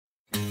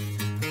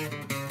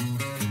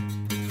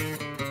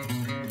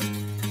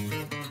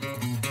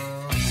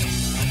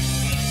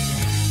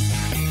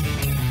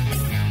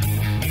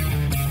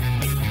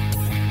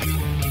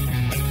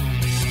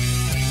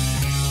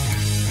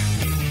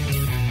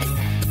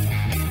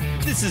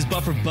This is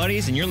Buffer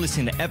Buddies, and you're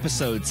listening to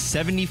episode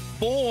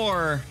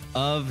 74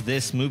 of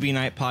this movie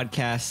night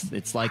podcast.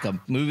 It's like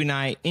a movie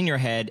night in your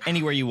head,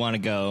 anywhere you want to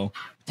go.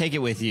 Take it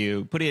with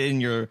you. Put it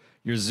in your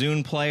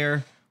Zune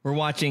player. We're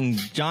watching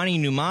Johnny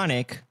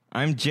Mnemonic.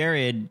 I'm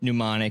Jared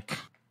Mnemonic.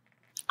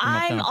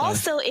 I'm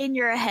also in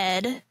your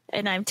head,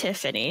 and I'm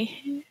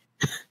Tiffany.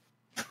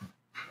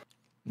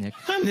 Nick.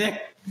 I'm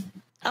Nick.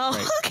 Oh,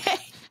 Right. Okay.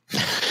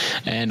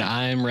 And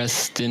I'm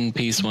Rest in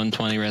Peace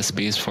 120,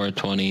 Recipes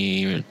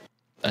 420,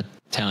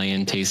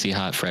 Italian, tasty,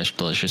 hot, fresh,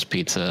 delicious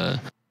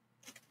pizza,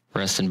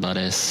 Rest in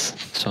Buddies.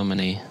 So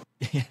many.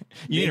 You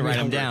need to write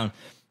them down.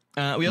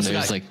 We also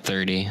There's got like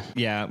 30.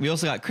 Yeah, we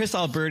also got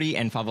ChrisAlberti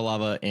and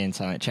Favalava in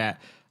silent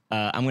chat.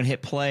 I'm going to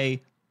hit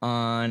play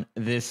on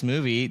this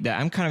movie that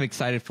I'm kind of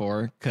excited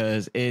for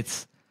because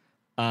it's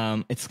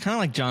kind of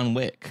like John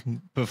Wick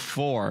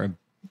before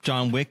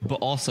John Wick,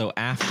 but also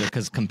after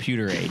because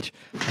computer age.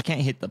 I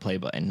can't hit the play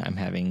button. I'm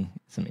having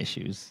some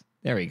issues.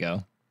 There we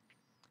go.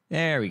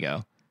 There we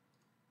go.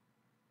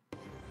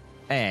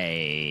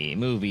 Hey,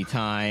 movie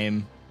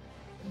time.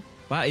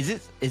 Wow, is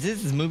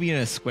this movie in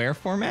a square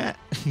format?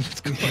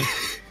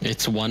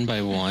 It's 1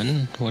 by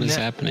 1. What is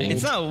happening?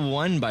 It's not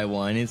 1 by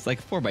 1. It's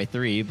like 4 by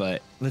 3.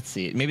 But let's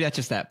see. Maybe that's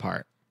just that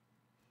part.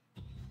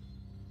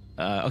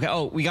 Okay.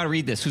 Oh, we got to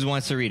read this. Who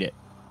wants to read it?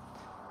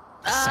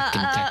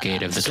 Second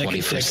decade of the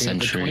 21st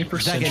century.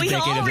 Second We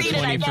decade all of the read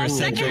it, I 21st guess.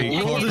 century.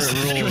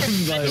 Second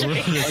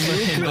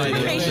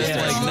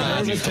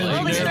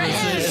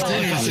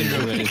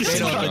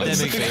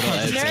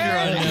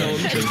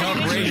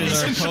Corporate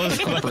decade. rules.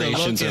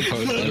 Corporations are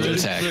post-under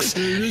tax.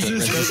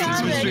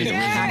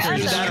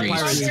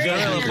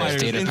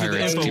 Data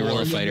pirates,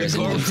 guerrilla fighters,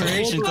 and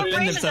Corporations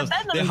defend themselves.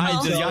 They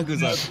hide the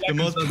Yakuza. The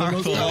most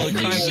powerful of all the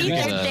crime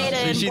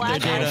They cheat their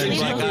data in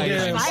black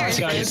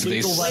ice.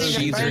 They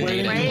sheathe their data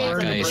in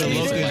black ice.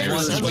 These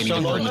viruses waiting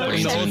to burn the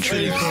brains of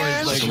intruders.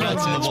 So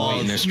rats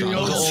waiting their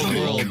strongholds in the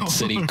world.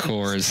 City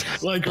cores,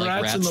 like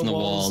rats in the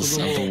walls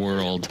of the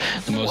world.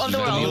 The most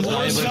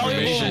valuable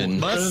information.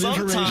 But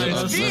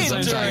sometimes be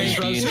interesting.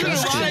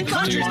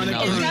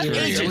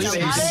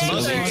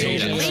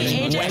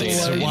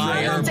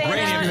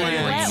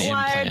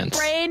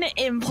 Brain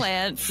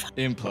implants.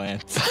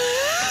 Implants.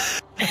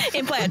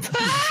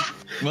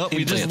 Well,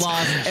 we just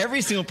lost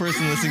every single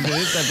person listening to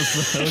this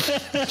episode.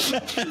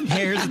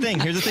 Hey, here's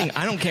the thing.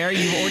 I don't care.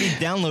 You've already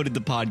downloaded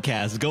the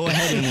podcast. Go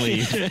ahead and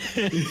leave.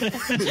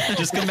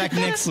 Just come back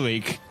next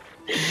week.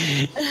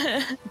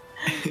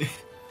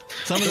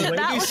 Some of the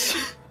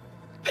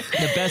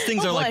best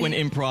things are like when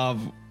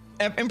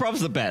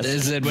improv's the best.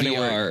 Is it when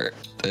VR?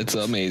 It's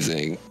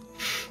amazing.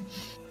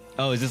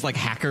 Oh, is this like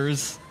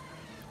hackers?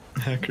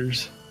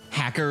 Hackers.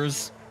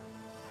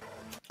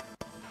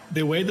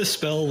 The way they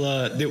spell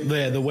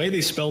the way they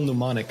spell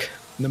mnemonic.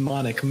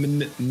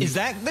 Is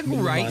that the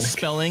right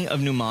spelling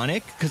of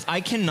mnemonic? Because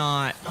I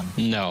cannot.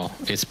 No,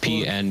 it's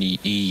PNEUMONIC.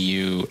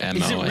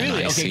 Is it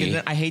really? Okay,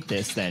 then I hate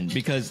this then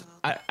because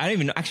I don't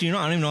even know. Actually, I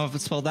don't even know if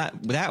it's spelled that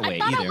way I thought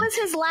either. it was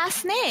his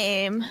last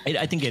name.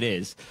 I think it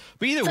is.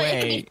 But either So way,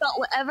 it can be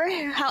spelled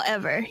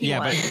however he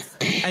wants.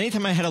 But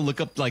anytime I had to look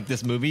up like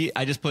this movie,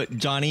 I just put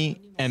Johnny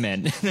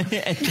MN.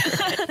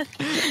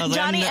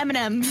 Johnny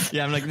M&M's.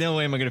 Yeah, I'm like, no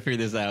way am I gonna figure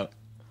this out.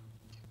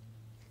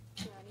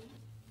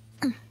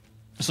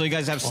 So you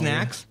guys have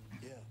snacks?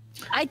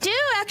 I do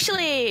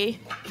actually,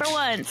 for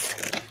once.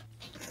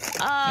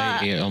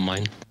 Oh,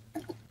 mine.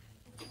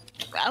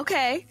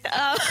 Okay.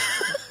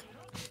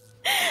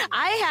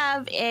 I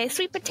have a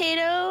sweet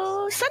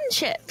potato sun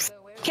chips.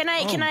 Can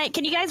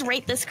you guys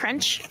rate this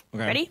crunch?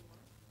 Okay. Ready?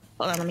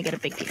 Hold on, let me get a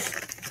big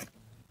piece.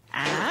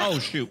 Oh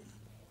shoot!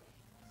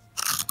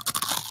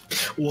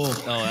 Whoa.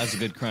 Oh, that's a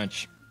good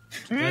crunch.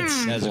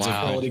 That's That's a good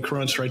Wow. quality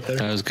crunch right there.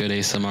 That was good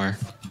ASMR.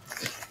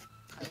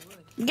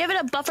 Give it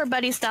a Buffer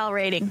Buddy style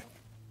rating.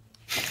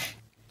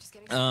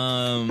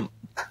 9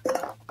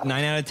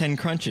 out of 10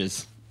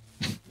 crunches.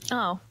 Oh,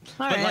 all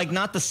But right. like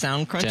not the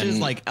sound crunches, 10.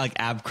 like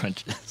ab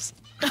crunches.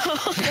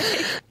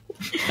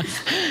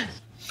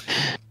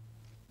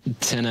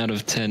 10 out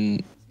of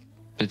 10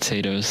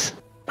 potatoes.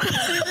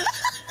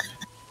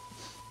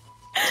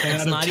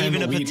 It's not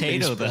even a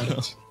potato though.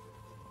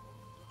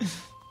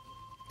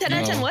 10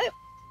 out of 10 No. what?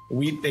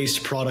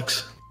 Wheat-based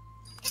products.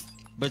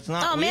 But it's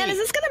not. Oh man, wheat. is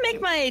this gonna make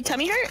my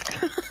tummy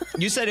hurt?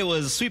 You said it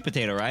was sweet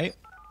potato, right?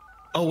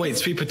 Oh wait,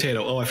 sweet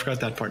potato. Oh, I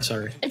forgot that part.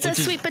 Sorry. It's a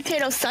sweet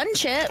potato sun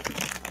chip.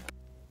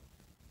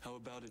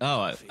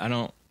 Oh, I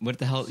don't. What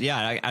the hell?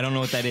 Yeah, I don't know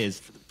what that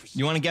is.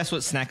 You want to guess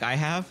what snack I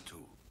have?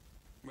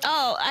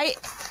 Oh,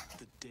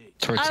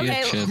 Tortilla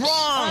Okay, chips.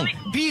 Wrong!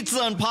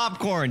 Pizza and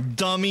popcorn,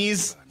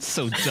 dummies.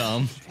 So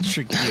dumb.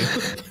 Tricked you.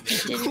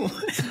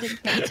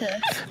 didn't get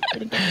to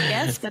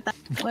guess, but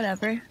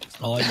whatever.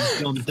 Oh, I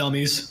just dumb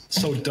dummies.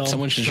 So dumb.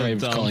 Someone should So try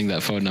dumb. calling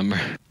that phone number.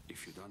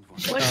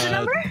 What's the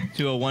number?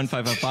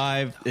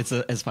 201-555. It's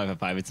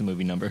 555. It's a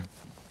movie number.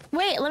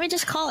 Wait, let me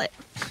just call it.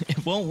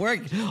 It won't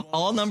work.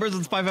 All numbers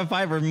with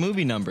 555 are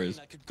movie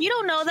numbers. You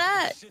don't know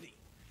that.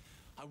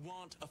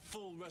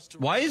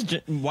 Why is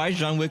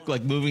John Wick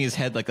like moving his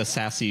head like a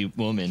sassy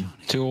woman?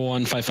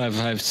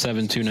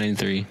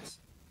 201-555-7293.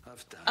 Oh,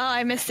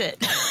 I missed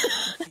it.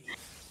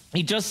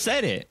 He just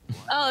said it.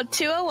 Oh,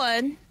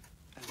 201.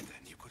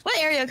 What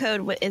area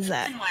code is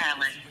that?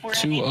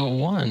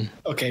 201.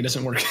 Okay, it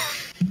doesn't work.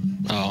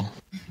 Oh.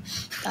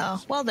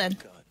 Oh, well then.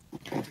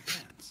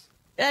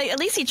 At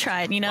least he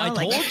tried, you know? I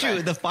told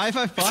you, the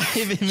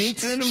 555, it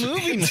makes it a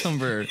movie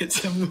number.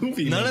 It's a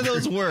movie None number. of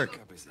those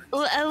work.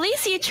 Well, at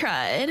least you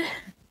tried.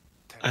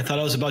 I thought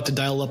I was about to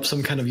dial up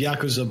some kind of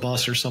Yakuza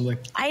boss or something.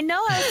 I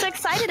know, I was so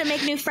excited to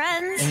make new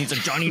friends. And he's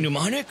like, Johnny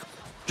Mnemonic?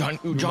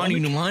 Johnny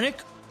Mnemonic?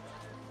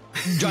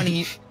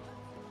 Johnny...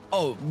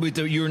 Oh,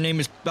 your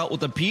name is spelled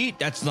with a P?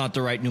 That's not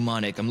the right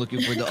mnemonic. I'm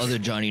looking for the other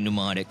Johnny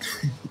Mnemonic.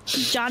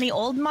 Johnny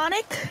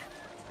Oldmonic?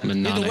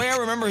 Yeah, the way I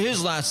remember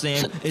his last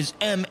name is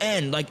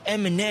M-N, like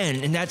M&N,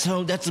 and that's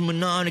a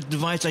mnemonic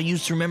device I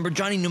used to remember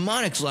Johnny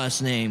Mnemonic's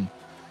last name.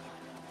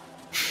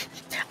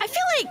 I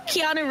feel like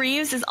Keanu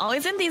Reeves is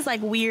always in these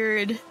like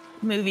weird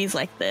movies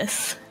like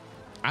this.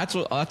 That's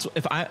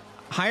if I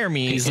hire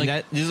me, these are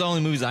the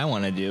only movies I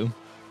want to do.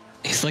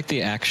 He's like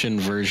the action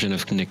version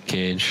of Nick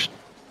Cage.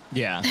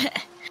 Yeah.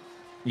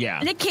 Yeah.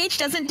 Nick Cage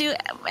doesn't do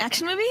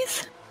action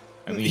movies?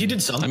 I mean, he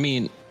did some. I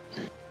mean,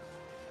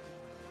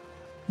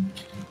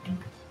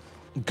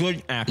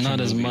 good action not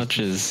movies. as much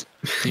as,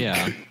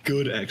 yeah.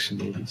 Good action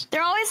movies.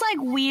 They're always like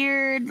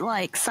weird,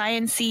 like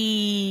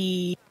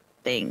science-y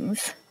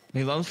things.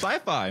 He loves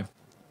sci-fi.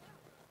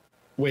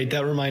 Wait,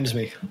 that reminds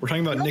me. We're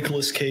talking about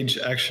Nicolas Cage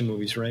action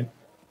movies, right?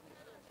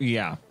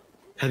 Yeah.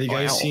 Have you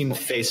guys seen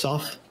Face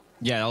Off?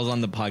 Yeah, that was on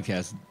the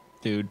podcast,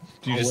 dude.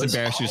 You just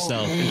embarrassed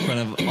yourself in front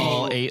of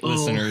all 8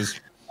 listeners.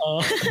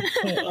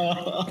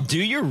 Do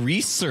your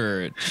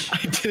research.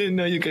 I didn't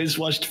know you guys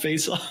watched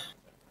Face Off.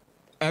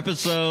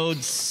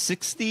 Episode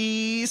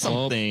 60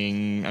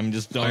 something. I'm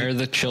just Why are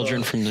the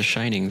children from The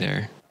Shining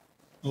there?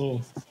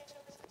 Oh.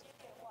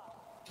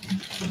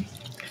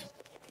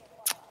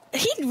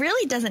 He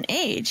really doesn't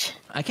age.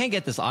 I can't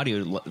get this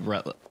audio.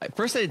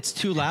 First it's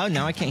too loud.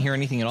 Now I can't hear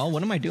anything at all.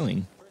 What am I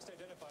doing?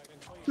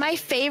 My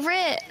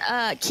favorite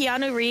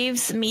Keanu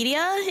Reeves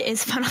media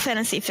is Final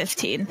Fantasy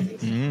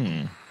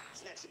 15.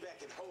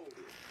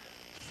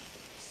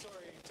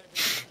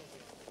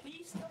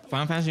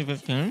 Final Fantasy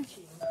 15?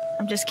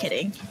 I'm just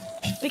kidding.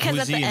 Because Who's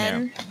at the he in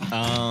end, there?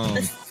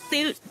 the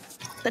suit,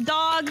 the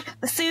dog,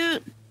 the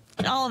suit,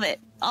 all of it.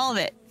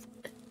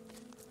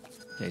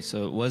 Okay,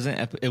 so it wasn't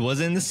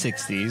in the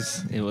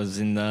 60s. It was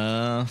in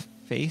the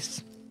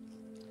face.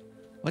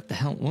 What the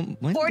hell? When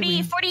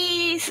 40,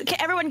 okay,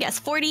 everyone guess.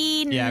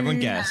 49. Yeah, everyone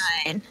guess.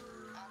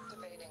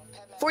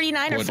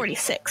 49 or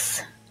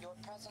 46?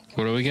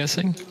 What are we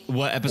guessing?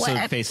 What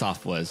episode Face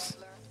Off was?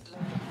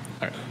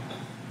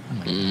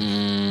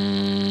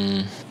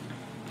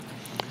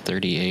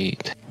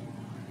 38.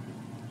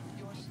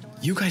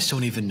 You guys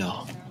don't even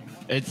know.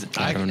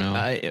 I don't know.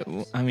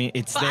 I mean,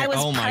 it's But there. I was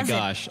Oh my present.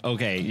 gosh.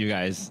 Okay, you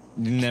guys,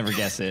 you never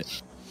guess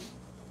it.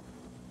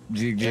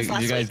 Do you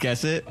guys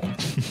guess it?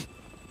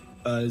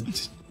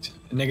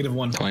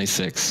 -1.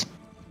 26.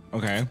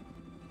 Okay.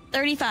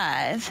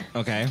 35.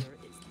 Okay.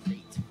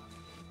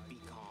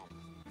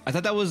 I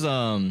thought that was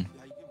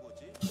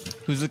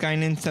who's the guy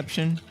in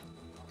Inception?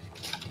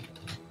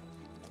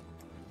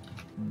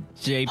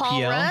 JPL.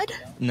 Paul Rudd?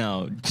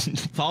 No,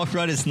 Paul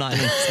Rudd is not in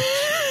Inception.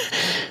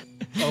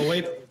 Oh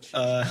wait.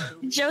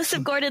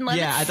 Joseph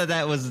Gordon-Levitt. Yeah, I thought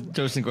that was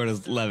Joseph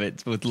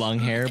Gordon-Levitt with long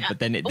hair, but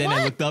then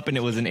I looked up and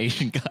it was an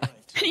Asian guy.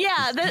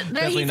 Yeah,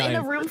 he's in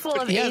a room full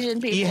of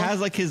Asian people. He has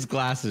like his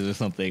glasses or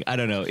something. I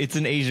don't know. It's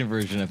an Asian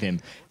version of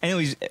him.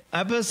 Anyways,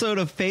 episode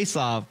of Face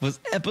Off was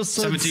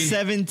episode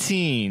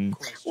 17.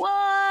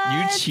 What?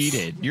 You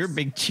cheated. You're a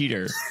big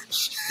cheater.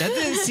 That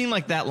didn't seem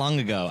like that long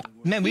ago.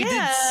 Man, we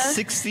did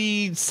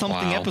 60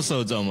 something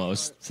episodes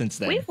almost since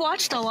then. We've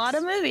watched a lot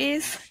of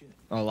movies.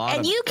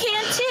 And you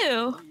can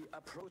too.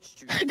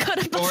 Go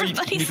to or you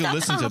could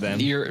listen to them.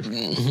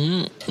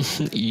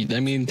 I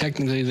mean,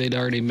 technically, they'd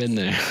already been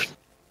there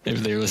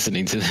if they're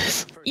listening to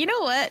this. You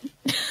know what?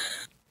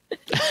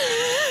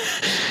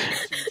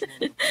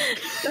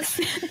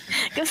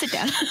 Go sit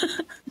down.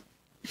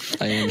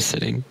 I am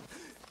sitting.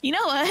 You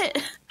know what?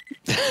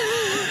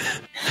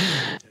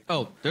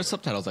 Oh, there's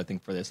subtitles, I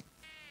think, for this.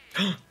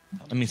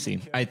 Let me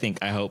see. I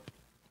hope.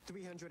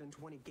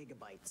 320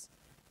 gigabytes.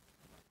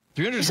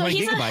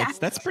 320 gigabytes?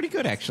 That's pretty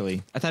good,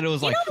 actually. I thought it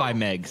was like 5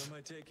 megs.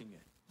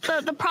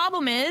 The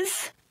problem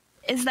is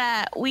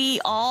that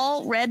we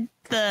all read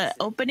the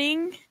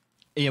opening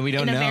Yeah, we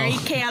don't know. in a very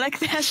chaotic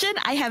fashion.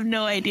 I have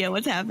no idea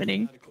what's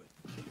happening.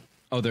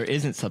 Oh, there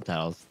isn't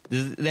subtitles.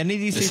 Does any of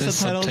these say This is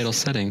subtitles? subtitle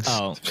settings.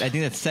 Oh, I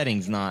think that's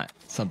settings, not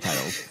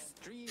subtitles.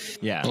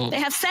 Yeah. Well,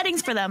 They have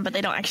settings for them, but they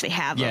don't actually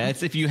have them. Yeah,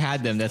 that's if you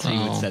had them, that's how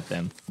you would set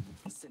them.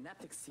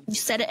 You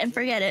set it and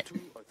forget it.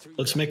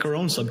 Let's make our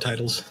own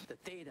subtitles.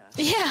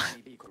 Yeah.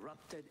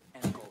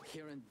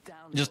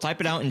 Just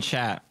type it out in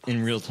chat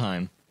in real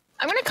time.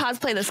 I'm going to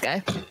cosplay this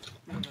guy.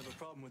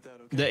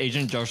 The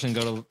Agent Joseph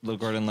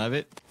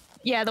Gordon-Levitt.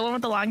 Yeah, the one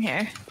with the long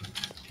hair.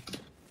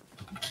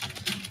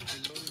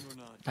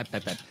 Type.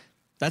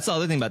 That's the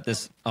other thing about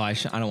this. Oh, I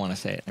don't want to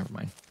say it. Never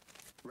mind.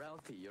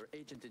 Ralphie, your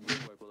agent in New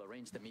York will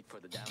arrange the meet for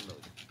the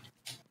download.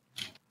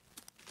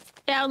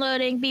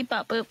 Downloading, beep,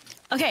 bop, boop.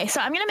 Okay,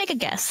 so I'm gonna make a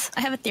guess.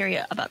 I have a theory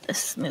about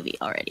this movie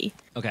already.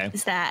 Okay.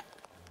 Is that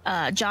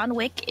John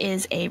Wick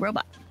is a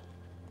robot?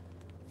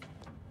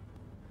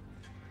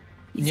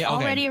 He's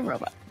already a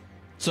robot.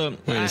 So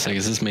wait a second,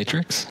 is this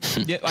Matrix?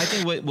 Yeah, I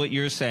think what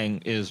you're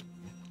saying is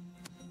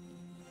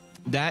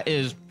that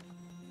is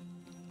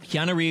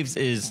Keanu Reeves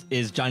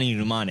is Johnny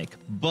Mnemonic,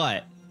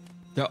 but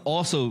there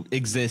also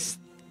exists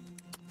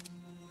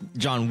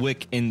John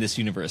Wick in this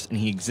universe, and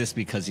he exists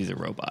because he's a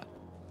robot.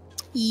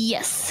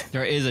 Yes.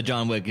 There is a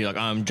John Wick. You're like,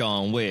 I'm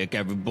John Wick.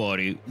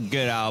 Everybody,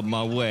 get out of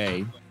my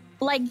way.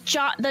 Like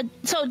John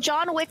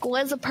Wick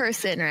was a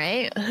person,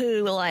 right?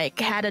 Who like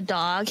had a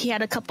dog. He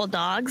had a couple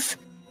dogs.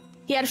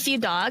 He had a few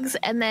dogs,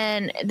 and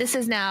then this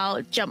is now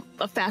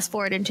fast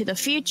forward into the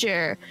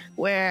future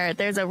where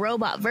there's a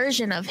robot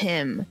version of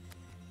him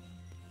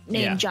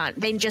named John.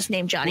 They just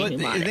named Johnny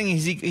Mnemonic. The thing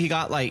is, he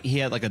had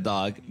like a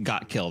dog,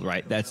 got killed,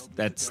 right?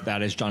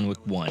 That is John Wick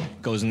 1.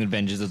 Goes and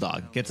avenges the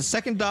dog. Gets a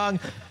second dog,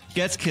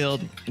 gets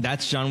killed.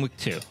 That's John Wick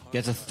 2.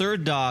 Gets a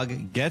third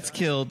dog, gets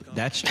killed.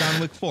 That's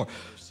John Wick 4.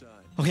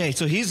 Okay,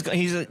 so he's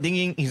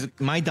thinking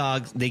my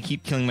dogs. They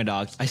keep killing my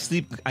dogs. I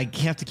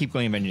have to keep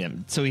going and avenging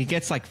them. So he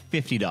gets like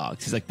 50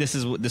 dogs. He's like, this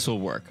will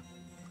work.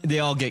 They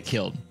all get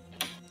killed.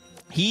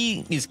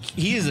 He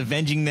is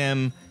avenging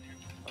them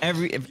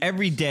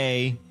every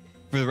day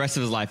for the rest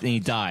of his life, and he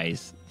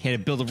dies. He had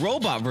to build a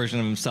robot version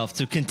of himself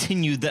to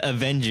continue the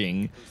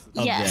avenging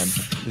of them.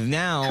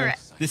 Now,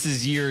 This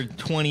is year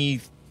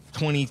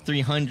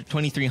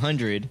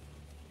 2300.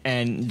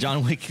 And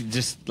John Wick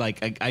just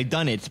like, I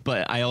done it,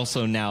 but I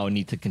also now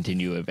need to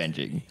continue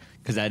avenging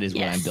because that is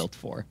what I'm built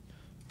for.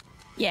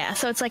 Yeah,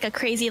 so it's like a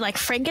crazy like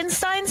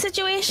Frankenstein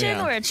situation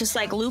where it's just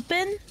like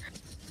Lupin,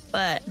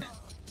 but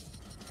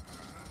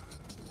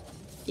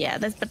yeah,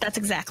 that's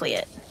exactly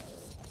it.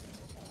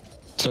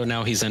 So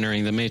now he's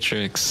entering the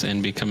Matrix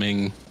and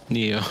becoming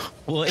Neo.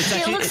 Well,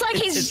 it looks like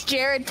he's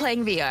Jared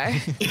playing VR.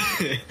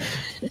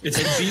 It's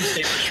a deep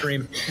state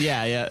stream.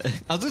 Yeah.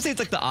 I was gonna say it's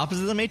like the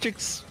opposite of the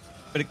Matrix.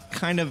 But it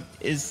kind of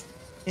is,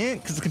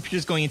 because the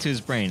computer's going into his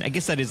brain. I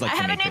guess that is like. I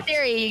have a new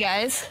theory, you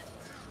guys.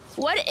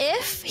 What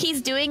if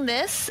he's doing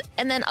this,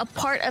 and then a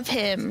part of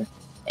him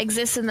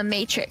exists in the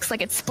Matrix,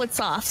 like it splits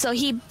off, so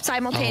he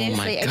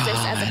simultaneously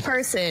exists as a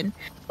person,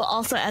 but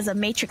also as a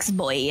Matrix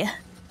boy.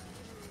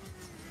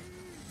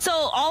 So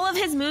all of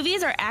his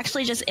movies are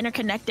actually just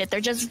interconnected. They're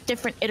just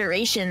different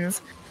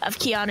iterations of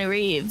Keanu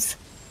Reeves.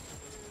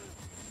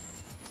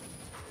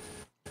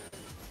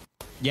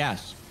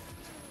 Yes.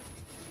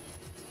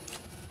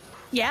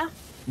 Yeah.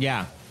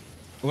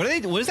 What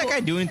is that guy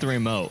doing with the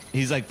remote?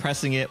 He's like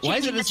pressing it. Why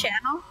is it the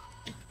channel?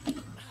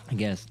 I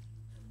guess.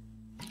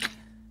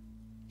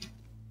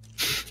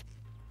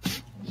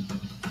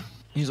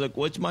 He's like,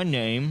 what's my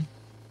name?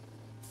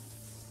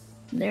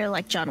 They're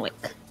like John Wick.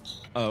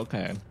 Oh,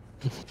 okay.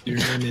 Your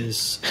name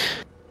is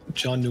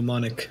John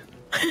Mnemonic.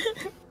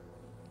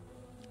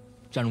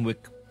 John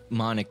Wick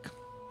Monic.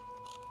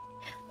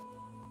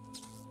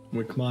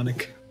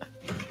 Wickmonic.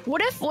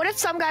 What if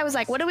some guy was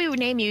like, what do we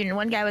name you? And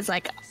one guy was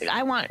like,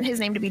 I want his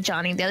name to be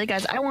Johnny. The other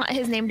guy's, I want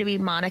his name to be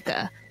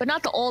Monica. But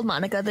not the old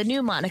Monica, the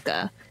new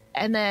Monica.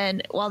 And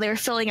then while they were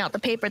filling out the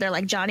paper, they're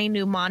like, Johnny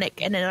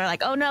Mnemonic. And then they're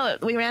like, oh no,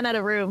 we ran out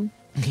of room.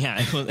 Yeah,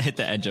 it hit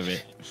the edge of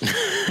it.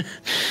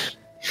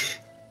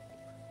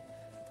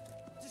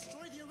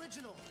 Destroy the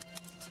original.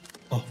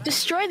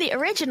 Destroy the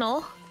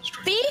original?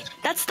 See?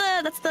 That's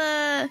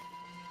the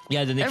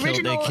Yeah, then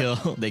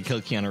they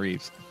kill Keanu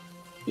Reeves.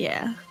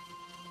 Yeah.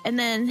 And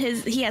then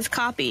he has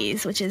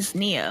copies, which is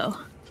Neo.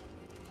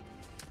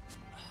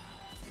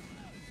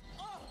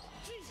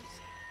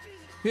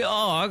 Yeah,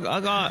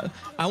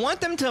 I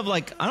want them to have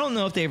like, I don't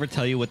know if they ever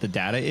tell you what the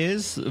data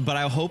is, but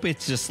I hope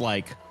it's just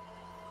like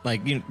a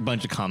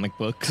bunch of comic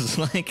books,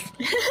 like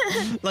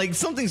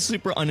something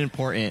super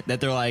unimportant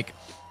that they're like,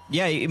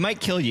 yeah, it might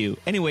kill you.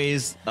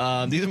 Anyways,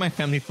 these are my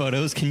family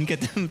photos. Can you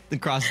get them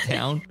across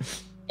town?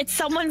 It's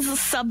someone's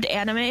subbed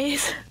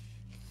animes.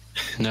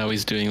 Now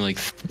he's doing like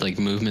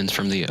movements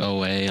from the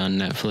OA on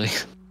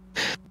Netflix.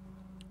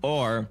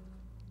 Or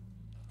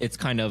it's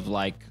kind of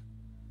like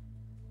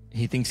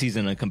he thinks he's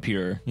in a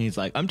computer. He's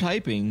like, I'm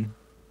typing.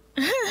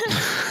 There's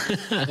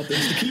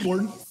the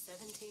keyboard.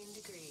 17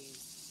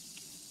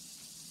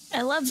 degrees.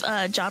 I love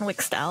John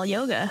Wick style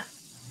yoga.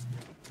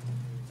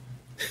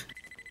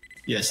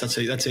 Yes, that's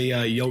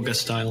a yoga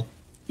style.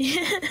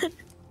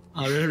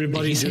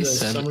 Everybody do the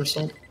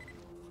somersault.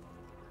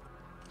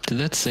 Did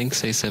that sync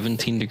say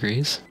 17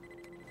 degrees?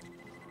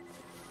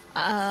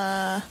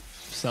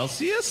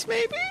 Celsius,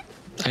 maybe?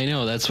 I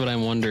know, that's what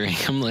I'm wondering.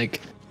 I'm like,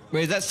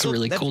 wait, that's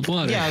really cold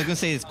water. Yeah, I was gonna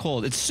say it's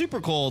cold. It's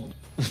super cold,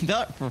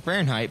 not for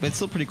Fahrenheit, but it's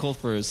still pretty cold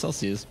for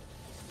Celsius.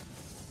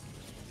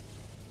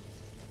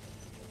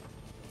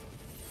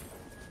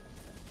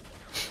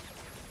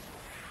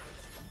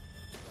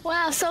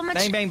 Wow, so much.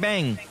 Bang, bang,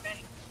 bang.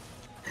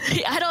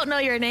 I don't know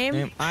your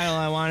name. All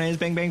I want is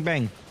bang, bang,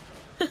 bang.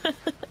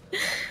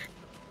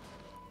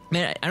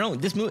 Man, I don't.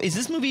 This movie is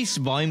this movie's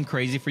volume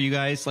crazy for you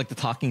guys? Like the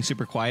talking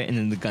super quiet and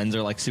then the guns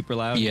are like super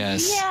loud.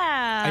 Yes.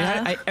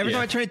 Yeah. Every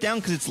time I turn it down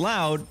because it's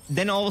loud,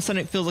 then all of a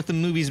sudden it feels like the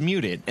movie's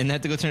muted, and I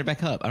have to go turn it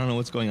back up. I don't know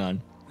what's going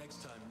on.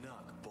 Next time,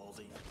 knock,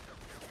 Baldy.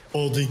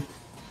 Baldy.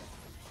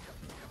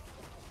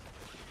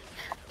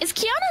 Is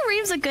Keanu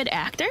Reeves a good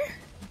actor?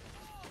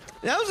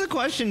 That was a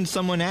question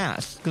someone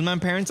asked because my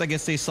parents, I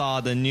guess, they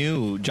saw the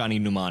new Johnny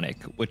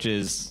Mnemonic, which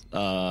is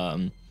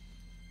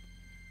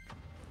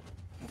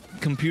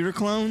computer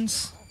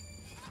clones.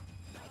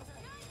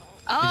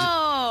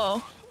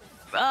 Oh,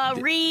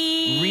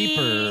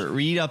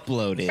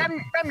 Re-uploaded.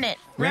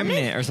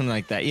 Remnant or something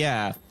like that.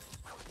 Yeah.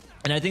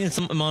 And I think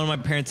one of my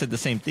parents said the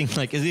same thing.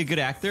 Like, is he a good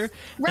actor?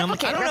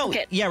 Replicate. I don't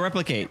know. Yeah,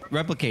 replication.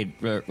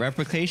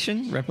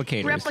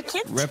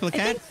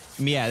 Replicant.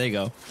 Yeah, there you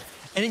go.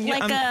 And then,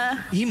 Like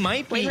he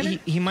might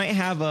be. He might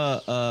have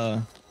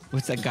a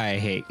what's that guy I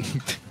hate?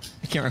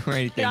 I can't remember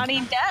anything.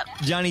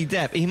 Johnny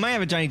Depp. He might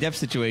have a Johnny Depp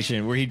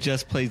situation where he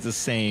just plays the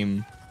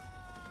same.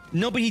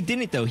 No, but he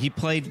didn't though. He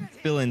played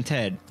Bill and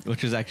Ted,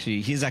 which was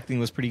actually his acting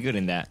was pretty good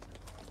in that.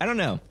 I don't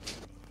know.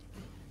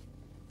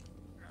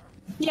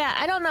 Yeah,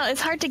 I don't know.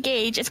 It's hard to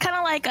gauge. It's kind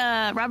of like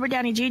Robert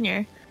Downey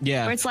Jr.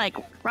 Yeah. Where it's like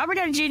Robert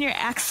Downey Jr.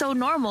 acts so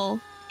normal.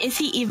 Is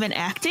he even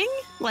acting?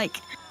 Like.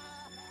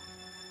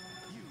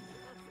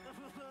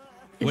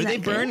 What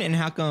did they burn and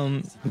how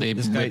come they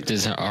ripped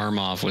his arm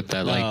off with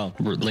that like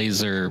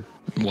laser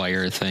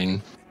wire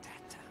thing?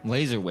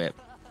 Laser whip.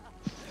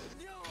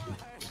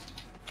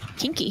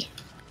 Kinky.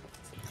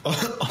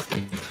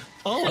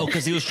 Oh,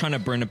 because he was trying to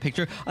burn a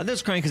picture. I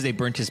was crying because they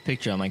burnt his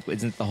picture. I'm like,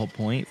 isn't the whole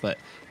point? But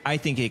I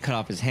think he cut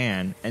off his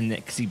hand, and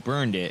because he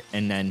burned it,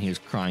 and then he was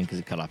crying because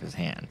he cut off his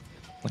hand,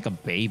 like a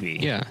baby.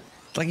 Yeah,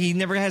 it's like he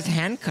never had his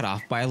hand cut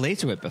off by a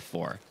laser whip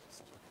before.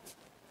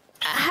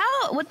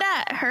 How would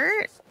that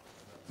hurt?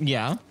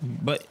 Yeah,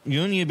 but you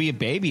don't need to be a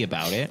baby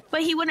about it.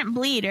 But he wouldn't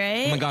bleed,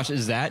 right? Oh my gosh,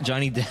 is that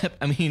Johnny Depp?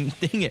 I mean,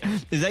 dang it.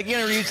 Is that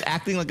Keanu Reeves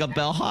acting like a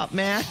bellhop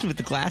man with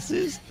the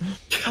glasses?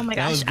 Oh my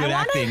gosh. That was good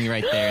acting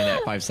right there in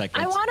that 5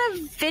 seconds. I want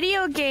a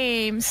video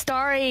game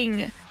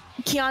starring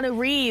Keanu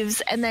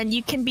Reeves, and then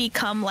you can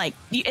become like...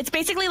 It's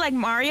basically like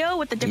Mario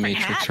with the different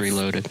hats. Matrix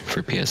Reloaded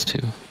for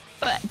PS2.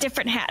 But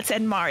different hats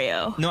and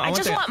Mario. No, I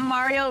just want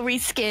Mario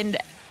reskinned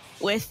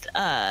with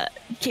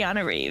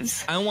Keanu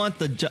Reeves. I want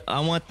the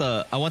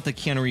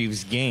Keanu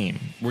Reeves game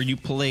where you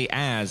play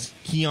as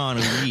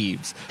Keanu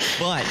Reeves,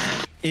 but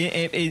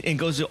it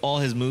goes to all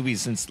his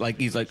movies since like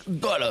he's like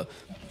gotta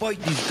fight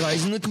these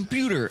guys in the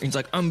computer. And he's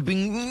like I'm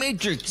being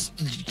Matrix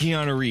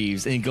Keanu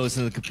Reeves, and he goes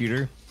into the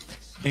computer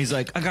and he's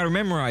like I gotta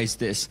memorize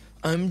this.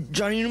 I'm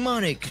Johnny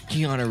Mnemonic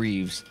Keanu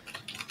Reeves.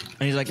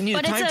 And he's like, I need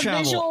a time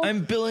travel.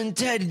 I'm Bill and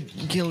Ted.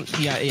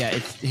 Yeah,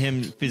 it's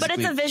him physically. But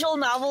it's a visual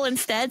novel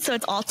instead, so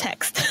it's all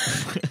text.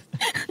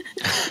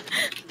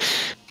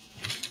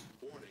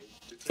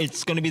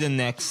 It's going to be the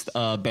next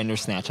Bender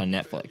Snatch on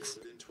Netflix.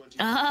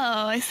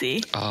 Oh, I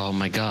see. Oh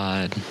my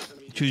God!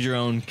 Choose your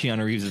own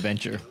Keanu Reeves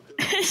adventure.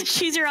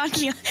 Choose your own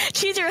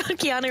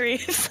Keanu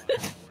Reeves.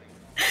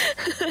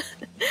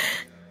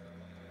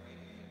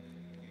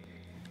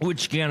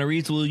 Which Keanu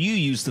Reeves will you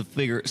use to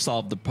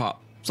solve the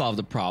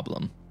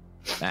problem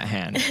at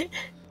hand?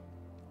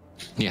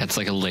 Yeah, it's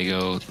like a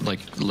Lego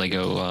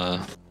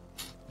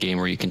game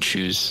where you can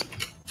choose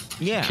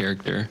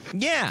character.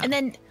 Yeah. And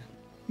then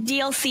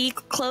DLC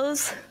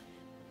clothes.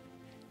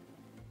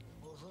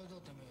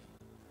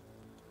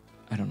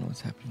 I don't know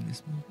what's happening in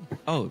this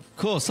movie. Oh,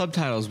 cool.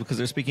 Subtitles because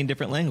they're speaking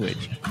different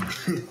language.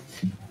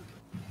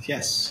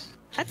 Yes.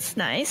 That's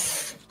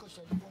nice.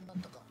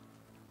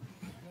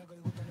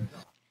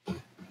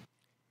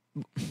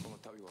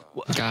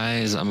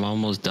 Guys, I'm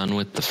almost done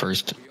with the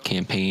first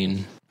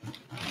campaign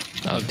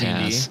of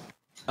Taz.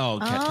 Oh,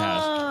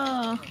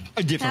 Taz.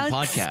 A different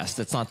podcast.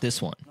 That's not this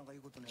one.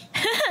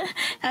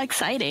 How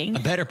exciting. A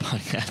better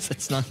podcast.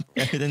 That's not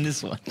better than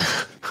this one.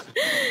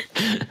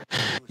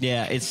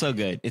 Yeah, it's so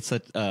good. It's a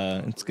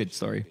good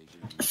story.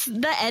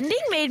 The ending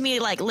made me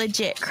like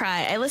legit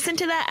cry. I listened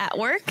to that at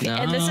work,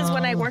 and this is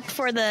when I worked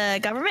for the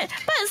government.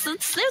 But it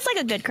was like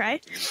a good cry.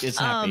 It's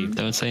happy.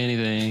 Don't say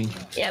anything.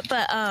 Yeah,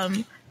 but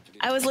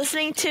I was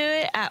listening to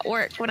it at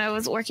work when I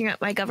was working at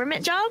my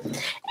government job,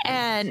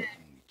 and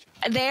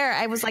there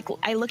I was like,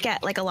 I look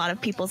at like a lot of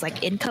people's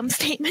like income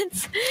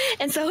statements,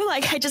 and so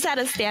like I just had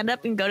to stand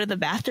up and go to the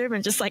bathroom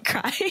and just like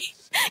cry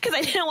because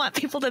I didn't want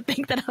people to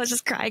think that I was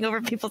just crying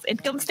over people's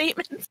income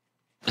statements.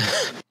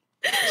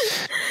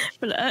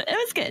 But it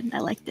was good. I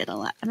liked it a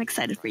lot. I'm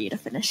excited for you to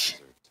finish.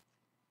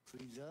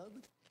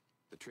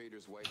 The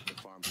traders wiped the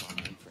farm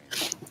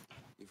mainframe.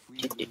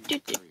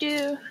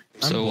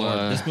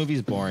 So this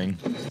movie's boring.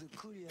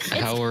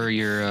 How are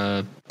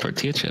your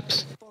tortilla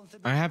chips?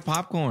 I have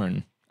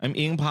popcorn. I'm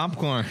eating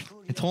popcorn.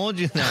 I told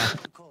you that.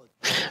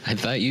 I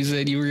thought you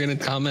said you were going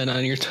to comment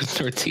on your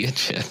tortilla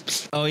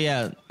chips. Oh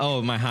yeah.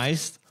 Oh, my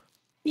heist.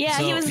 Yeah,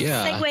 he was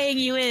segueing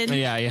you in.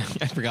 Yeah.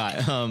 I forgot.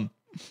 So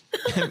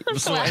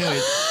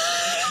anyways,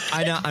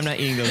 I'm not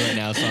eating those right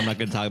now, so I'm not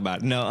going to talk about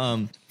it.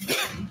 No.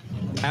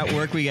 at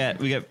work we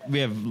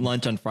have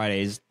lunch on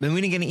Fridays. Then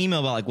we didn't get an email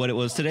about like what it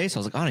was today, so I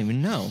was like, I don't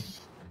even know.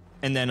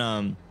 And then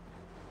I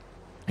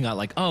got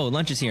like, oh,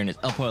 lunch is here, and it's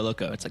El Pollo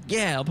Loco. It's like,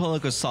 yeah, El Pollo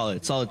Loco is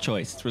solid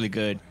choice. It's really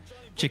good,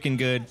 chicken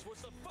good.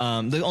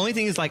 The only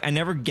thing is like I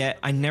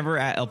never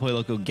at El Pollo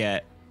Loco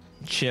get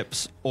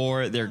chips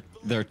or their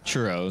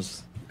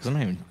churros because I'm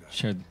not even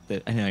sure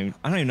that I don't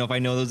even know if I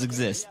know those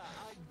exist.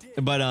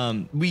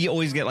 But we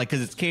always get like,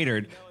 because it's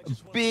catered, a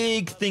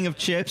big thing of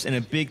chips and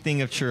a big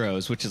thing of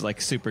churros, which is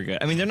like super good.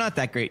 I mean, they're not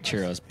that great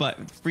churros,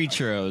 but free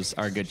churros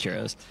are good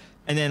churros.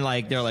 And then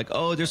like they're like,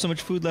 oh, there's so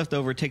much food left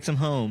over, take some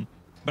home.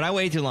 But I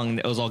waited too long and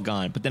it was all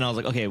gone. But then I was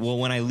like, okay, well,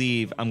 when I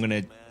leave,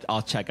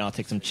 I'll check and I'll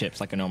take some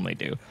chips like I normally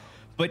do.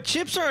 But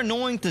chips are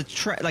annoying to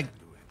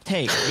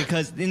take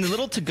because in the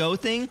little to-go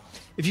thing,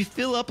 if you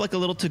fill up like a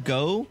little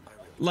to-go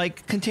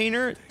like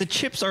container, the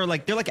chips are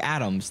like, they're like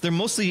atoms. They're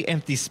mostly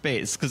empty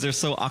space because they're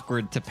so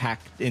awkward to pack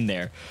in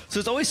there. So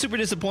it's always super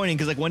disappointing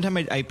because like one time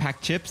I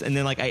packed chips and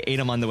then like I ate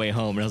them on the way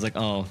home and I was like,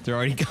 oh, they're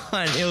already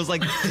gone. It was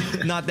like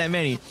not that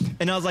many.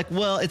 And I was like,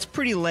 well, it's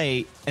pretty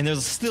late and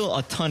there's still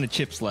a ton of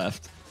chips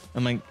left.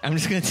 I'm like, I'm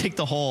just going to take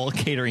the whole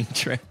catering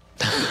tray.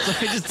 So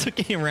I just took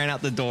it and ran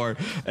out the door,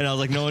 and I was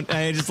like,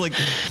 I just like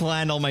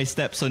planned all my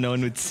steps so no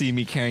one would see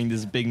me carrying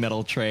this big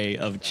metal tray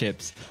of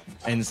chips.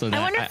 And so that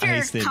I wonder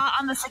if you're caught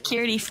on the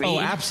security feed. Oh,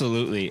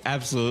 absolutely.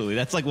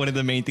 That's like one of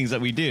the main things that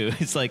we do.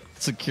 It's like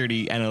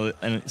security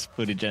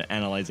footage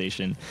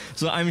analyzation.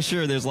 So I'm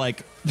sure there's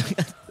like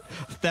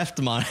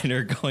theft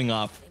monitor going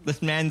off.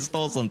 This man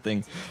stole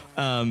something.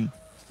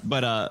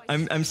 But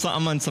I'm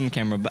on some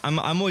camera. But I'm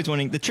always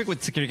wondering. The trick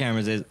with security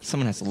cameras is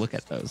someone has to look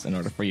at those in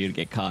order for you to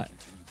get caught.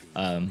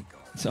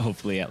 So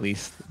hopefully, at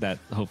least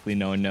hopefully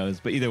no one knows.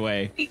 But either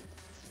way,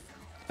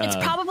 it's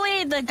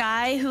probably the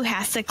guy who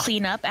has to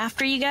clean up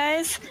after you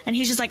guys, and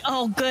he's just like,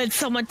 "Oh, good,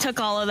 someone took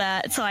all of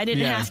that, so I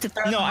didn't have to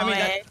throw them away." No, I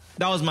mean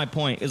that was my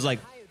point. Is like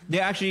they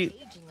actually.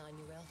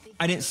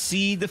 I didn't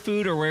see the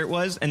food or where it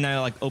was, and then I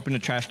like opened a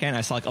trash can.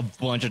 I saw like a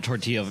bunch of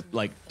tortilla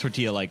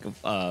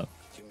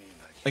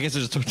I guess it's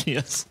just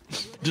tortillas,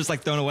 just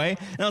like thrown away.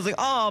 And I was like,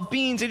 oh,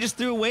 beans! They just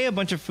threw away a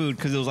bunch of food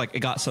because it was like it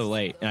got so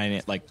late, and I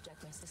didn't like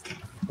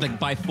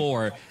by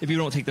 4. If you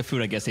don't take the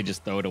food, I guess they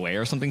just throw it away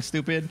or something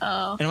stupid.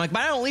 Oh. And I'm like,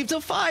 but I don't leave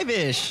till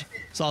 5-ish.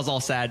 So I was all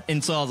sad,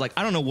 and so I was like,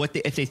 I don't know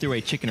if they threw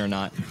away chicken or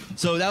not.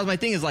 So that was my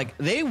thing is like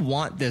they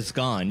want this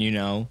gone, you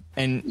know.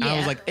 And I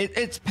was like,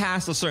 it's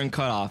past a certain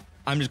cutoff.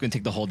 I'm just gonna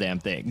take the whole damn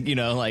thing, you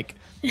know, like.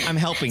 I'm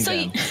helping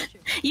them.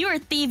 You are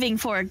thieving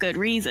for a good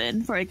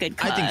reason, for a good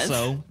cause. I think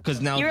so,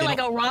 because now you're like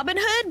a Robin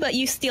Hood, but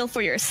you steal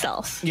for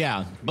yourself.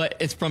 Yeah, but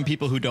it's from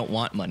people who don't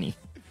want money.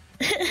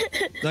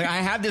 Like, I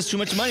have this too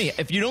much money.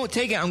 If you don't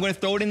take it, I'm going to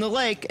throw it in the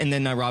lake, and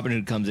then Robin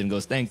Hood comes in and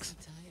goes, thanks.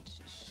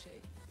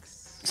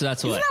 So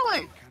that's what.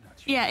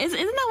 Isn't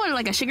that what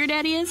like a sugar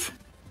daddy is?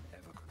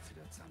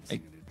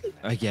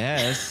 I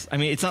guess. I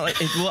mean, it's not like.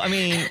 Well, I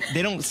mean,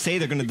 they don't say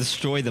they're going to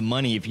destroy the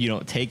money if you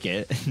don't take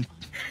it.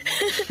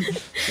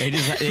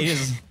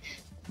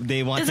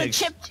 They want.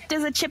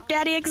 Does a chip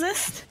daddy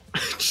exist?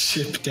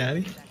 Chip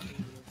daddy?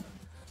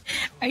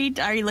 Are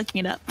you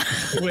looking it up?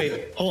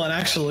 Wait, hold on.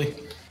 Actually,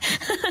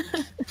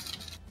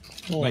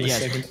 hold on a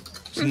second.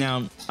 So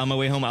now on my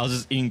way home, I was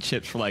just eating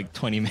chips for like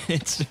 20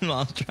 minutes while I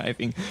was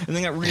driving, and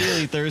then got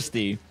really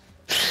thirsty.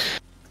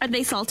 Are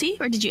they salty,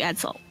 or did you add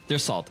salt? They're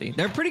salty.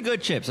 They're pretty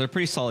good chips. They're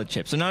pretty solid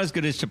chips. They're not as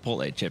good as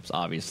Chipotle chips,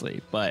 obviously,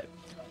 but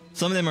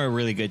some of them are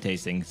really good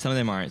tasting. Some of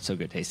them aren't so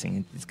good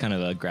tasting. It's kind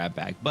of a grab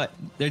bag, but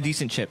they're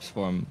decent chips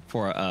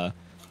for a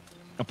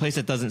place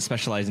that doesn't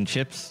specialize in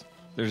chips.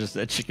 There's just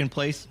a chicken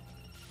place.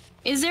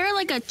 Is there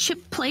like a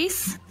chip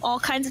place? All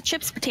kinds of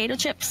chips, potato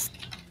chips,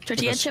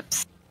 tortilla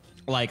chips.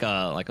 Like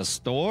a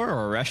store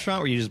or a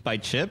restaurant where you just buy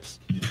chips.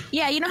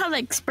 Yeah, you know how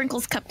like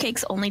Sprinkles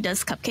Cupcakes only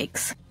does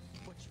cupcakes.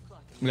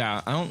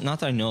 Yeah, not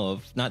that I know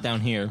of. Not down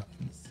here.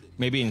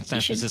 Maybe in San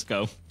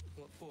Francisco.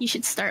 You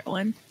should start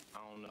one.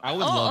 I would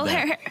love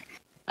that. Here.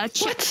 A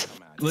chip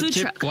food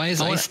truck. Why is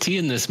Ice-T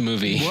in this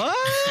movie?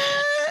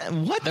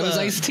 What? That was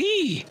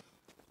Ice-T.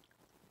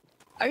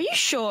 Are you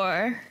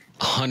sure?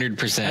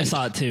 100%. I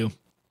saw it too.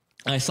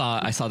 I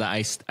saw the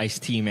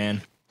Ice-T,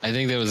 man. I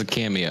think that was a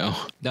cameo.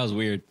 That was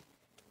weird.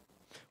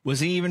 Was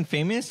he even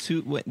famous?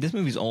 This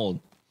movie's old.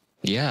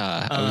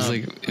 Yeah, I was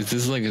like, is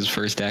this like his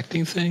first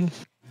acting thing?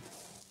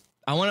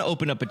 I want to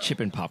open up a chip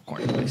and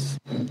popcorn place.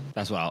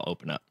 That's what I'll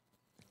open up.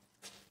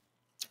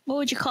 What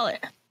would you call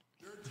it?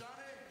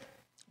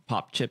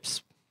 Pop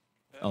chips.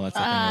 Oh, that's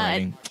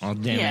writing. Oh,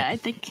 damn it. Yeah, I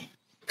think.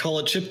 Call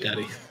it Chip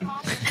Daddy.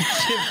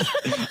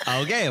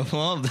 Okay,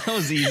 well, that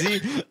was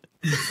easy.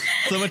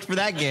 So much for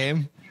that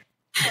game.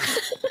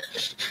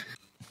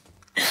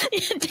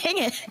 Dang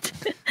it.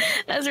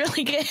 That was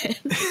really good.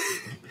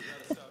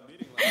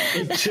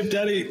 Chip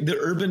Daddy, the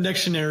Urban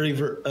Dictionary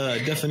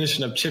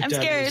definition of Chip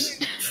Daddy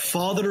is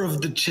father of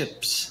the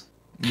chips.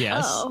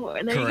 Yes. Oh,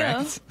 there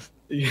correct.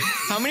 You go.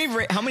 How many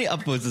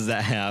upvotes does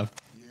that have?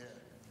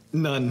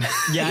 None.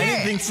 Yeah, I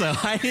didn't think so.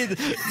 I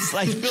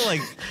feel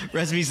like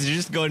recipes should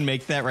just go and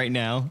make that right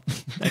now.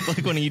 I feel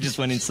like one of you just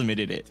went and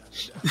submitted it.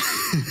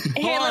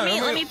 Here,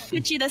 let me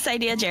pitch you this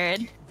idea,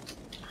 Jared.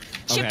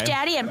 Chip Okay.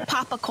 Daddy and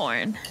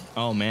Popcorn.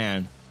 Oh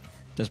man,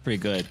 that's pretty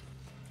good.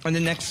 And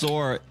then next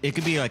door, it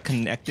could be like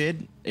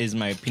connected. Is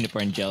my peanut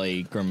butter and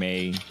jelly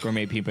gourmet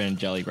peanut butter and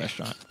jelly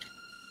restaurant?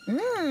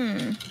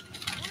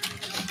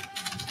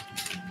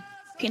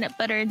 Peanut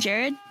butter and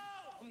Jared.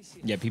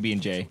 Yeah, PB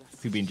and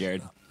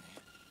Jared.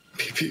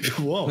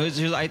 Whoa.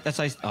 That's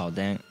like, oh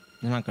dang,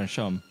 they're not gonna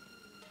show him.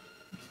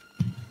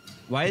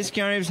 Why is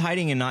Keanu Reeves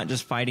hiding and not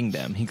just fighting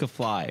them? He could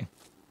fly.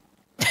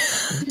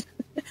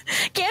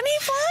 Can he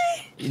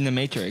fly? In the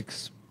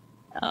Matrix.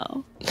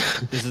 Oh.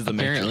 This is the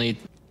Apparently,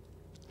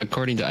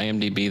 according to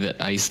IMDb, that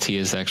Ice-T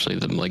is actually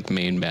the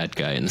main bad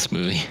guy in this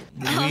movie.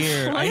 Matrix.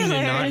 Weird. I did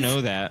not Spoilers.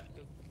 know that.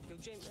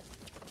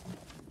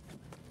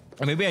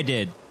 Or maybe I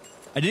did.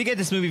 I did get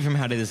this movie from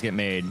How Did This Get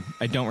Made?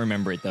 I don't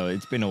remember it though.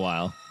 It's been a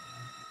while.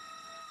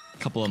 A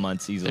couple of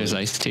months easily. There's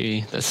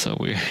Ice-T. That's so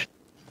weird.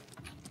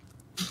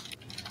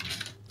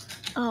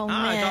 Oh man.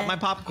 I dropped my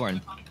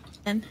popcorn.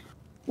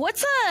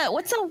 What's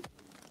a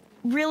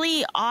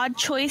really odd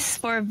choice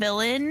for a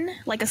villain,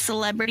 like a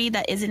celebrity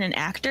that isn't an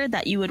actor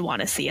that you would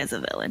want to see as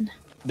a villain?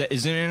 That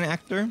isn't an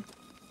actor?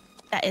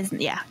 That isn't,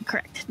 yeah,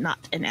 correct, not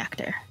an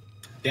actor.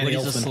 Danny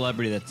What is a Elfman.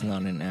 celebrity that's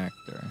not an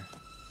actor?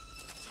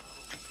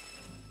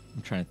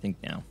 I'm trying to think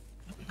now.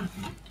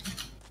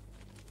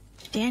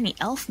 Danny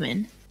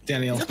Elfman.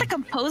 Danny Is that the Elfman.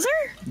 composer?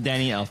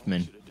 Danny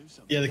Elfman.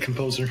 Yeah, the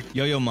composer.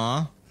 Yo-Yo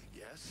Ma.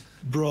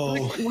 Bro.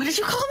 What did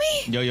you call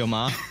me? Yo-Yo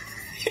Ma.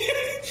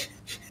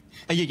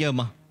 Yo-Yo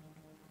Ma.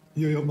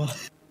 Yo-Yo Ma.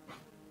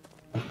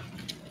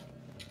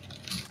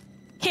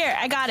 Here,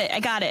 I got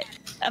it.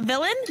 A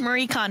villain?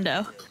 Marie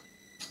Kondo.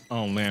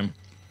 Oh man.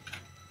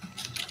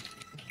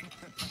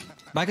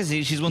 But I can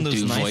see she's one of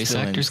those Do nice voice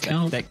villains actors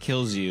count? that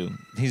kills you.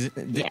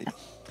 Yeah.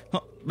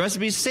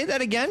 Recipes, say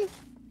that again?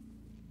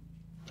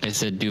 I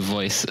said, do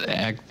voice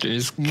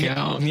actors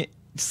count?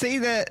 Say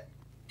that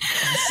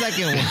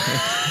second one.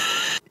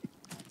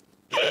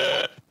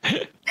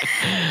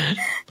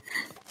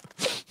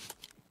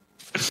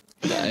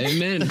 I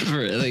meant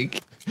for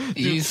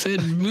you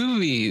said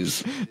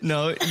movies.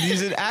 No,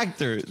 he's an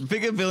actor.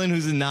 Pick a villain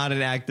who's not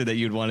an actor that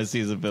you'd want to see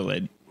as a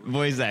villain.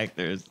 Voice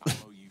actors.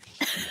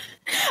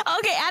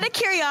 Okay, out of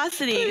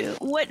curiosity,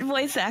 what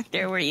voice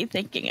actor were you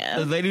thinking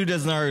The of? lady who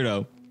does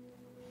Naruto.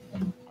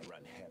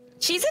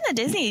 She's in a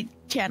Disney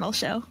Channel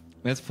show.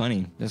 That's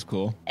funny. That's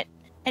cool.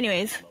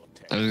 Anyways,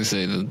 I was gonna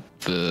say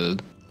the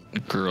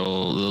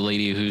girl, the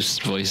lady whose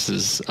voice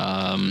is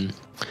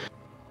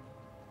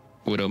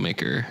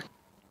Widowmaker.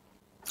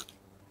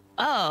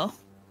 oh,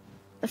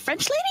 the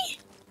French lady?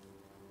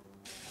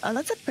 Oh,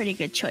 that's a pretty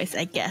good choice,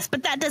 I guess.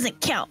 But that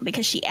doesn't count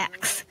because she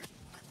acts.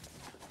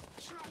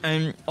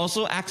 And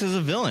also acts as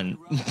a villain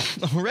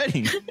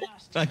already.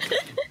 Like,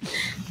 Let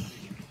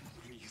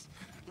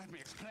me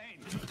explain.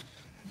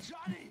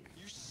 Johnny,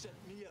 you set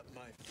me up,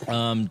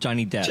 my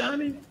Johnny Depp.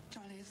 Johnny.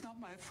 Johnny, it's not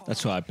my fault.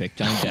 That's who I picked.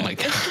 Johnny Oh Depp. my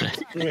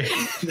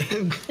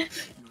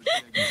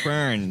god!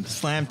 Burned,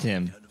 slammed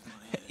him.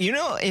 You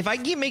know, if I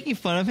keep making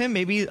fun of him,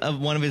 maybe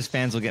one of his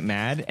fans will get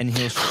mad, and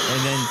he'll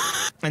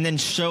and then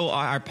show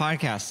our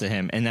podcast to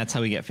him, and that's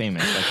how we get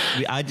famous.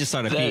 Like, I just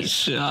started. That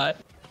shot.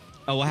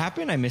 Oh, what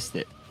happened? I missed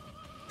it.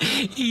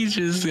 He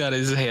just got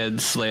his head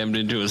slammed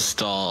into a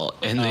stall,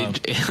 and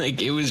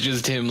it was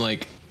just him,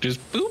 just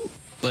boom,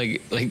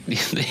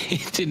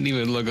 it didn't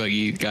even look like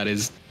he got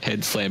his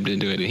head slammed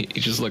into it. He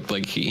just looked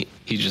like he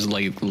just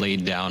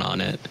laid down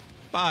on it.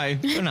 Bye.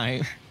 Good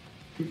night.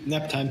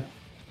 Nap time.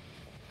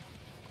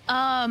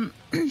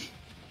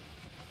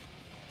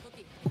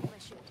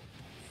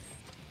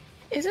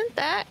 Isn't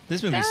that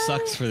This movie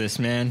sucks for this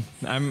man.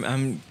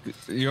 I'm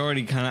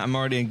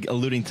already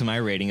alluding to my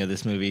rating of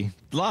this movie.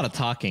 A lot of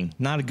talking.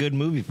 Not a good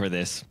movie for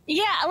this.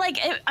 Yeah,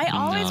 I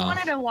always No.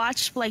 wanted to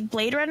watch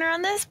Blade Runner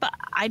on this, but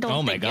I don't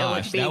Oh my think gosh,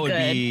 it would be that would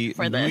good be.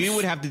 for this. We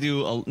would have to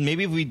do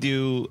maybe if we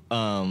do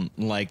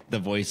like the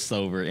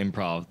voiceover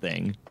improv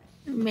thing.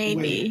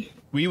 Maybe.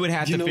 We would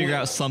have You to know figure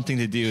what? out something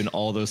to do in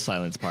all those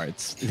silence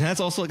parts. That's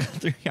also like a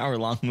 3-hour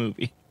long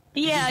movie.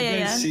 Yeah, Did you yeah,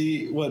 guys yeah.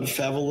 see what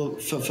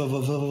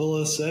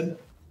Favalava said?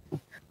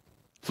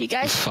 You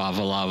guys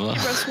Favalava.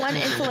 roast one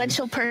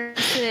influential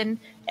person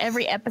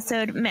every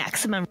episode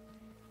maximum.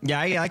 Yeah,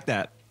 I like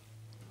that.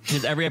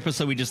 Because every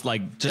episode we just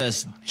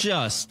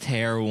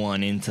tear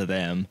one into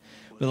them.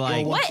 But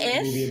like, What What's the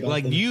if- movie about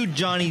like them? you,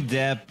 Johnny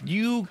Depp,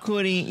 you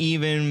couldn't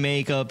even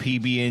make a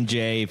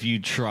PB&J if you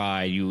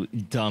tried, you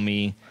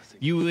dummy.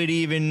 You would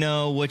even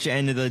know which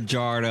end of the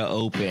jar to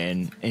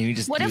open, and you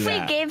just What do if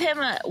that.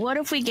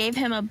 we gave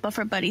him a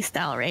Buffer Buddy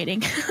style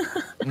rating?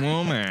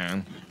 Oh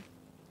man,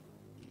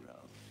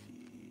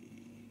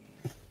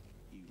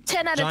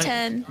 10 out of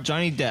 10.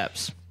 Johnny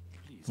Depp's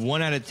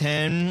 1 out of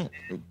 10.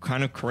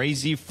 Kind of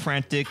crazy,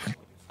 frantic,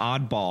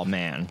 oddball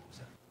man.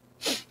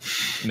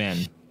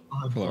 Men,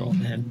 plural.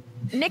 Man.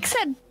 Nick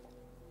said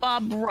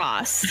Bob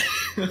Ross.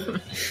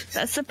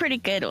 That's a pretty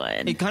good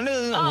one. It kind of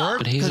doesn't work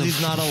But he's because a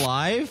he's not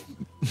alive.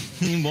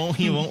 He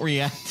won't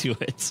react to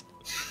it.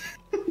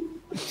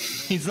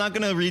 He's not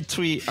gonna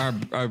retweet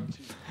our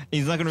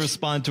He's not going to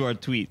respond to our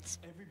tweets.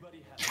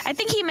 I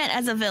think he meant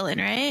as a villain,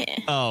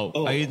 right?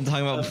 Oh. Are you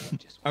talking about?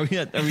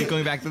 Are we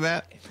going back to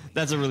that?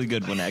 That's a really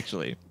good one,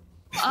 actually.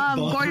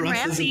 Gordon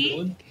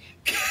Ramsay.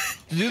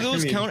 Do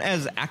those count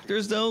as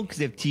actors though? Because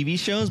they have TV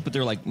shows, but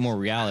they're like more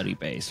reality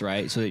based,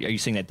 right? So are you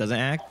saying that doesn't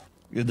act?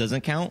 It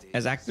doesn't count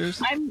as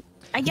actors?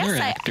 I guess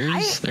they're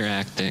actors. They're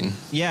acting.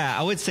 Yeah,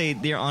 I would say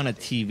they're on a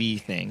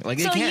TV thing. Like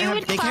they so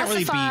can't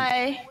really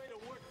be.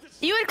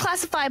 You would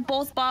classify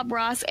both Bob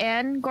Ross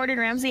and Gordon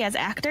Ramsay as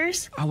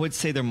actors? I would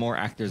say they're more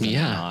actors than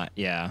they're not.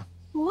 Yeah.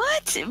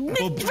 What?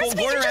 Gordon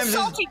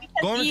Ramsay's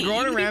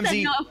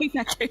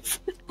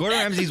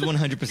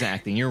 100%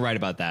 acting. You're right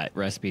about that,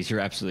 Recipes. You're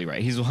absolutely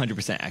right. He's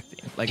 100%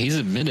 acting. Like he's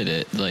admitted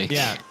it. Like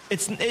yeah,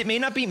 it may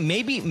not be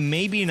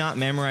maybe not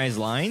memorized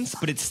lines,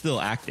 but it's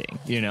still acting.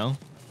 You know,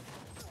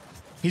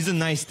 he's a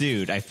nice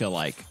dude. I feel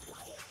like.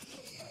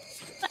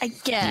 I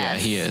guess. Yeah,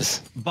 he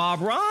is.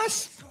 Bob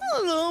Ross,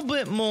 a little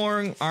bit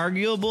more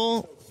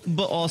arguable,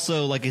 but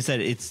also, like I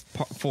said, it's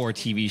for a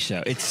TV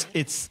show.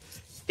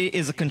 It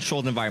is a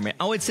controlled environment.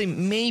 I would say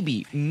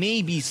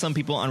maybe some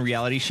people on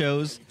reality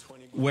shows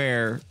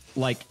where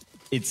like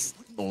it's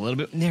a little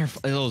bit.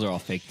 Those are all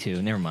fake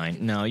too. Never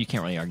mind. No, you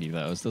can't really argue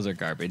those. Those are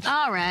garbage.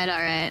 All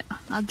right.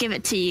 I'll give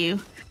it to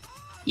you.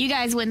 You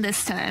guys win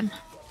this time.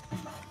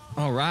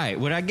 All right.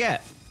 What'd I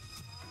get?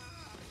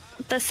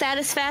 The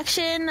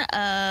satisfaction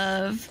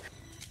of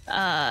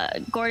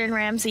Gordon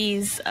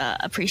Ramsay's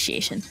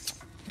appreciation.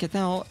 Get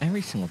that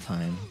every single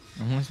time.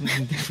 I want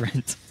something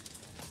different.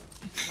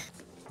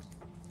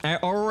 I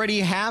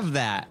already have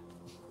that.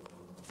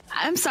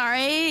 I'm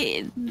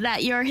sorry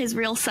that you're his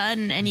real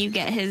son and you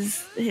get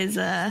his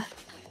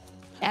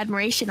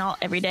admiration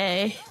every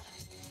day.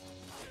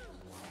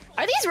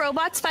 Are these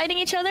robots fighting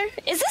each other?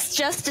 Is this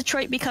just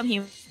Detroit Become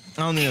Human?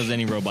 I don't think there's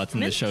any robots in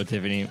this show,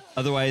 Tiffany.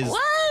 Otherwise,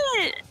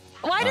 what?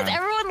 Why does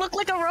everyone look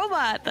like a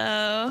robot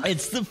though?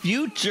 It's the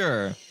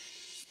future.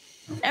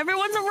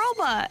 Everyone's a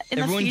robot in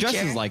Everyone the future.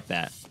 dresses like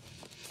that.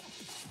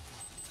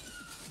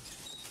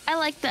 I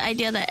like the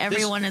idea that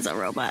everyone is a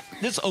robot.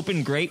 This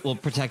open grate will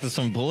protect us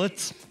from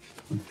bullets.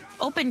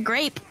 Open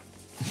grape.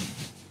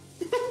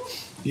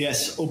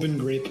 Yes, open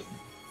grape.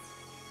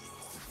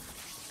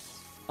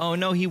 Oh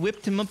no, he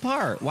whipped him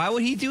apart. Why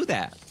would he do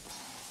that?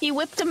 He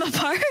whipped him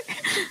apart?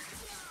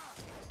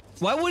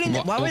 Why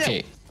wouldn't? Why would okay.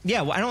 it?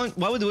 Yeah, why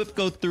would the whip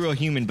go through a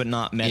human but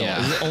not metal?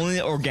 Yeah. Is it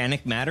only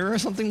organic matter or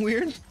something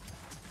weird?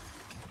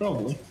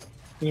 Probably.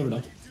 You never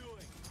know.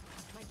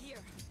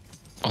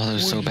 Oh, that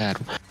was so bad.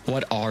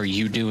 What are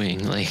you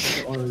doing? Like,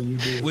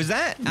 was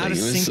that out Like, of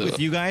it was sync so- with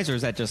you guys, or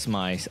is that just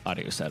my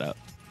audio setup?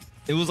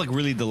 It was like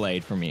really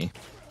delayed for me.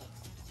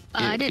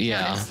 I didn't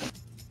yeah. notice.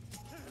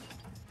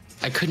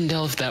 I couldn't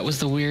tell if that was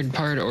the weird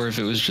part or if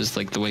it was just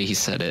like the way he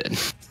said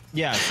it.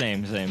 Yeah,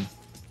 same.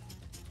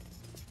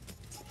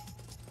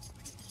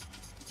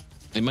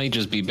 It might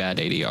just be bad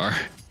ADR.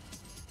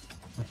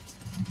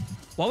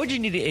 Why would you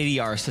need an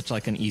ADR such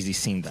like an easy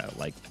scene though?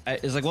 Like,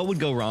 it's like what would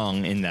go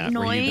wrong in that?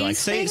 Noise where you'd be like,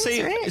 say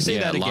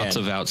Yeah, that again. lots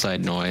of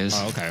outside noise.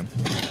 Oh, okay.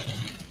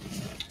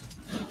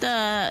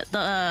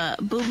 The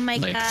boom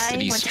mic Like guy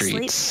city went to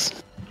sleep.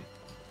 streets.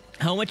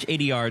 How much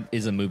ADR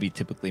is a movie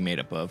typically made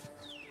up of?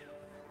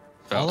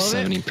 About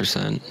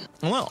 70%.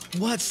 Well,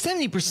 what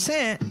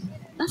 70%?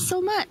 That's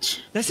so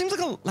much. That seems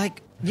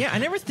like yeah. I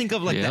never think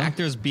of like the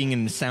actors being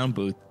in the sound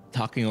booth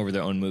talking over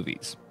their own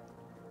movies.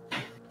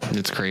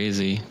 It's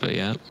crazy, but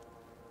yeah.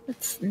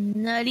 It's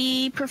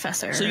nutty,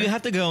 Professor. So you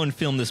have to go and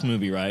film this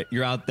movie, right?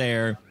 You're out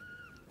there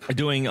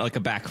doing like a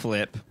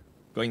backflip,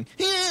 going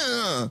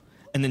yeah,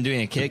 and then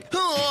doing a kick.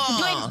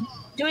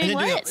 Doing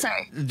what?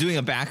 Sorry. Doing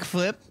a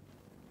backflip,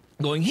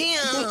 going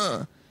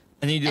yeah,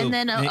 and then you do And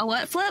then a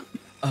what flip?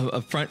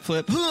 A front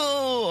flip. And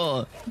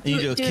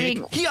you do a kick.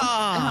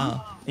 Yeah.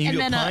 And you do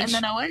a punch. And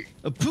then a what?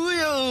 A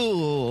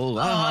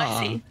puyo.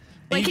 I see.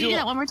 Wait, can you do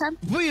that one more time?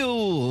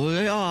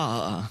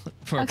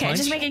 For a Okay, punch.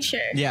 just making sure.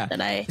 Yeah.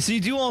 That I. So you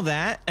do all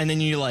that, and then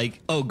you're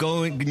like, oh,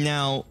 go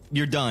now.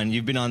 You're done.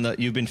 You've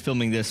been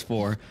filming this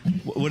for.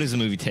 What does the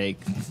movie take?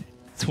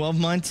 12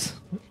 months?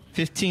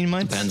 15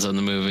 months? Depends on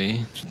the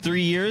movie.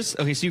 3 years?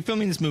 Okay, so you're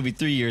filming this movie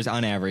 3 years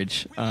on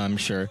average, I'm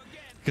sure.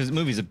 Because the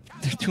movies are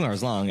 2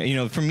 hours long. You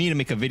know, for me to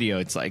make a video,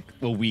 it's like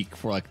a week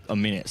for like a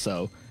minute.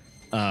 So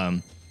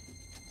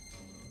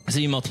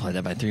you multiply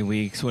that by 3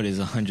 weeks. What is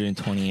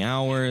 120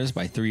 hours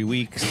by 3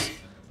 weeks?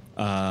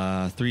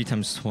 3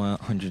 times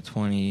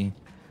 120.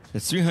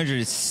 That's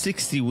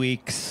 360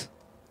 weeks.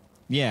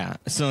 Yeah.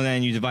 So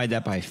then you divide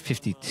that by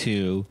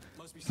 52.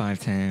 5,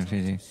 10,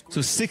 50.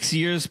 So 6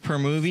 years per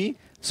movie.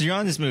 So you're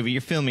on this movie,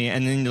 you're filming it,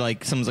 and then you're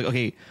like, someone's like,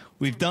 okay,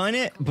 we've done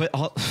it, but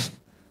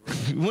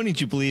wouldn't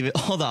you believe it?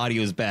 All the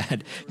audio is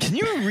bad. Can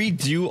you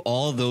redo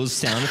all those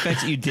sound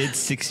effects that you did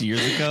 6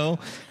 years ago?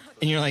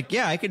 And you're like,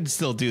 yeah, I could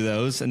still do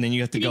those. And then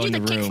you have to go in the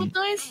room. Did you do the kickflip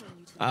noise?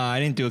 I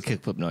didn't do a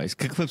kickflip noise.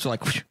 Kickflips are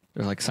like, whoosh,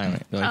 they're like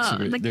silent. They're like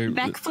super, like they're,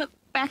 backflip,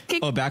 back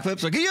kick. Oh,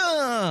 backflips like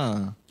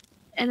yeah.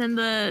 And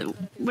then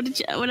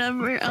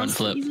whatever Front else?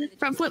 flip.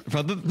 Front flip.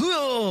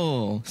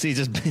 Whoa. See,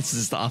 it's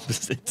just the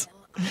opposite.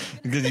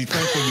 Because he's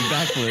French when you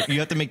backflip, you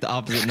have to make the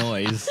opposite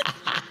noise.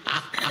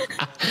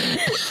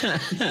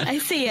 I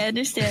see. I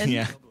understand.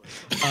 Yeah.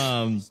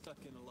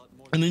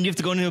 And then you have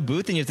to go into a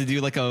booth and you have to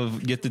do like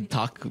you have to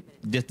talk, you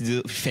have to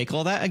do fake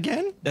all that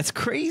again. That's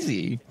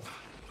crazy.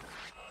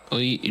 Well,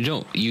 you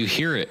don't. You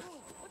hear it,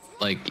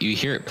 like you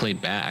hear it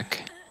played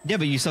back. Yeah,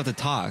 but you still have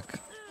to talk.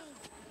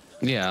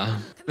 Yeah.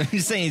 I'm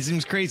just saying, it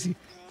seems crazy.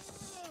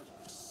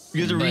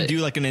 You have to redo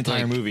like an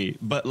entire movie,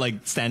 but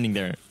like standing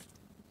there.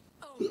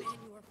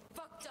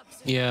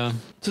 Yeah.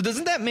 So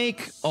doesn't that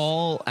make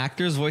all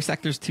actors voice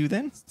actors too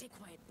then?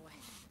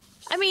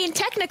 I mean,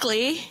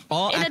 technically,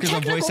 all actors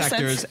are voice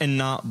actors, and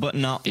not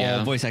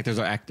all voice actors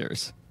are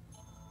actors.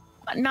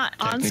 Not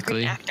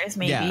on-screen actors,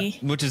 maybe. Yeah,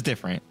 which is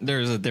different.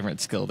 There's a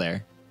different skill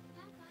there.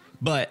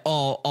 But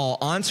all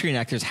on-screen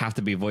actors have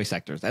to be voice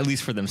actors, at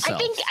least for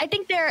themselves. I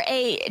think they're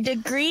a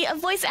degree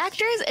of voice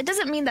actors. It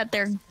doesn't mean that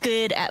they're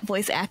good at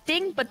voice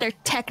acting, but they're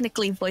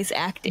technically voice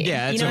acting.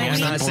 Yeah, that's you know right. I'm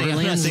not saying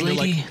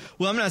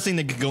I'm not saying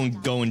they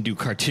could go and do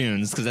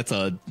cartoons, because it's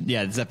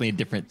definitely a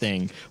different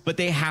thing. But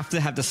they have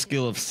to have the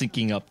skill of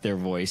syncing up their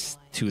voice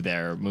to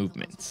their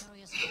movements.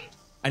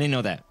 I didn't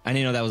know that. I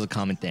didn't know that was a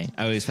common thing.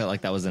 I always felt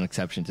like that was an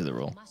exception to the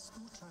rule.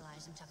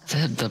 Is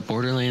that the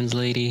Borderlands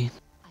lady?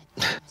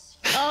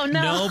 Oh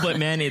no! No, but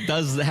man, it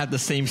does have the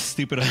same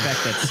stupid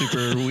effect. That's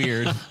super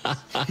weird.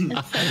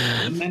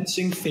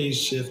 Commencing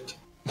phase shift.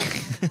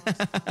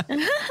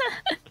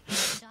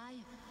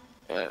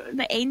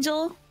 The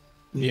angel.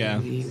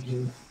 Yeah,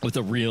 with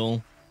a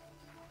real.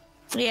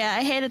 Yeah,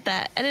 I hated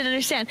that. I didn't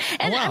understand,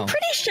 and I'm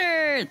pretty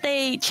sure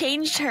they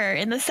changed her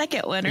in the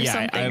second one or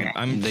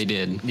something. They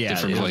did. Yeah,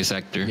 different voice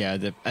actor. Yeah,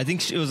 I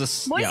think it was a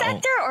voice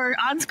actor or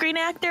on-screen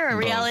actor or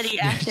reality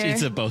actor.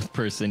 It's a both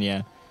person.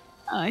 Yeah.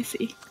 Oh, I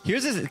see.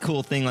 Here's a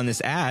cool thing on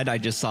this ad I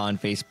just saw on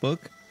Facebook.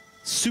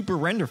 Super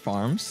Render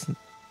Farms.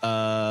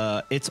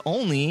 It's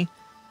only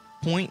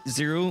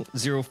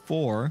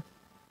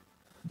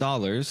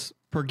 $0.004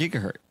 per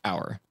gigahertz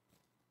hour.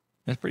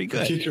 That's pretty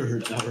good.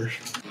 Gigahertz hour.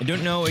 I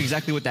don't know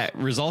exactly what that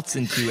results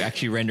into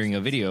actually rendering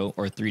a video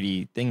or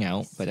 3D thing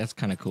out, but that's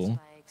kind of cool.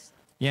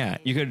 Yeah,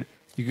 you could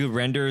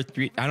render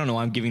I don't know,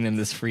 I'm giving them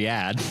this free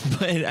ad,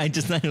 but I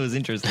just thought it was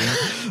interesting.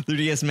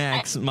 3ds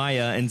Max,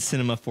 Maya, and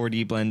Cinema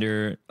 4D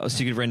Blender.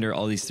 So you could render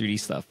all these 3D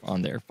stuff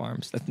on their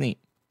farms. That's neat.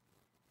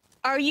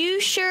 Are you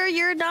sure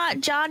you're not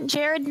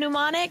Jared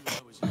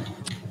Mnemonic?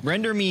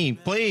 Render me,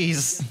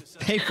 please.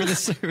 Pay for the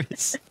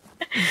service.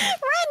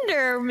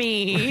 Render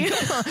me.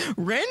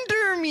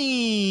 Render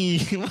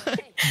me.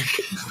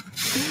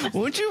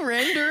 Won't you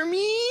render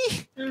me?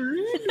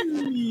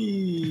 Render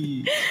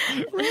me.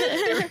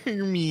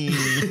 Render me.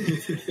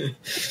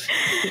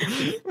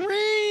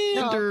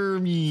 Render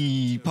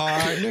me,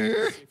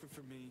 partner.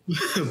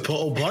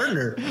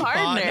 Partner.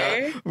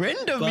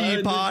 Render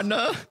me,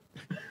 partner.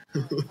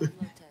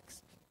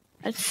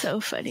 That's so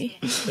funny.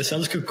 That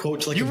sounds like a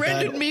quote. Like you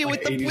rendered me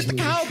with the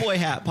cowboy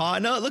hat,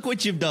 partner. Look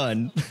what you've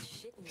done.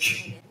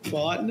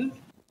 Partner?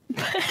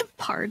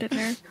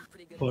 Partner,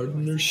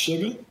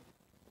 sugar?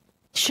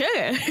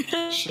 Sugar?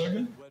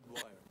 Sugar?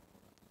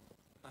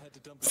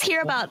 Let's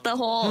hear about the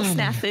whole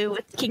snafu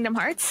with Kingdom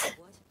Hearts.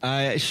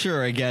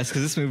 Sure, I guess,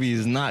 because this movie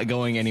is not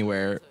going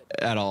anywhere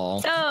at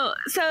all. So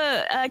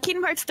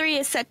Kingdom Hearts 3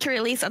 is set to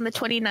release on the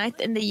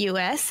 29th in the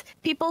US.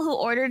 People who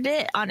ordered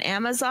it on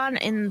Amazon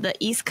in the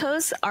East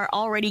Coast are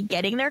already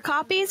getting their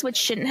copies, which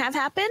shouldn't have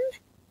happened.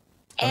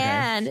 Okay.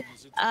 And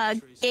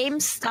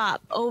GameStop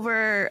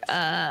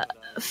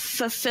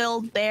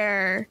fulfilled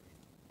their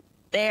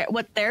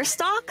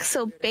stock.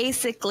 So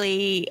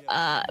basically,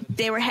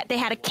 they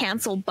had a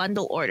cancel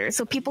bundle order.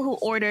 So people who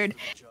ordered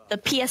the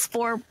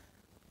PS4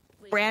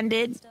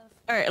 branded,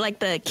 or like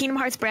the Kingdom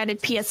Hearts branded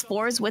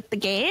PS4s with the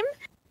game,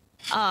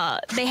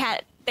 they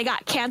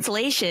got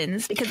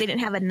cancellations because they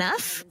didn't have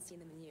enough.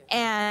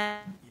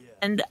 And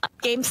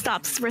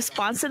GameStop's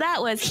response to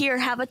that was, here,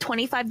 have a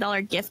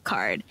 $25 gift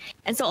card.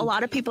 And so a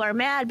lot of people are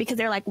mad because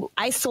they're like,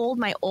 I sold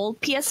my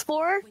old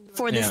PS4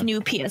 for this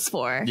new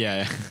PS4.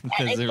 Yeah.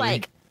 And it's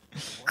like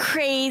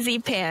crazy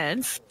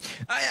pants.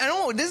 I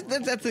don't know.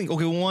 That's the thing.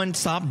 Okay, one,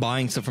 stop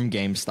buying stuff from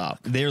GameStop.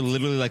 They're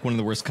literally like one of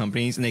the worst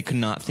companies, and they could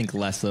not think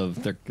less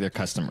of their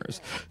customers.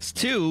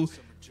 Two,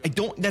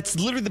 that's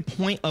literally the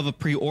point of a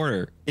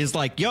pre-order, is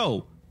like,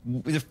 yo,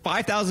 if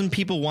 5,000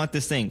 people want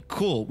this thing,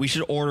 cool. We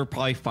should order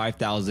probably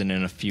 5,000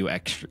 and a few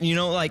extra. You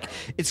know, like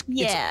it's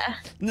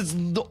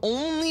the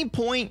only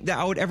point that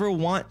I would ever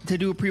want to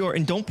do a pre-order.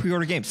 And don't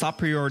pre-order games. Stop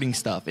pre-ordering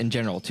stuff in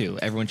general too.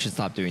 Everyone should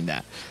stop doing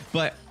that.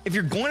 But if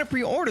you're going to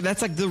pre-order,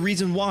 that's like the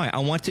reason why I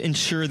want to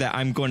ensure that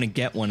I'm going to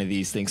get one of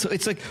these things. So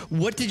it's like,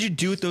 what did you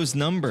do with those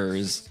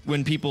numbers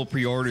when people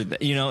pre-ordered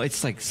that? You know,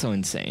 it's like so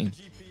insane.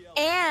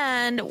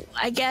 And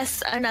I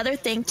guess another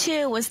thing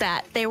too was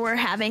that they were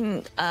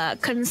having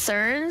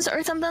concerns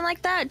or something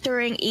like that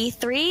during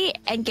E3,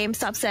 and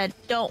GameStop said,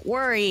 "Don't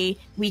worry,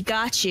 we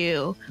got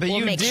you.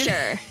 We'll make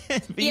sure."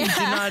 But you did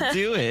not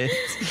do it.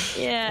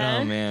 Yeah.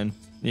 Oh man.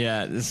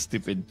 Yeah, this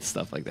stupid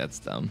stuff like that's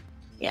dumb.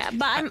 Yeah,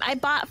 but I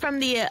bought from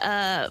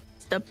the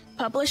the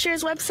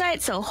publisher's website,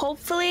 so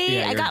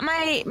hopefully I got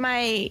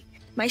my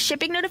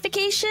shipping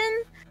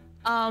notification.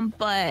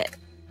 But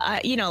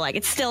you know, like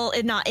it's still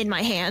not in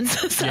my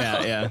hands. So.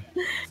 Yeah.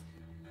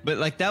 But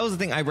like that was the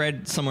thing I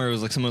read somewhere. It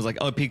was like someone was like,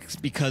 oh,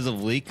 because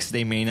of leaks,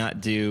 they may not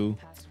do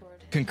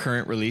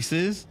concurrent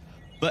releases.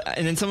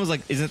 And then someone was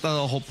like, isn't that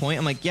the whole point?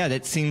 I'm like, yeah,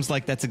 that seems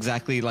like that's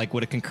exactly like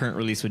what a concurrent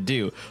release would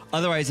do.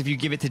 Otherwise, if you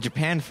give it to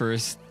Japan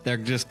first, they're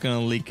just going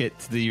to leak it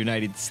to the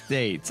United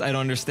States. I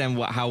don't understand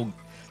how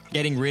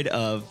getting rid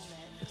of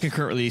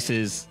concurrent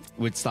releases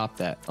would stop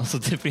that. Also,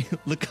 Tiffany,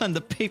 look on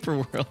the paper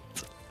world.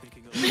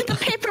 The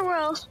paper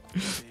world.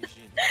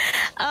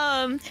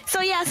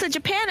 So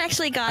Japan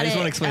actually got it. I just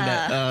want to explain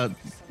that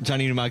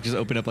Johnny Mnemonic just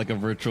opened up like a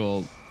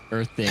virtual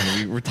Earth thing.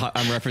 I'm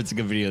referencing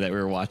a video that we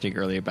were watching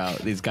earlier about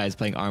these guys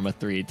playing Arma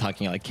 3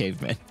 talking like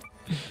cavemen.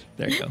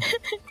 There you go.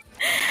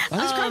 Oh,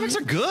 these graphics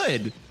are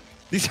good.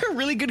 These are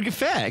really good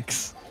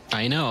effects.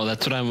 I know.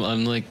 That's what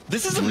I'm like.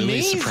 This is really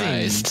amazing.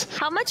 Surprised.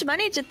 How much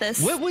money did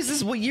this? What was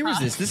this? What year was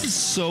this? This is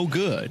so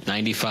good.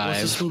 95.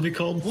 What's this movie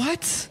called?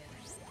 What?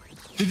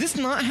 Did this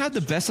not have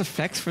the best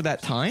effects for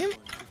that time?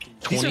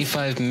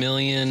 25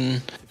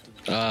 million.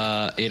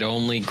 It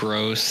only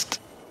grossed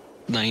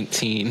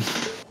 19.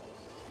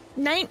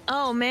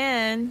 Oh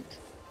man.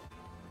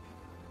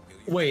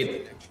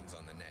 Wait.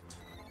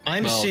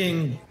 I'm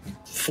seeing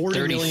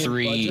 40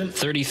 million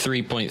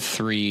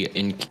 33.3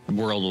 in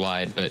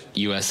worldwide, but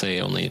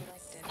USA only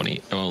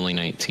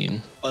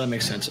 19. Oh, that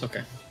makes sense.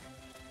 Okay.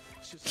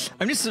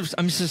 I'm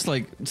just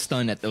like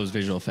stunned at those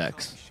visual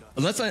effects.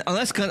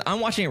 Unless cause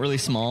I'm watching it really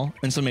small,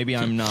 and so maybe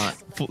I'm not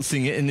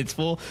seeing it in its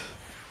full.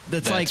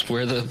 That's like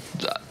where the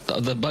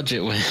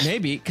budget went.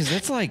 Maybe because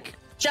that's like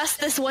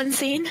just this one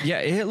scene. Yeah,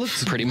 it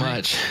looks pretty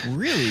much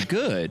really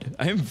good.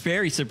 I am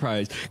very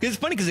surprised because it's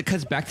funny because it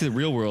cuts back to the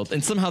real world,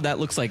 and somehow that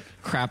looks like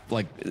crap.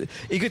 Like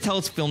you could tell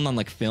it's filmed on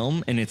like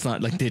film, and it's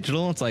not like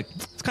digital. It's like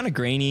it's kind of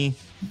grainy,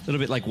 a little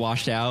bit like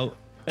washed out,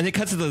 and it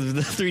cuts to the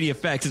 3D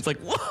effects. It's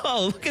like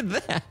whoa, look at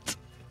that.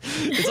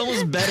 It's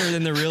almost better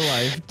than the real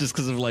life just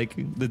because of like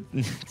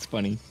it's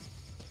funny.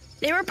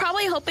 They were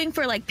probably hoping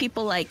for like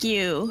people like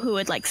you who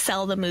would like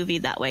sell the movie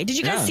that way. Did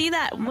you guys see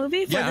that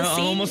movie for the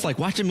scene? I almost like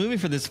watch a movie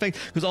for this effect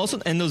because also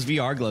and those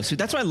VR gloves. So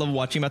that's what I love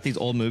watching about these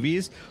old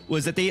movies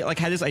was that they like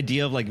had this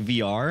idea of like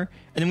VR,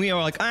 and then we were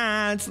like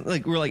it's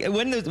like we're like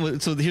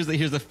so here's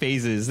the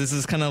phases. This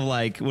is kind of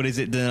like what is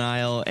it?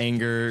 Denial,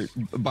 anger,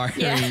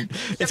 bargaining.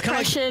 It's kind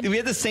of like we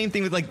had the same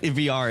thing with like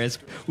VR. Is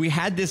we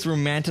had this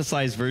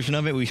romanticized version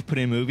of it we put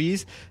in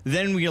movies.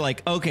 Then we were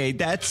like, okay,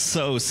 that's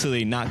so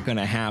silly, not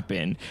gonna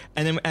happen.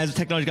 And then as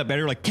technology got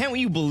better, like, can't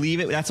you believe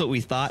it? That's what we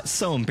thought.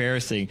 So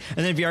embarrassing.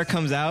 And then VR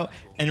comes out,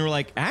 and we're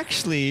like,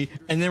 actually,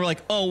 and then we're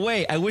like, oh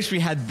wait, I wish we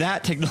had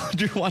that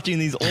technology watching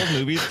these old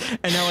movies.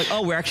 And now like,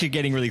 oh, we're actually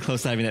getting really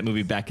close to having that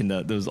movie back in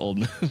those old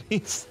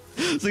movies.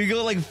 So you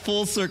go like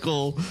full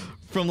circle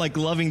from like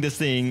loving this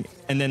thing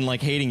and then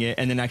like hating it,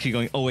 and then actually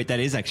going, oh wait, that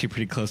is actually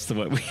pretty close to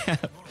what we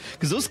have.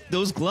 Because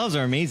those gloves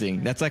are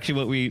amazing. That's actually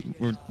what we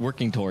were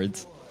working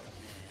towards.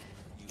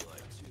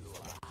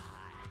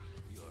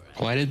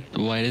 Why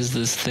does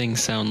this thing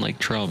sound like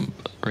Trump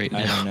right now?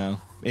 I don't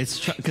know.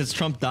 It's because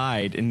Trump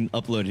died and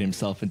uploaded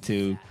himself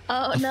into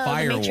a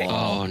firewall.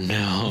 Oh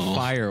no!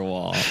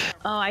 Firewall.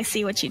 Oh, I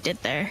see what you did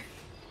there.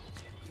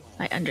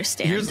 I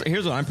understand.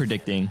 Here's what I'm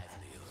predicting.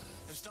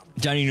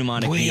 Johnny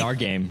Mnemonic VR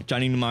game.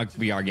 Johnny Mnemonic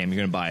VR game.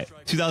 You're gonna buy it.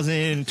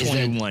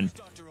 2021.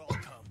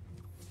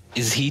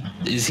 Is he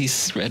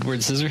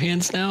Edward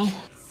Scissorhands now?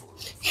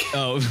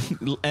 Oh,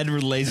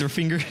 Edward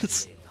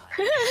Laserfingers.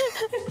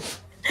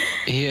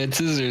 He had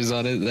scissors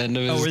on it, the end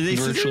of his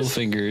virtual scissors?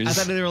 fingers. I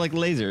thought they were like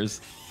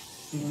lasers.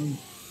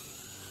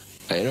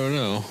 I don't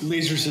know.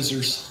 Laser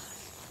scissors.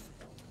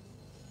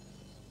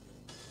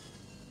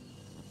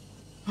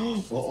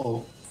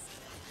 Uh-oh.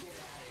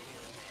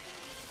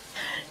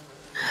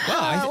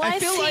 Wow, I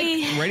feel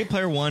like Ready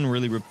Player One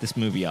really ripped this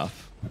movie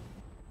off.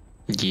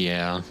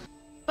 Yeah.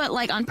 But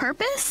like on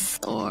purpose,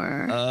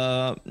 or?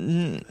 Yeah.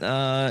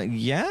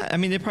 I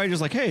mean, they probably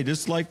just like, hey,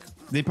 just like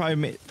they probably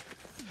made.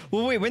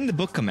 Well, wait, when did the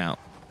book come out?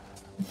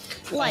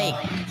 Like,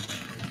 I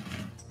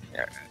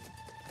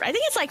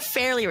think it's like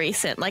fairly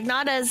recent, like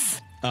not as.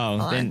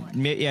 Oh, then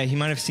yeah, he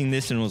might have seen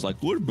this and was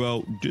like, "What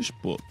about this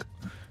book?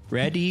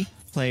 Ready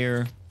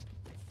Player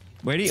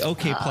One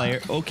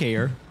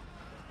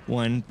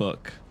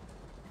book."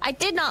 I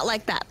did not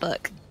like that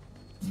book.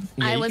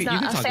 Yeah, I was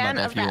not a fan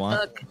of that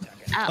book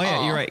at all. Oh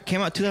yeah, you're right.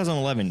 Came out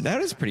 2011.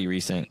 That is pretty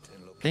recent.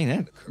 Dang,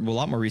 that a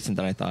lot more recent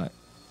than I thought.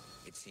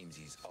 It seems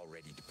he's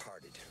already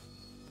departed.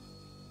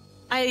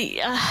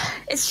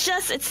 It's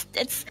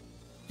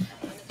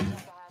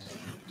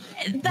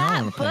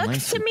that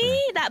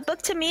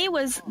book to me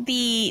was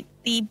the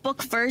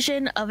book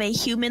version of a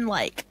human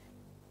like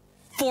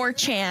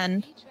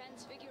 4chan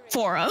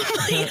forum.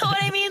 You know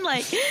what I mean?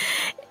 Like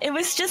it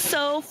was just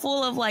so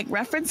full of like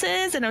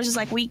references, and I was just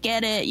like, we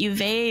get it, you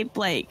vape.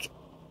 Like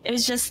it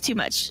was just too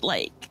much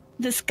like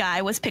this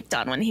guy was picked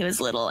on when he was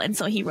little, and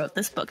so he wrote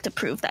this book to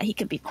prove that he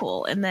could be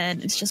cool. And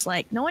then it's just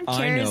like, no one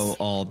cares. I know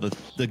all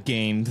the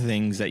game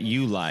things that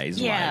you lies.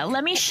 Yeah, like.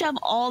 let me shove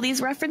all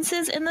these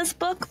references in this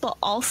book, but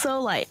also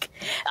like,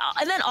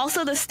 and then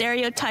also the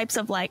stereotypes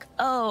of like,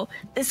 oh,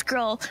 this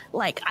girl,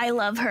 like, I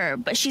love her,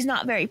 but she's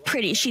not very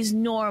pretty. She's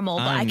normal,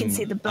 but I can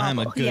see the bubble. I'm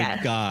a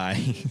good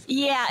guy.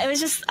 Yeah, it was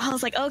just, I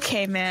was like,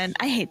 okay, man,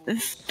 I hate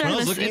this. When I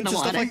was looking into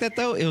stuff like that,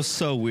 though, it was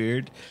so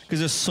weird because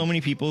there's so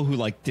many people who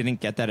like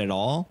didn't get that at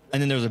all.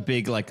 And then there was a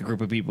big like a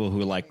group of people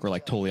who like were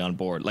like totally on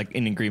board, like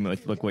in agreement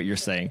with like what you're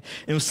saying.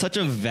 It was such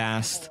a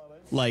vast,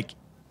 like,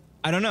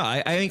 I don't know.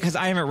 I mean, because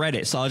I haven't read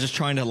it, so I was just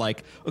trying to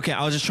like, okay,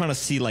 I was just trying to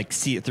see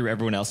it through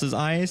everyone else's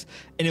eyes,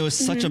 and it was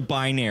such a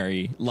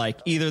binary. Like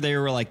either they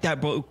were like that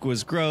book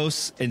was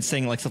gross and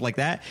saying like stuff like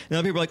that, and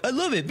other people were like, I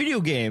love it, video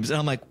games, and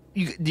I'm like,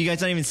 do you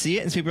guys not even see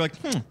it? And so people are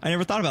like, I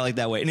never thought about it like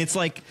that way, and it's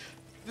like.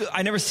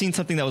 I never seen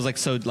something that was like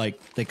so like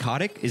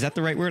dichotic. Is that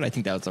the right word? I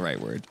think that was the right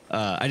word.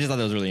 I just thought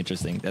that was really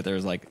interesting that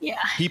there's like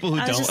people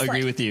who don't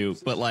agree with you,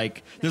 but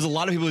like there's a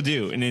lot of people who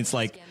do, and it's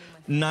like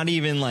not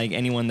even like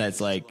anyone that's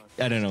like,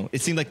 I don't know.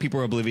 It seemed like people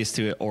were oblivious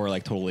to it or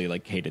like totally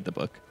like hated the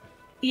book.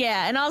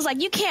 Yeah, and I was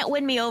like, you can't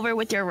win me over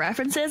with your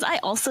references. I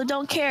also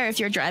don't care if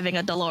you're driving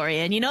a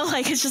DeLorean, you know,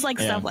 like it's just like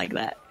stuff like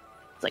that.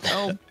 It's like,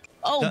 brother.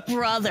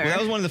 Well, that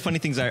was one of the funny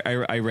things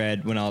I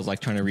read when I was like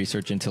trying to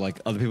research into like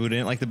other people who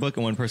didn't like the book,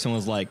 and one person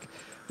was like,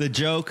 the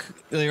joke,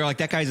 they were like,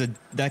 that guy's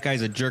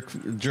a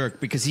jerk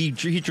because he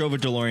drove a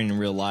DeLorean in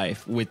real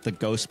life with the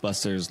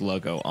Ghostbusters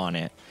logo on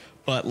it,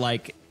 but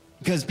like.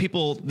 Because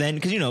people are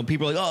like,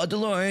 oh,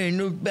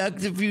 DeLorean, Back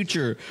to the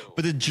Future.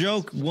 But the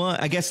joke was,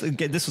 I guess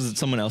this was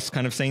someone else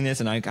kind of saying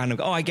this, and I kind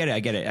of, I get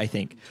it, I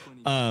think.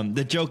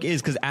 The joke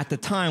is because at the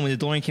time when the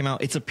DeLorean came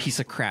out, it's a piece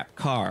of crap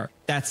car.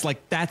 That's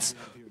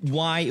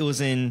why it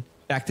was in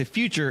Back to the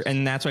Future,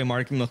 and that's why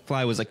Marty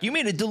McFly was like, you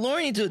made a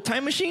DeLorean into a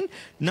time machine?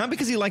 Not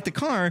because he liked the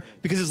car,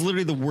 because it's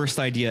literally the worst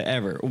idea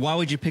ever. Why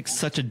would you pick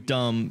such a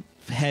dumb,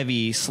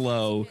 heavy,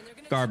 slow,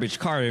 garbage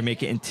car to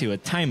make it into a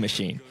time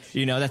machine?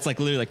 You know, that's like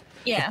literally like,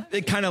 yeah,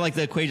 it kind of like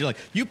the equation, like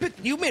you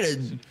made a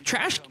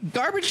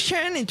garbage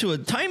can into a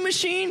time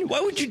machine.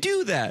 Why would you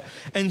do that?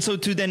 And so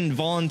to then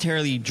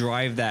voluntarily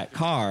drive that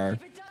car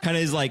kind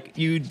of is like,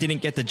 you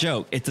didn't get the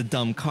joke. It's a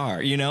dumb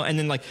car, you know. And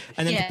then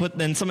to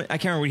put some, I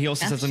can't remember. He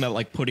also said something about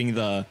like putting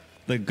the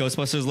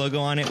Ghostbusters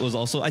logo on it was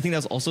also, I think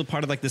that's also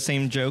part of like the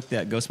same joke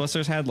that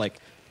Ghostbusters had. Like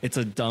it's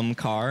a dumb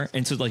car,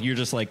 and so like you're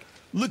just like,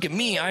 look at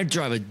me, I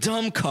drive a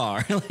dumb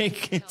car,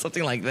 like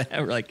something like that.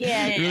 Or like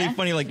really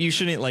funny. Like you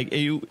shouldn't like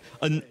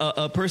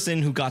a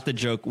person who got the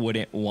joke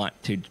wouldn't want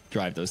to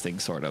drive those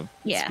things. Sort of.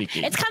 Yeah,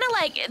 speaking. It's kind of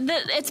like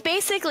it's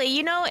basically,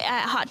 you know,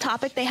 at Hot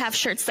Topic they have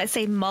shirts that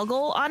say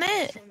Muggle on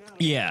it.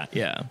 Yeah.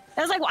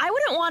 I was like, well, I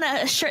wouldn't want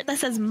a shirt that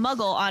says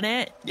Muggle on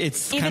it.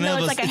 It's even though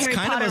it's like a Harry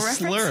Potter reference.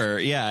 Slur.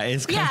 Yeah,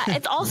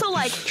 it's also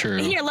like, True.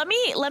 Here, let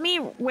me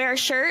wear a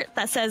shirt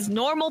that says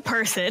normal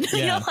person. Yeah.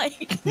 You know,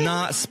 like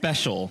not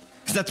special.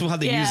 Because that's how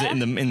they use it in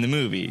the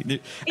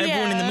movie.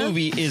 Everyone in the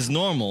movie is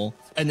normal,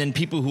 and then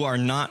people who are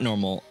not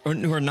normal, or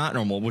who are not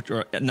normal, which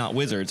are not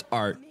wizards,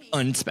 are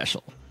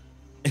unspecial.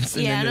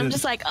 And I'm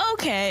just like,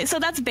 okay, so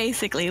that's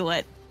basically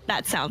what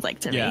that sounds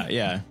like to me.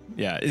 Yeah.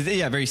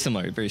 Very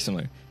similar. Very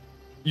similar.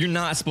 You're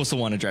not supposed to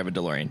want to drive a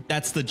DeLorean.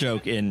 That's the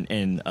joke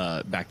in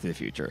Back to the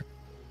Future.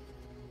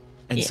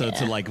 And so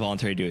to like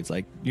voluntarily do it, it's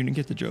like, you didn't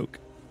get the joke.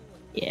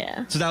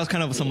 Yeah. So that was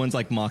kind of someone's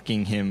like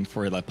mocking him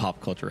for like pop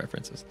culture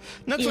references.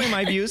 Not really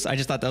my views. I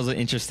just thought that was an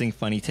interesting,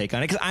 funny take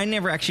on it, because I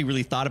never actually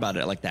really thought about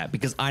it like that,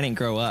 because I didn't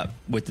grow up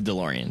with the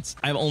DeLoreans.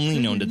 I've only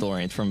known the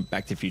DeLoreans from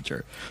Back to the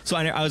Future. So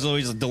I was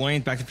always like,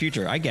 DeLoreans, Back to the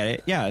Future. I get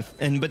it. Yeah.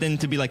 But then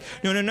to be like,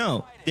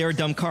 no. They were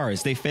dumb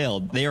cars. They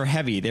failed. They are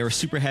heavy. They were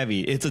super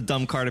heavy. It's a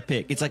dumb car to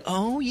pick. It's like,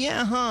 oh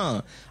yeah,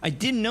 huh? I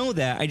didn't know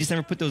that. I just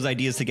never put those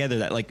ideas together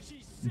that like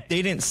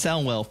they didn't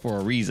sell well for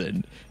a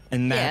reason.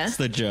 And that's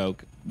the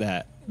joke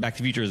that Back to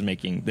the Future is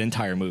making the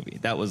entire movie.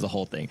 That was the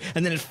whole thing.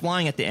 And then it's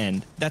flying at the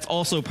end. That's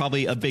also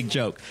probably a big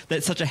joke,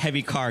 that such a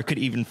heavy car could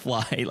even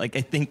fly. Like,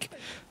 I think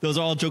those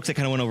are all jokes that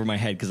kind of went over my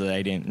head because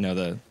I didn't know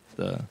the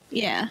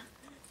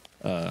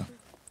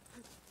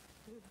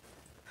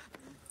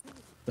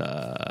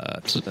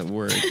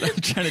word.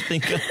 I'm trying to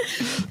think of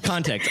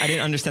context. I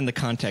didn't understand the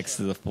context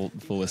to the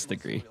fullest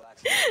degree.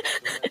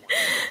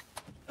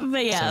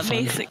 But yeah,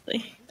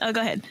 basically. Oh, go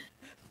ahead.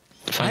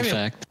 Fun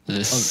fact,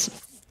 this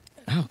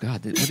oh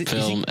god,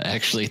 film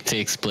actually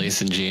takes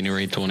place in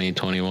January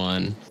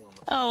 2021.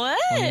 Oh,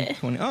 what?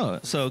 20, oh,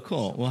 so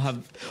cool. We'll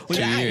have 2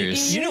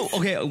 years. You know,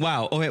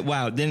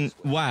 wow. Then,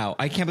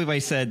 I can't believe I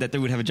said that they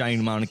would have a giant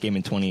Mnemonic game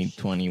in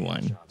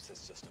 2021.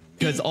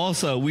 Because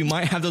also, we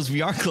might have those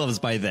VR gloves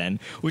by then,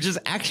 which is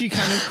actually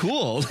kind of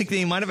cool. Like,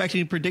 they might have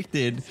actually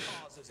predicted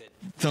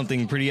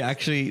something pretty,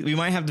 actually. We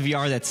might have the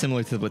VR that's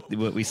similar to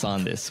what we saw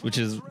in this, which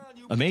is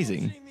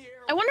amazing.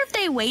 I wonder if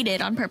they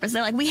waited on purpose.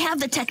 They're like, we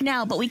have the tech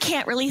now, but we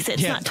can't release it.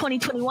 It's not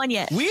 2021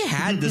 yet. We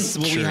had this,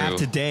 what we have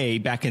today,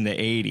 back in the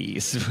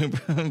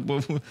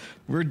 80s.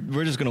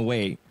 We're just going to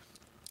wait.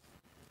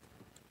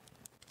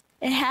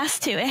 It has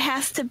to. It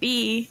has to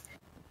be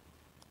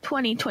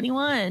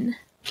 2021.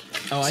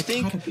 Oh, I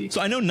think so.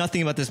 I know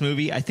nothing about this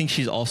movie. I think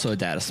she's also a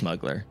data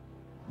smuggler.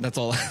 That's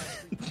all.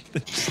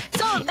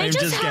 So they I'm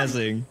just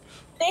guessing.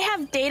 They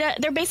have data.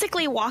 They're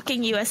basically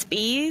walking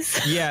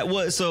USBs. Yeah.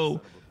 Well,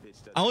 so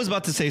I was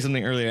about to say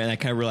something earlier, and I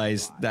kind of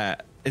realized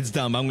that it's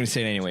dumb. But I'm going to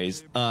say it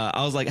anyways.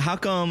 I was like, how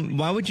come?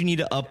 Why would you need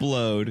to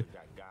upload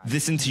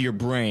this into your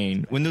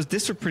brain when those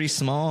discs are pretty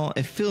small?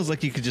 It feels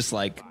like you could just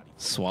like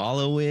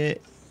swallow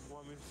it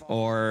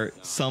or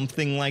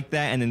something like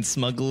that, and then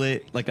smuggle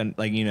it like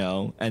you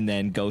know, and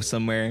then go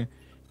somewhere,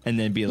 and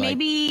then be like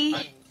maybe.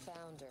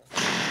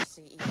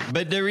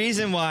 But the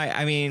reason why,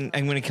 I mean,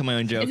 I'm going to kill my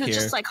own joke here. Is it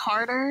just like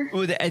harder?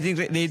 Well, I think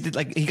they did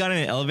like he got in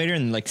an elevator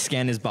and like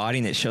scanned his body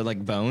and it showed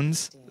like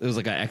bones. It was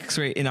like an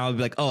X-ray, and I would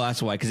be like, oh,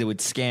 that's why, because it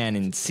would scan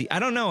and see. I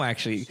don't know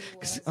actually,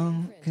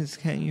 because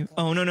can't you?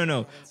 Oh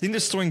no. I think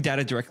they're storing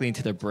data directly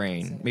into their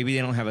brain. Maybe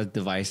they don't have a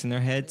device in their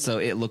head, so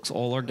it looks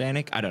all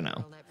organic. I don't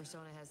know.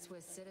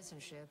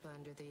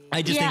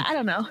 I just think I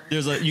don't know.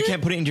 There's you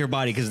can't put it into your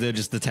body because they'll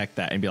just detect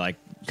that and be like,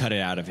 cut it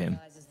out of him.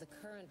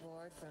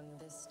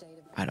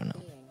 I don't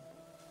know.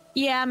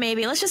 Yeah,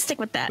 maybe. Let's just stick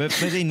with that. But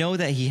they know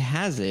that he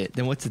has it.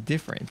 Then what's the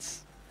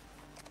difference?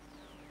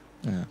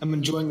 I'm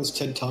enjoying this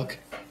TED talk.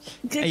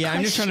 Good yeah,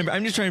 question.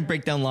 I'm just trying to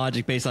break down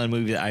logic based on a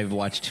movie that I've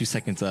watched 2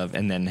 seconds of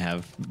and then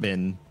have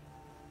been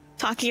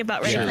talking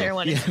about Ready Player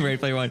One. Yeah, Ready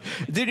Player One.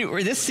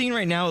 Dude, this scene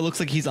right now, it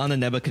looks like he's on the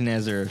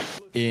Nebuchadnezzar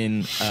in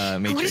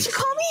Matrix. What did you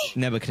call me?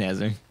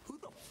 Nebuchadnezzar.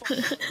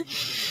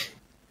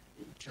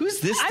 Who's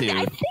this dude?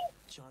 I think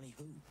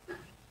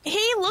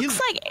he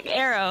looks like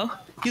Arrow.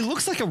 He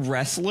looks like a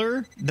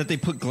wrestler that they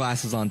put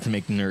glasses on to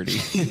make nerdy.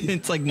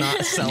 It's like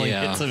not selling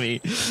it to me.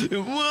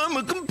 Well, I'm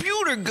a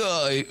computer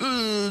guy.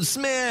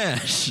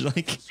 Smash.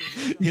 Like,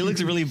 he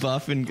looks really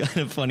buff and kind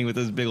of funny with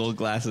those big old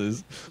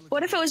glasses.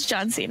 What if it was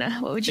John Cena?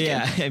 What would you do?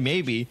 Yeah,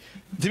 maybe.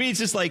 To me, it's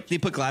just like they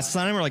put glasses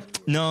on him. We're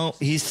like, no,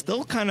 he's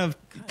still kind of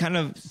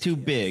too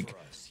big.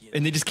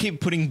 And they just keep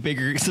putting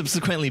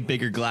subsequently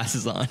bigger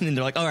glasses on. And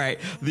they're like, all right,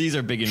 these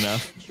are big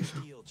enough.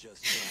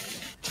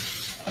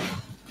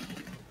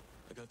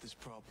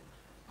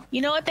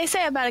 You know what they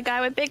say about a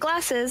guy with big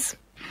glasses?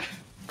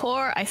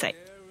 Poor eyesight.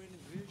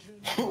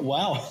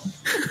 Wow.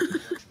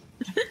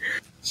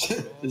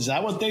 Is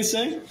that what they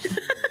say?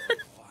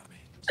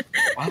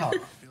 Wow.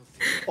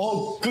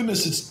 Oh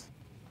goodness,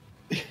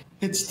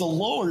 it's the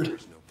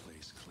Lord.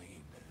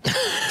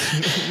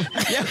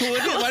 Yeah,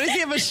 why does he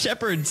have a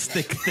shepherd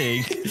stick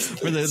thing?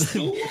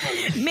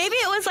 Maybe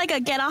it was like a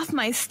get off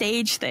my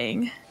stage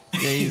thing. Yeah,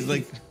 he's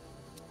like,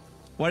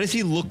 why does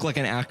he look like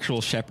an actual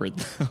shepherd?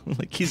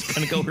 Like he's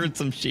gonna go herd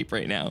some sheep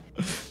right now.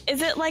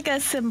 Is it like a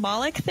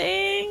symbolic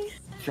thing?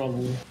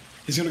 Probably.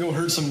 He's gonna go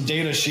herd some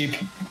data sheep.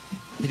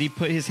 Did he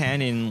put his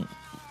hand in?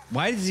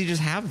 Why does he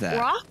just have that?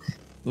 Rock?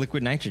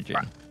 Liquid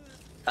nitrogen.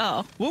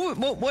 Oh.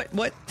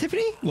 What?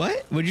 Tiffany?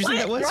 What? What did you say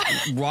that was?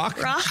 Rock?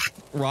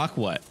 Rock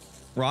what?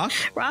 Rock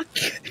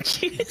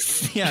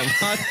juice. Yeah,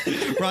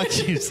 rock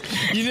juice.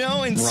 You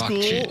know, in rock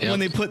school when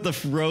they put the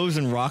rose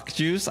and rock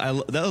juice,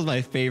 that was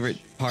my favorite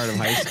part of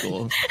high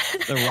school.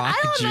 The rock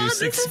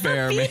juice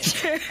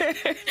experiment.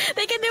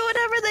 They can do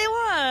whatever they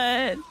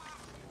want.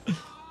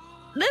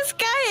 This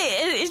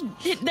guy,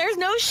 there's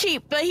no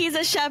sheep, but he's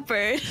a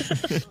shepherd.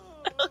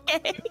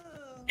 Okay.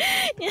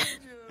 Yeah.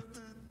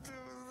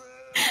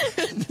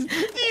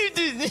 You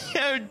didn't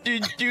have to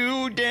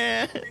do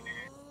that.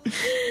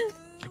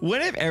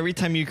 What if every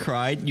time you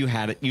cried, you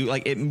had it?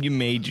 You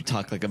made you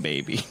talk like a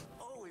baby.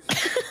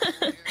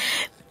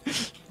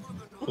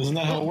 Isn't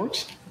that how it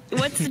works?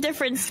 What's the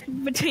difference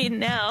between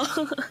now?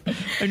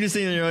 I'm just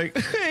saying, you're like,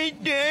 hey,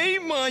 Daddy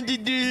wanted to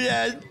do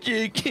that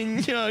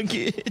chicken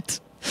nugget.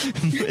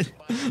 But,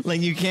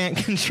 like, you can't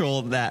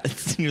control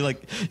that. You're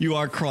like, you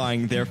are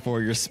crying,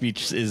 therefore your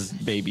speech is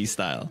baby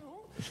style.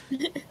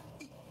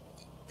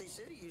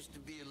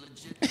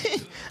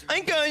 I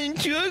got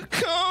into a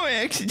car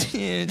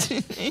accident.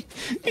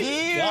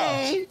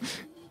 Ew.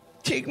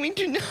 Take me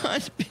to the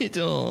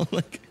hospital.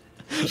 Like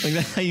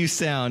that's how you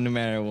sound no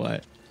matter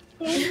what.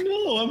 Oh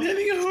no, I'm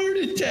having a heart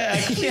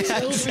attack. Please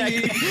help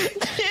me. I'm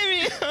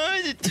having a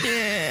heart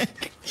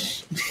attack.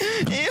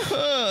 It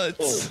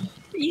hurts. Oh.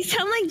 You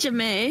sound like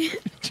Jamae.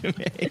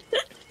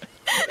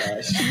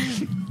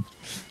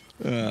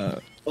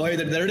 Oh,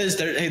 there it is.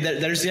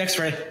 There's the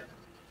X-ray.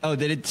 Oh,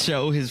 did it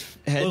show his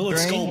head? Look,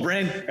 skull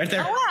brain right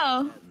there. Oh,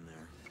 wow.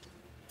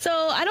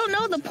 So I don't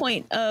know the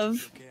point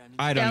of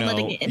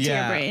downloading it into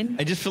your brain.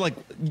 I just feel like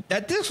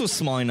that disc was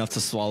small enough to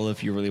swallow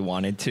if you really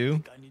wanted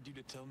to.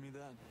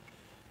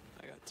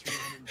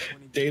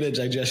 Data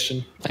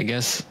digestion. I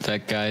guess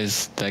that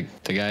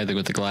the guy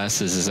with the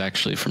glasses is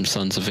actually from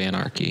Sons of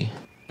Anarchy.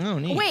 Oh,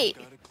 neat. Wait.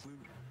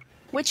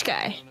 Which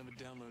guy?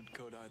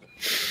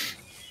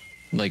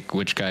 Like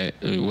which guy?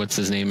 What's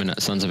his name in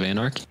Sons of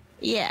Anarchy?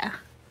 Yeah.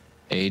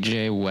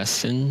 AJ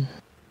Weston.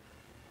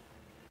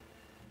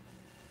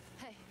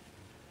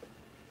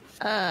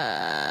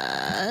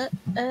 Oh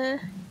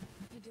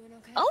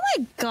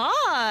my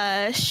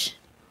gosh.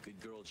 Good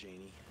girl,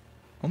 Janie.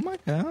 Oh my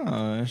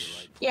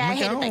gosh. Yeah, Oh my I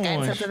hated that guy in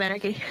gosh. Sons of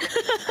Anarchy.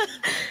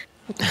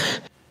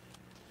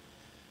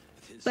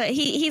 But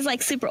he's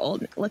like super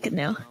old looking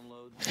now.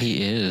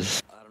 He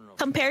is.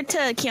 Compared to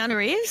Keanu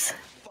Reeves,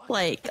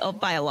 like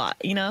by a lot,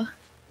 you know?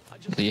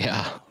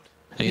 Yeah.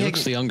 He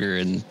looks younger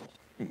and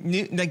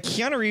like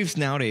Keanu Reeves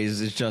nowadays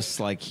is just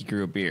like he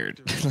grew a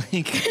beard.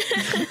 Like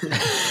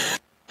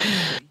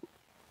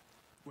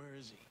Where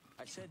is he?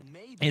 I said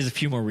maybe. he has a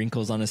few more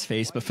wrinkles on his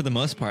face, but for the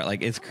most part,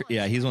 like he's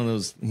one of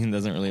those. He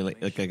doesn't really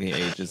look like he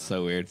age. It's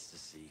so weird. To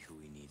see who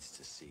he needs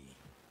to see,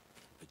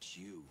 but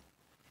you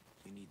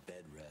need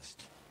bed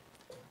rest.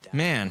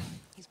 Man,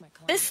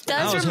 This I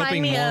does was remind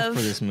hoping me more of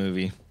for this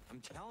movie.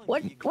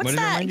 what's did it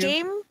that remind you of?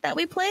 game that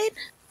we played?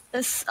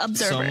 This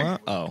Observer. Soma?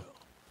 Oh,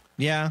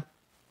 yeah.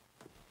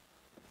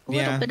 A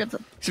little bit of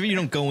So you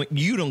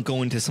don't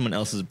go into someone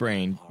else's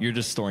brain. You're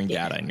just storing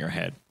data in your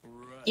head.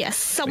 yes,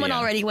 someone Yeah.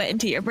 already went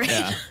into your brain.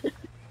 Yeah.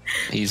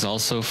 he's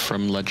also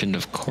from Legend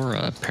of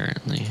Korra,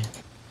 apparently.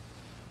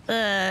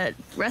 The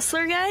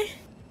wrestler guy?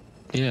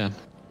 Yeah.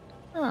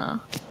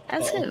 Oh,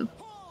 that's him.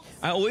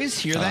 I always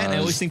hear that, and I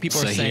always think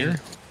people are saying,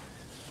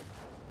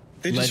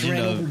 They just Legend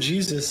ran of- over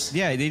Jesus.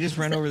 yeah, they just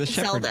ran over the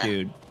shepherd Zelda.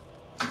 dude.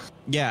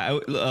 Yeah,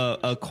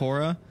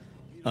 Korra,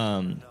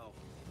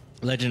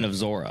 Legend of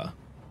Zora.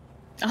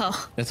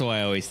 Oh, That's what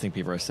I always think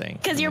people are saying.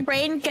 because your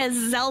brain gets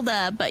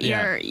Zelda, but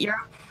Yeah. you're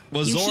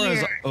Well, you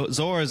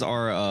Zora's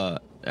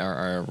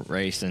our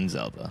race in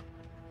Zelda.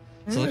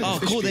 So like, oh,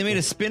 cool, they made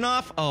a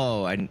spin-off?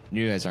 Oh,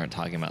 you guys aren't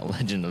talking about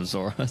Legend of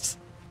Zora's.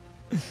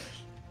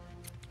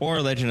 Or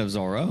Legend of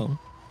Zorro.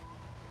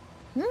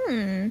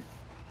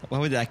 What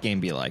would that game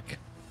be like?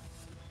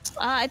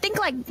 I think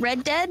like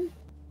Red Dead,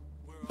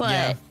 but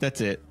Yeah,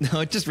 that's it. No,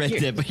 it's just Red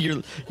Dead, but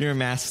you're a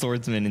masked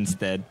swordsman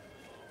instead.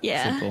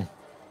 yeah. Simple.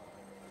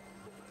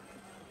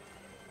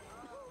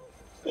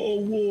 Oh,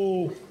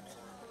 whoa.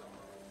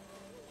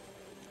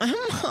 I'm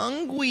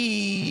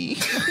hungry.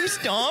 I'm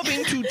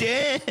starving to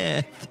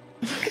death.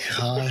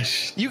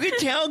 Gosh. You can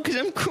tell because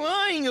I'm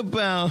crying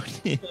about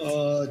it.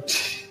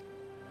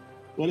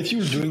 What if you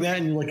were doing that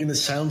and you're like in the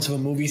silence of a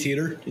movie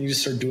theater and you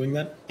just start doing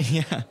that?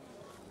 Yeah.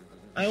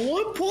 I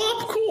want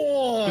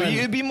popcorn.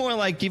 It'd be more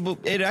like people.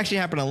 It actually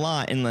happened a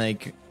lot in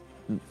like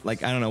I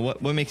don't know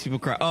what makes people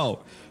cry. Oh,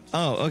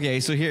 okay.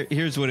 So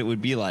here's what it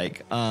would be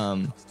like.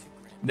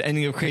 The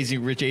ending of Crazy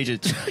Rich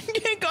Asians.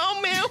 They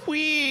got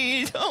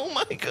married. Oh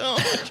my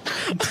gosh,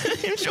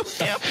 I'm so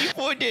happy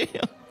for them.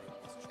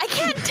 I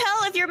can't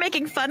tell if you're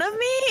making fun of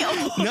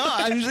me. No,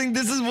 I'm just saying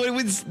this is what it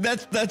would.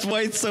 That's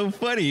why it's so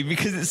funny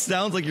because it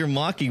sounds like you're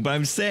mocking. But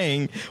I'm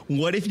saying,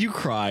 what if you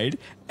cried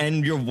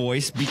and your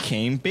voice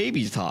became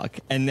baby talk,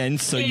 and then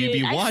so you'd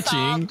be I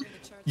watching. stopped.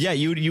 Yeah,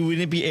 you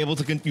wouldn't be able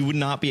to. You would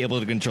not be able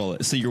to control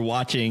it. So you're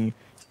watching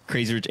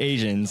Crazy Rich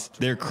Asians.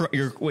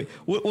 Wait,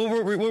 what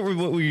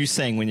were you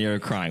saying when you were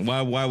crying?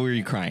 Why were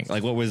you crying?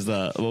 Like what was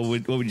the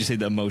what would you say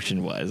the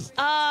emotion was?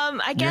 I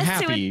You're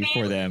guess it would happy be,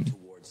 for them.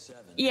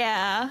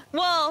 Yeah.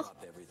 Well.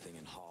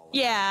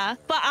 Yeah,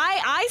 but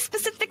I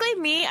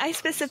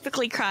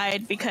specifically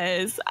cried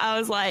because I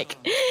was like,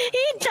 he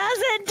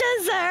doesn't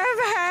deserve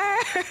her.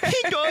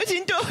 He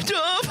doesn't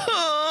deserve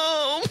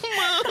home.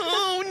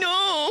 Oh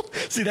no!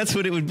 See, that's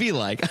what it would be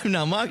like. I'm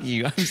not mocking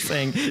you. I'm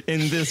saying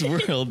in this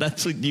world,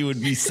 that's what you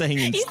would be saying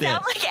You instead.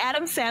 sound like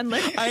Adam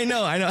Sandler. I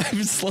know.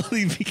 I'm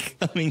slowly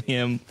becoming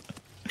him.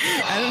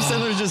 Adam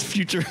Sandler's just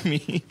future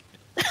me.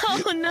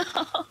 Oh no.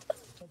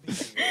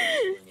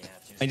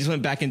 I just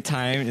went back in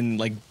time and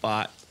like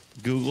bought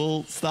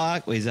Google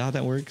stock. Wait, is that how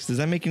that works? Does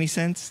that make any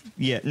sense?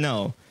 Yeah,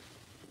 no.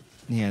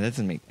 Yeah, that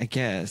doesn't make. I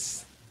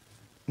guess.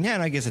 Yeah,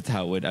 and I guess that's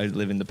how it would. I would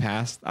live in the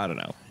past. I don't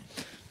know.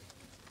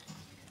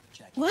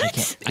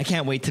 What? I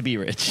can't wait to be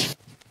rich.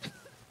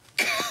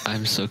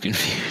 I'm so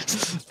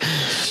confused.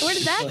 Where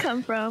did that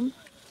come from?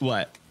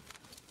 What?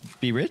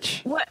 Be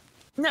rich? What?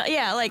 No,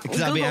 yeah, like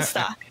Google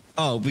stock.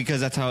 Because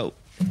that's how.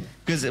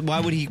 Because why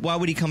would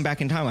he come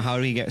back in time? How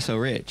did he get so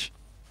rich?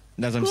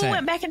 That's what I'm Who saying.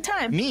 went back in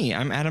time? Me.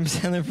 I'm Adam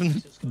Sandler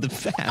from the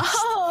past.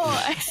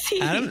 Oh, I see.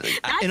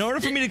 In order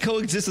for me to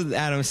coexist with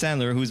Adam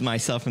Sandler, who's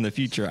myself from the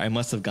future, I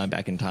must have gone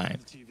back in time.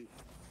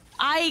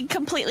 I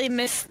completely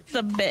missed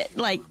the bit,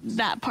 like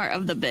that part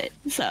of the bit,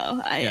 so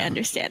I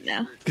understand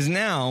now. Because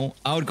now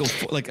I would go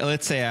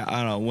let's say I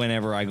don't know,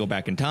 whenever I go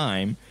back in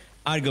time,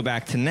 I'd go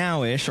back to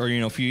nowish or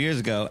a few years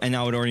ago, and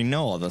I would already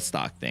know all the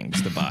stock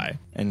things to buy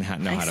and know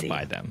how to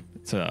buy them.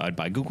 So I'd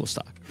buy Google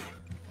stock.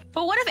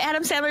 But what if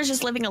Adam Sandler's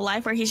just living a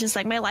life where he's just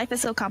like, my life is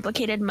so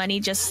complicated, money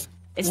just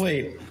is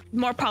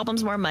more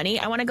problems, more money.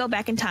 I want to go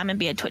back in time and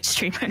be a Twitch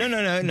streamer.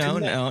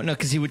 No,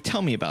 because he would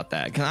tell me about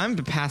that. Because I'm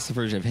the passive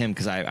version of him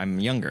because I'm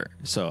younger.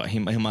 So he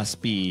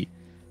must be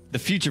the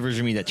future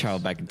version of me that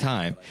traveled back in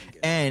time.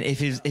 And if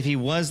he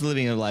was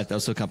living a life that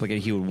was so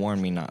complicated, he would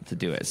warn me not to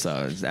do it.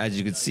 So as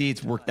you can see,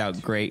 it's worked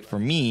out great for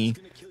me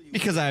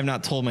because I have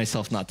not told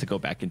myself not to go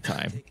back in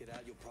time.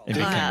 And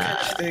become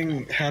rich.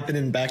 Thing happened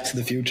in Back to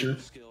the Future.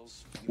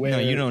 No,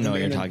 you don't know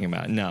what you're talking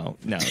about. No.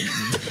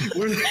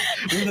 where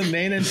the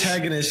main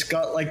antagonist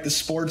got like the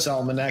sports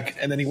almanac,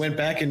 and then he went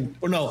back and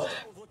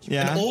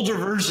an older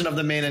version of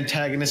the main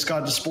antagonist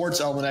got the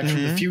sports almanac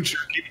from the future,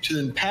 gave it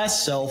to the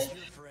past self,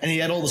 and he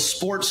had all the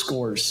sports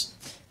scores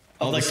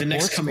of like the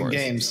next coming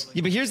games.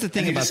 Yeah, but here's the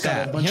thing about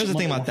that. Here's the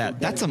thing about that.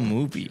 That's a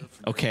movie,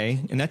 okay?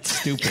 And that's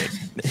stupid.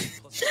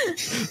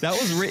 That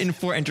was written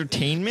for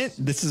entertainment.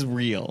 This is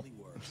real.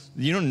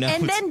 You don't know.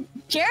 And then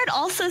Jared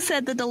also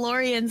said the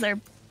DeLoreans are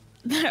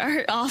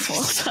awful.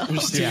 So.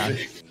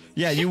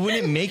 Yeah, you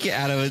wouldn't make it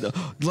out of a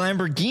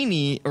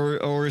Lamborghini or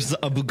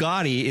a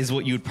Bugatti is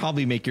what you would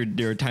probably make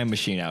your time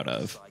machine out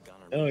of.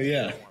 Oh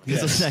yeah, because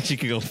those actually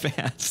could go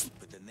fast.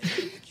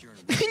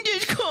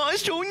 This car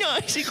is so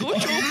nice. It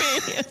goes so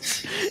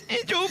fast.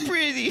 It's so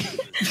pretty.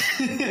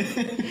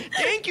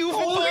 Thank you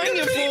for buying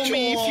it for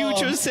me,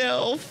 future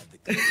self.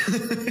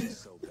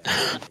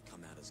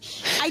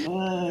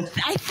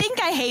 I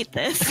think I hate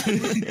this.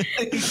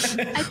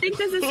 I think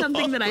this is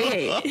something that I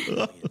hate.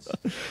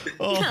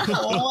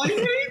 I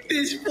hate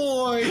this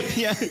boy.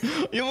 Yeah,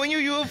 when you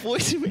do a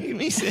voice, you make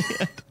me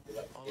sad.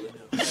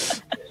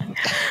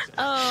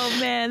 Oh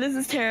man, this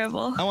is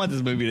terrible. I want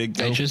this movie to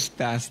go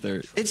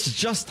faster. It's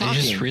just talking.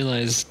 I just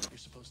realized.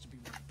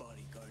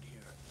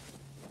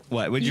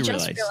 What? What'd you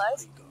realize?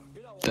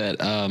 That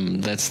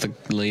that's the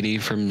lady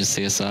from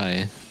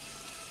CSI.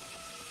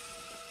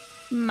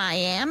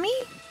 Miami?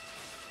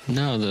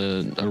 No,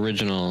 the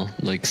original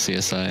like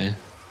CSI.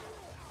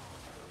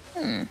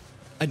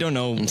 I don't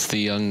know. It's the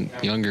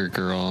younger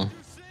girl.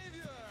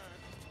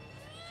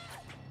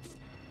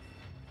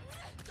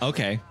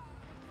 Okay.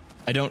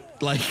 I don't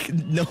like.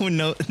 No one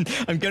knows.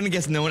 I'm gonna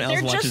guess no one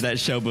else watches that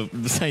show, but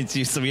besides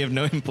you, so we have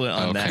no input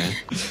on that.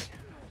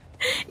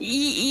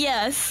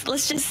 Yes,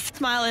 let's just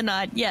smile and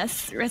nod.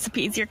 Yes,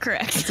 recipes. You're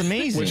correct. It's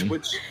amazing.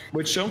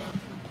 Which show?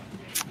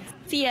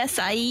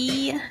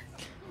 CSI.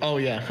 Oh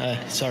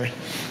yeah. Sorry.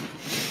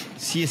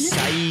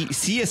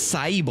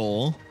 CSI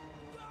Bowl.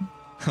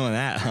 How about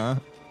that, huh?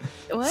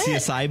 What?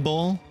 CSI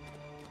Bowl.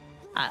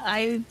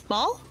 I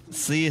ball.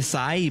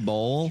 CSI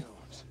Bowl.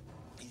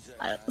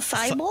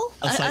 Acai bowl?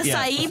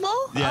 Acai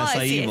bowl? Yeah,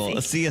 acai bowl.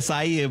 A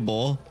CSI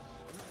bowl.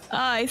 Oh,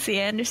 I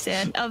see. I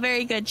understand. Oh,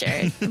 very good,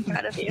 Jared. I'm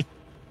proud of you.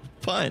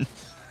 Fun.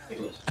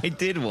 I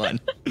did one.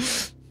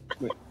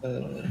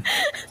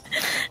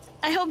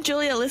 I hope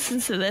Julia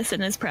listens to this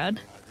and is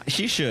proud.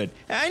 She should.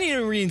 I need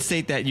to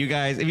reinstate that, you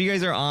guys. If you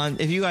guys are on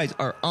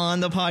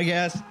the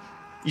podcast,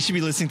 you should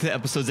be listening to the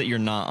episodes that you're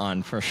not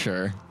on for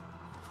sure.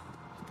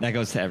 That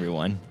goes to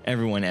everyone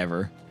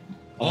ever.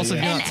 Also,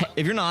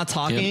 if you're not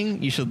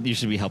talking, you should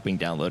be helping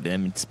download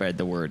them and spread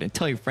the word and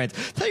tell your friends.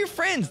 Tell your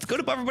friends. Go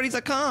to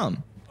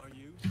BufferBuddies.com.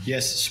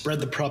 Yes,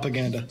 spread the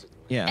propaganda.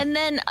 Yeah. And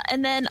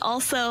then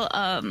also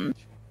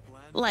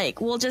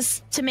like we'll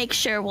just to make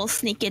sure we'll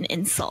sneak in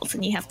insults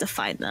and you have to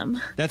find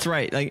them. That's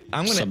right. Like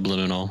I'm gonna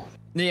subliminal.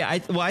 Yeah.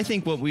 I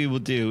think what we will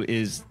do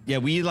is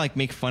we like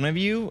make fun of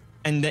you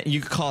and then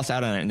you can call us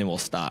out on it and then we'll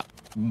stop.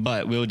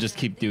 But we'll just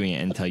keep doing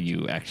it until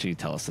you actually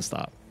tell us to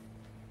stop.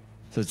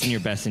 So it's in your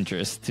best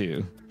interest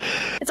too.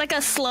 It's like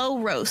a slow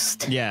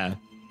roast. Yeah.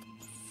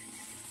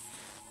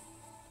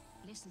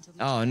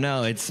 Oh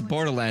no, it's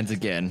Borderlands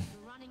again.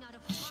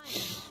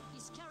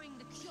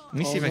 Let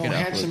me see if I can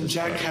Handsome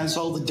Jack has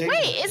all the data.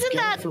 Wait, isn't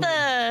that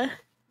the...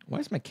 Why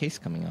is my case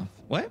coming off?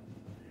 What?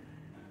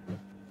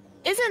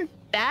 Isn't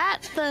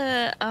that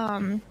the,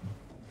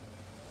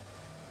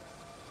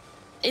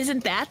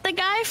 Isn't that the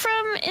guy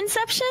from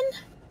Inception?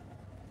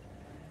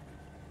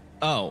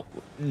 Oh,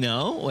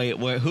 no. Wait,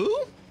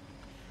 who?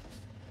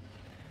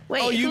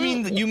 Wait, oh,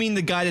 you mean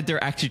the guy that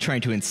they're actually trying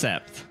to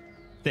incept?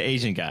 The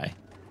Asian guy.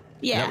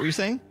 Yeah. Is that what you're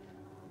saying?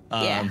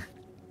 Yeah.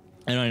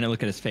 I don't know.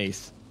 Look at his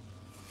face.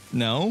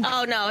 No.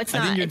 Oh no, it's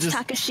not. It's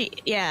Takashi.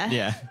 Yeah.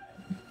 Yeah.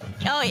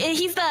 Oh,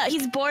 he's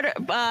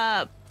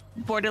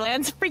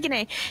Borderlands. Freaking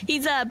A.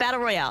 He's Battle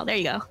Royale. There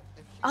you go.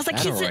 I was like,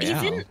 he's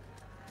in.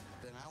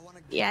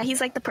 Yeah, he's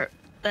like the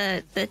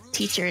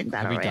teacher in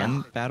Battle Royale. Have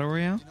you done Battle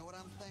Royale?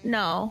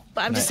 No,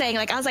 but I'm just saying.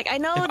 Like, I was like, I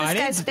know this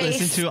guy's face. I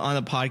didn't listen to it on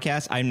the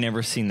podcast. I've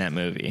never seen that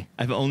movie.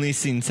 I've only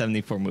seen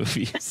 74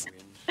 movies.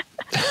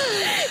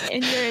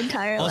 In your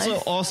entire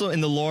life. Also,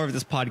 in the lore of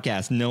this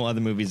podcast, no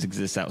other movies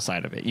exist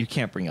outside of it. You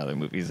can't bring other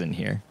movies in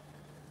here.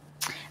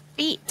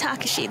 Beat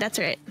Takashi. That's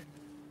right.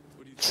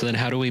 So then,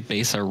 how do we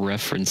base our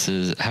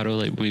references? How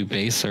do we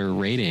base our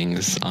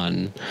ratings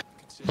on,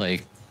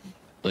 like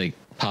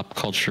pop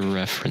culture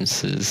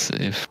references?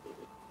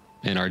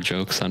 And our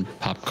jokes on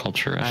pop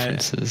culture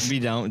references. We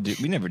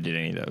never did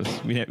any of those.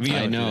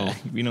 I know.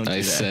 We don't.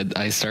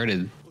 I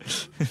started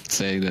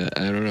saying that.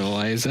 I don't know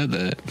why I said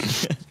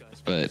that.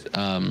 But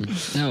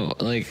no,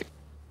 like,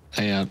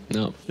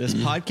 no. This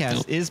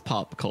podcast is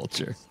pop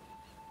culture.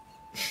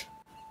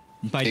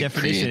 By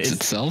definition,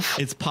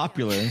 it's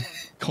popular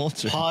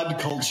culture. Pod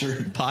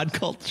culture. Pod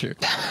culture.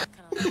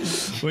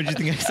 What did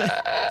you think I said?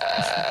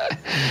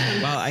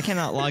 Wow, I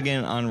cannot log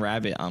in on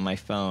Rabbit on my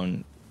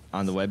phone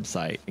on the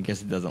website. I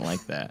guess it doesn't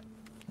like that.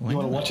 You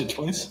want to watch it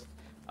twice?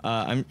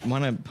 I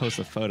want to post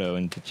a photo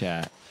into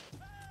chat.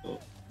 Oh,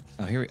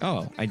 here we.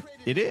 Oh, I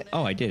did it.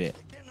 Oh, I did it.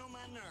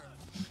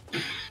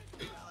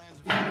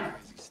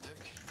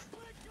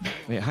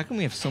 Wait, how come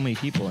we have so many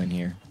people in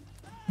here?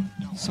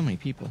 So many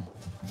people.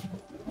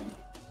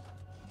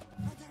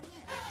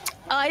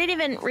 Oh, I didn't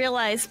even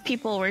realize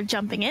people were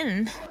jumping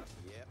in.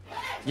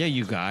 Yeah,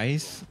 you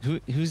guys.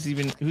 Who's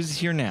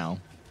here now?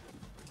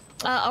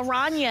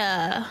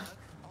 Aranya.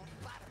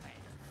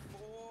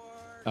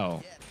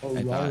 Oh.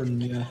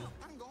 Yeah.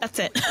 That's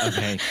it.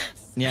 Okay.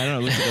 Yeah, I don't know.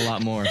 It looks like a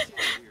lot more.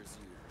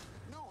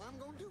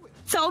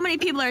 So many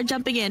people are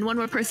jumping in. One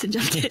more person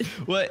jumped in.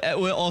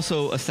 well,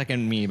 also a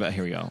second me, but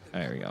here we go.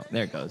 There we go.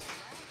 There it goes.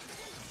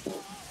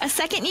 A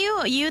second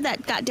you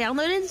that got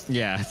downloaded?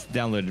 Yeah, it's a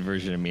downloaded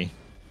version of me.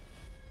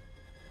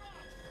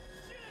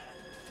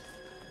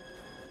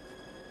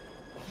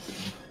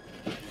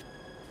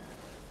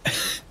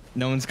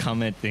 No one's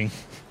commenting.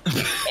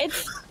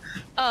 It's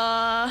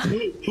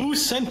Who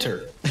sent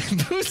her?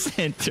 Who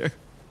sent her?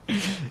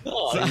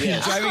 Oh, So I was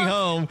yes. driving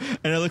home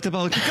and I looked up.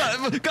 I was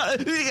like,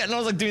 God, and I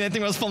was like doing that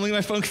thing where I was fumbling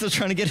my phone because I was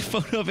trying to get a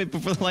photo of it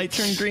before the light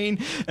turned green,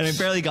 and I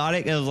barely got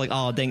it. And I was like,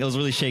 oh dang, it was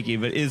really shaky.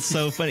 But it's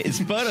so funny. It's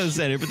photo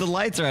center, but the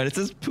lights are out. It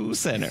says poo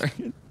center.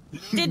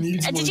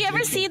 Did you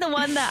ever see the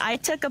one that I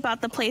took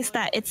about the place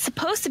that it's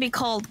supposed to be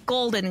called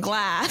Golden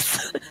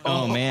Glass?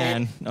 Oh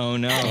man. Oh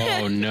no.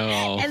 Oh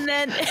no. And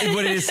then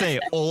What did it say?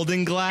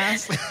 Olden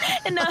glass?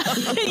 no,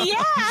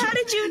 yeah. How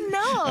did you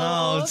know?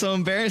 Oh, it's so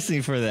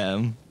embarrassing for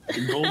them.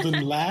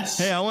 Golden Lass.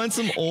 Hey, I want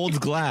some old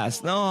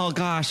glass. No,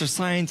 gosh, there's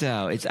signs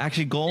out. It's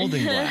actually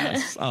golden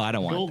glass. Oh, I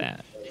don't want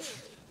that.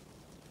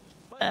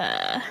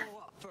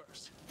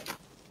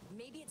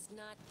 Maybe it's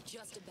not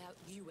just about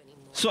you anymore.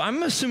 So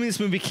I'm assuming this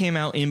movie came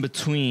out in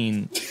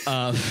between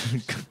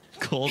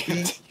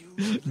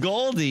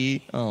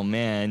Goldie. Oh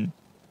man,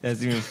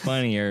 that's even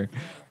funnier.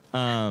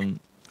 I'm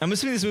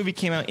assuming this movie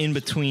came out in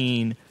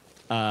between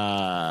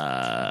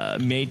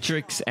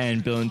Matrix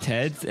and Bill and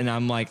Ted's, and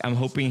I'm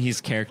hoping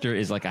his character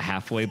is like a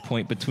halfway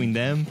point between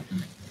them.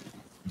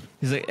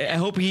 He's like, I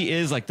hope he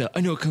is like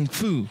I know kung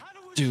fu,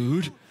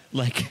 dude.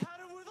 Like,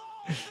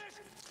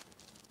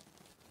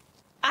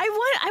 I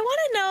want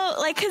to know,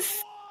 like,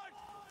 cause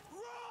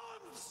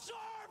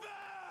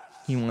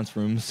he wants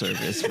room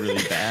service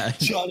really bad.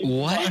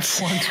 What?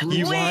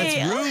 He wants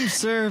Wait. room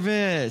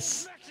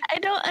service. I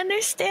don't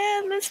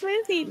understand this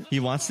movie. He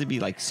wants to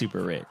be like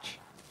super rich.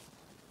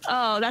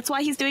 Oh, that's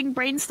why he's doing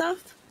brain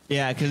stuff?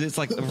 Yeah, because it's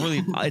like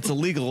really, it's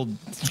illegal,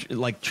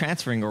 like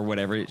transferring or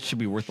whatever. It should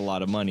be worth a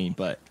lot of money,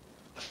 but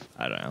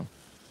I don't know.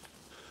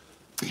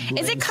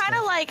 Is it kind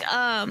of like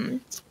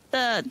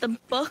the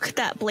book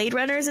that Blade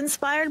Runner is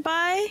inspired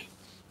by?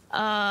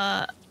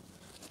 Can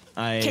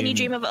You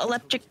Dream of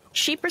Electric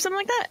Sheep or something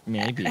like that?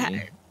 Maybe.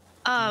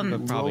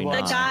 But probably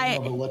Robot.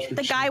 not.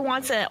 The guy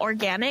wants an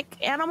organic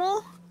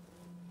animal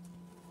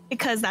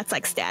because that's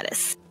like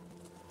status.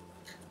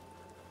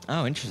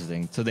 Oh,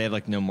 interesting. So they have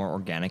like no more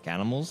organic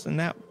animals in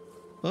that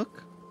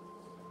book?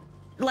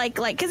 Like,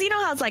 cause you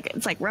know how it's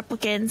like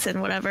replicants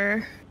and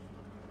whatever.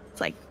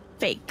 It's like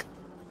fake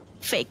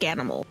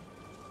animal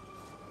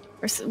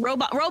or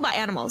robot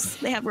animals.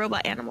 They have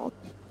robot animals,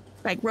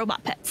 like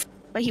robot pets.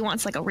 But he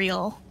wants like he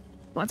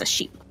wants a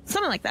sheep,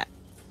 something like that.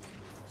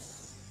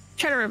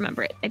 Try to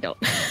remember it. I don't.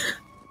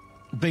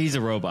 But he's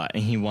a robot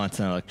and he wants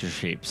an electric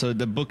sheep. So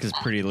the book is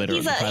pretty literal.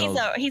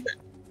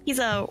 He's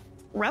a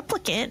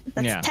replicant.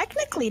 That's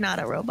technically not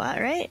a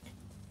robot, right?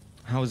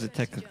 How is it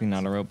technically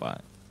not a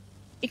robot?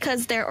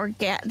 Because they're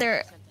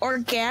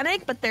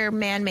organic, but they're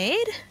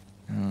man-made.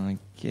 I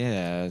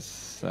guess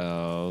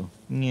so.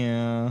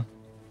 Yeah.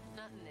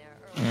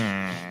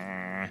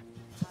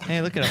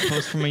 Hey, look at a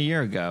post from a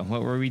year ago.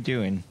 What were we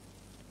doing?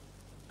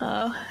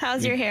 Oh,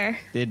 how's your hair?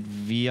 Did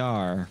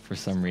VR for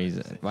some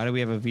reason. Why do we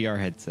have a VR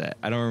headset?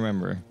 I don't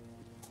remember.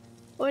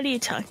 What are you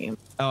talking about?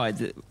 Oh, I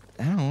don't know.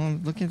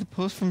 I'm looking at the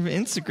post from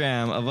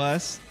Instagram of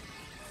us.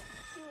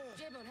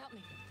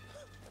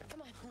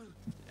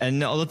 And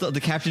no,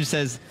 the caption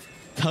says,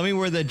 "Tell me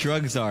where the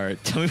drugs are.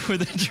 Tell me where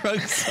the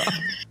drugs are."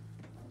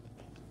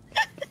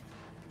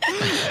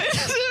 It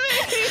doesn't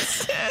make any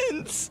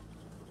sense.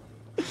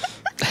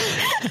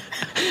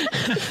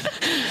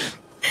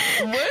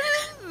 What?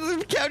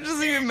 The caption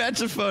doesn't even match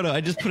the photo. I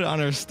just put it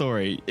on our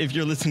story. If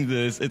you're listening to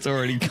this, it's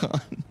already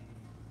gone.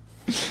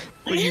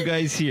 But you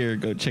guys here,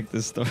 go check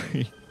this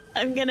story.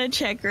 I'm gonna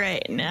check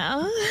right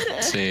now.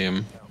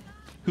 Same.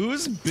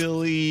 Who's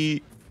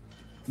Billy?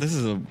 This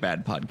is a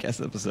bad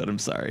podcast episode. I'm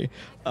sorry.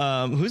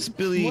 Who's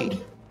Billy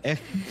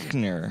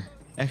Eichner?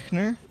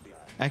 Eichner?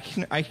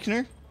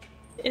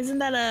 Isn't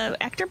that a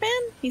actor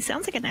band? He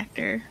sounds like an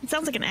actor. It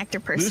sounds like an actor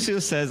person. Lucio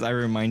says I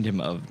remind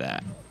him of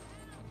that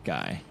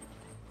guy.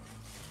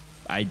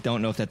 I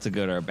don't know if that's a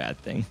good or a bad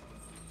thing.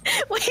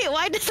 Wait,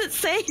 why does it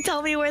say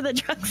 "Tell me where the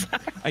drugs are"?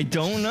 I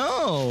don't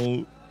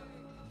know.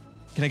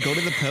 Can I go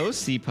to the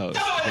post? See post.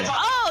 Okay.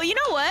 Oh, you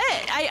know what?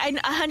 I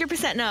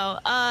 100% know.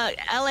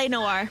 L.A.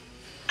 Noir.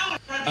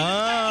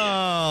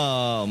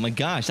 Oh my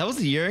gosh, that was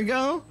a year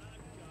ago?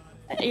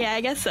 Yeah,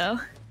 I guess so.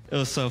 It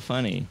was so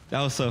funny.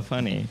 That was so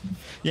funny.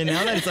 Yeah,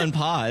 now that it's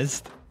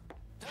unpaused.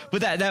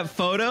 But that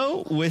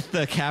photo with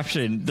the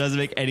caption doesn't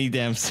make any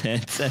damn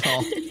sense at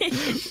all.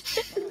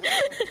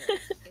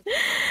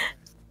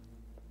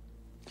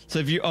 So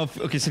if you are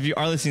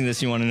listening to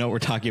this, you want to know what we're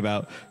talking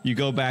about. You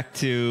go back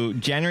to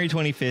January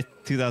 25th,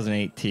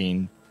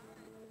 2018.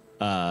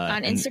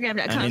 On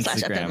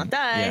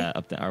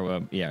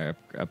Instagram.com/UpDownLeftDie. Yeah,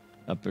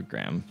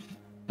 uppergram.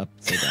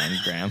 Upside down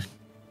gram.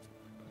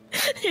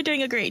 You're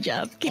doing a great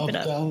job. Keep it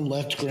up. Down,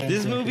 left, gram.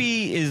 This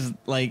movie is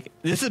like,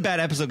 this is a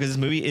bad episode because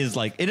this movie is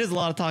like, it is a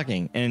lot of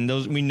talking, and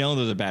we know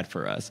those are bad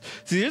for us.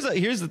 So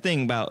here's the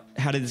thing about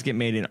how did this get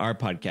made in our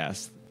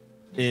podcast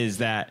is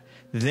that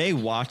they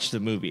watch the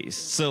movies.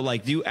 So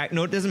like, it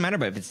doesn't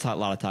matter if it's a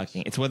lot of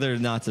talking. It's whether or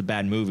not it's a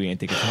bad movie and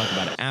they can talk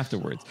about it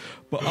afterwards.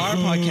 But our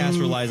podcast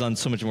relies on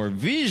so much more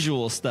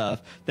visual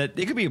stuff that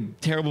it could be a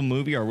terrible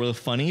movie or really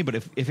funny. But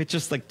if it's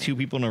just like two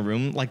people in a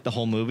room, like the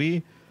whole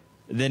movie,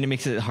 then it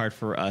makes it hard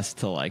for us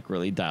to like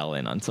really dial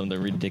in on some of the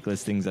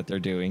ridiculous things that they're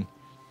doing.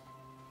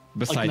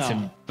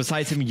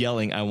 Besides him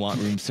yelling, "I want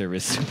room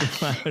service,"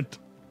 super loud.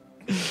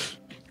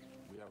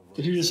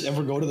 Did you just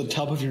ever go to the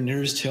top of your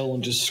nearest hill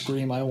and just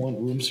scream, "I want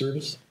room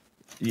service"?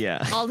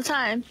 Yeah. All the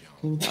time.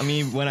 I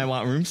mean, when I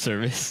want room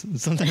service,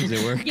 sometimes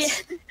it works. Yeah.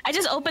 I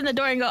just open the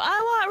door and go, "I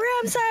want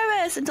room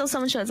service," until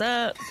someone shows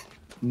up.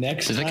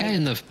 Next Does that guy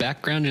in the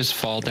background just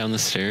fall down the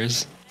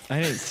stairs?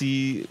 I didn't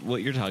see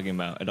what you're talking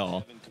about at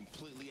all.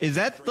 Is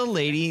that the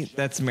lady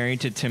that's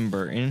married to Tim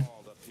Burton?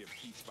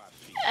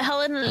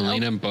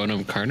 Helena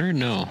Bonham Carter?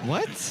 No.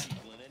 What?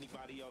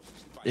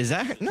 Is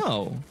that her?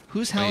 No.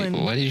 Who's Helen?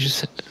 Wait, what did you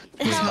say?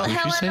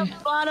 Helena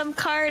Bonham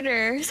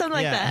Carter. Something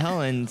like that.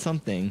 Helen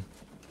something.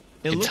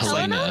 It's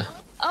Helena.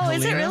 Oh, Helena?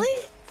 Is it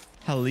really?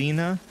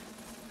 Helena?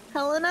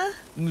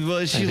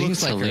 Well, she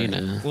looks like Helena.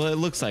 her. Well, it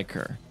looks like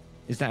her.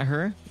 Is that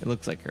her? It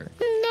looks like her.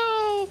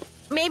 No.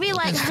 Maybe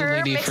like That's the her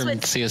lady mixed from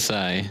with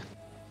CSI.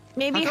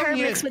 maybe her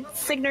mixed with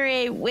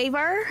Signore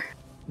Weaver.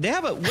 They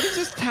have a, what is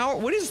this tower?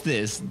 What is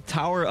this?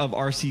 Tower of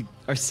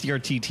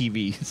CRT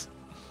TVs.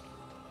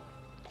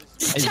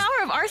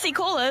 Tower of RC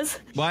Colas.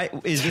 Why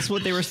is this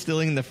what they were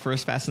stealing in the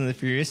first Fast and the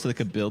Furious so they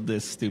could build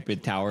this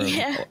stupid tower of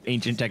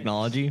ancient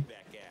technology?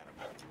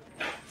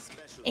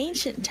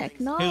 Ancient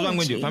technology. Here's what I'm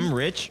going to do. If I'm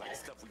rich,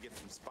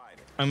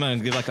 I'm going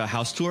to give like a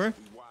house tour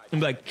and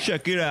be like,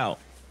 check it out.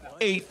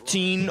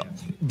 18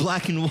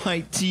 black and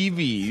white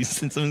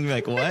TVs. And someone's going to be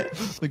like, what?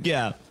 Like,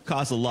 yeah,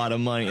 costs a lot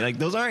of money. Like,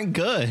 those aren't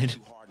good.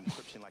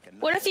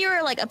 What if you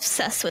were like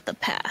obsessed with the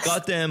past?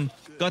 Got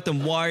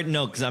them wired.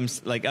 No, because I'm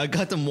like, I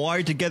got them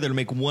wired together to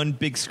make one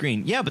big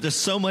screen. Yeah, but there's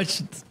so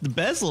much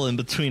bezel in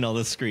between all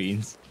the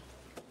screens.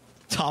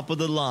 Top of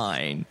the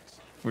line.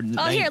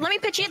 Here, let me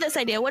pitch you this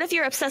idea. What if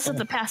you're obsessed with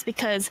the past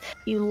because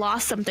you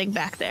lost something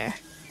back there?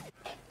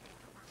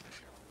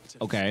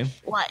 Okay.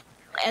 What?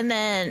 And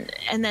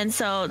then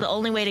so the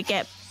only way to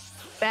get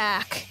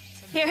back.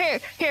 Here.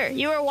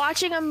 You were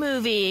watching a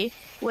movie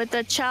with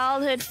a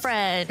childhood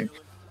friend,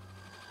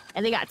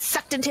 and they got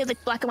sucked into the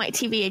black and white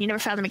TV, and you never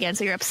found them again.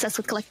 So you're obsessed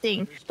with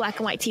collecting black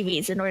and white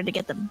TVs in order to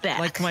get them back.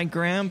 Like my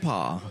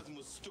grandpa.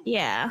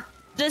 Yeah.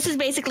 This is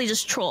basically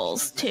just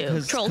Trolls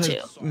 2. Troll 2.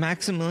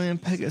 Maximilian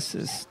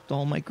Pegasus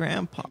stole my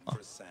grandpa.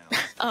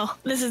 Oh,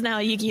 this is now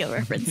a Yu-Gi-Oh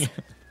reference. Yeah.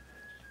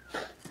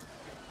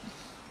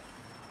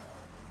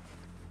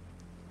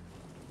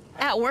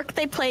 At work,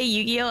 they play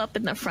Yu-Gi-Oh up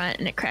in the front,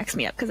 and it cracks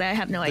me up because I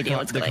have no idea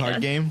what's going on. The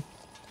card game?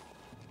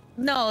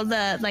 No,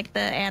 the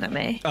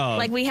anime. Oh.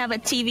 Like we have a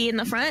TV in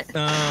the front.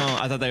 Oh,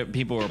 I thought that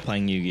people were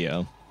playing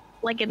Yu-Gi-Oh.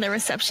 Like in the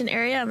reception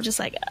area, I'm just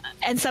like,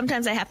 and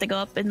sometimes I have to go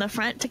up in the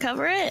front to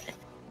cover it,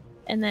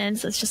 and then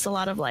so it's just a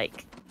lot of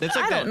like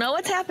I don't know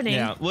what's happening.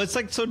 Yeah, well, it's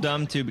like so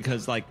dumb too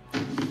because like,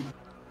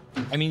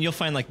 I mean, you'll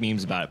find like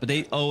memes about it, but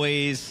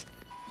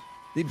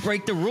they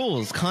break the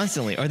rules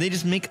constantly, or they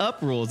just make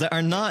up rules that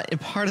are not a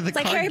part of the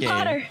card game. Like Harry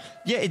Potter.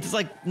 Yeah, it's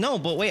like, no,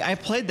 but wait, I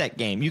played that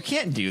game. You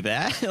can't do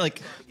that.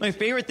 Like, my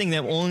favorite thing, the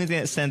only thing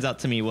that stands out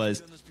to me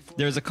was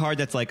there's a card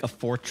that's like a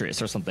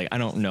fortress or something. I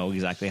don't know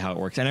exactly how it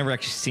works. I never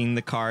actually seen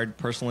the card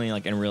personally,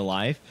 like in real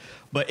life,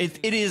 but it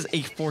is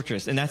a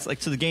fortress. And that's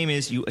like, so the game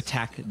is you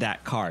attack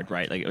that card,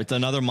 right? Like, it's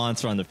another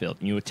monster on the field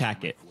and you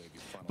attack it.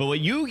 But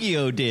what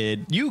Yu-Gi-Oh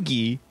did,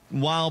 Yugi,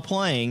 while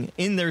playing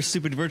in their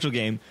stupid virtual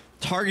game,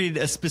 targeted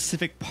a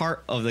specific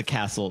part of the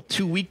castle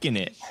to weaken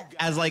it,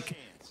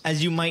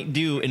 as you might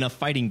do in a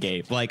fighting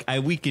game. Like, I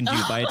weakened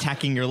you by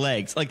attacking your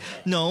legs. Like,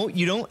 no,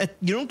 you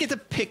don't get to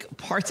pick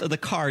parts of the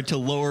card to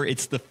lower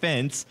its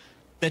defense.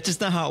 That's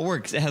just not how it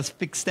works. It has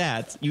fixed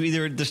stats. You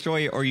either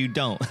destroy it or you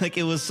don't. Like,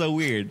 it was so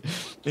weird.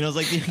 And I was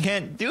like, you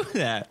can't do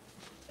that.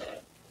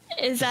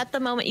 Is that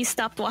the moment you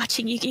stopped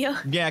watching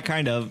Yu-Gi-Oh? Yeah,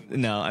 kind of.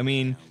 No, I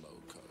mean,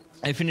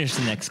 I finished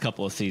the next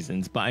couple of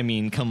seasons, but I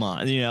mean, come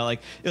on. You know,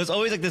 like, it was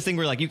always like this thing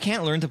where like you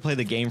can't learn to play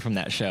the game from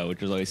that show,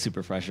 which was always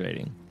super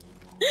frustrating.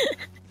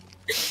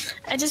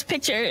 I just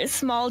picture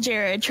small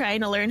Jared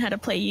trying to learn how to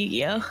play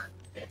Yu-Gi-Oh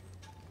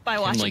by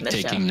watching like the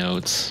show. taking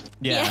notes.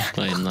 Yeah.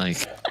 Playing like.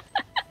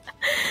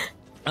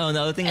 Oh,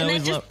 another thing and I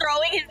then always just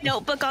throwing his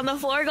notebook on the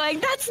floor, going,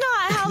 "That's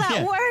not how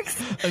that works."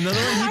 Another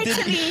one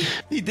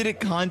he did it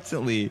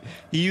constantly.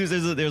 He used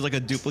there's like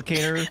a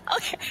duplicator.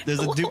 Okay. There's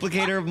a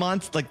duplicator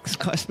monster like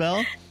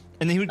spell,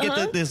 And then he would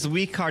get this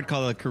weak card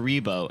called a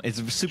Karibo. It's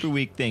a super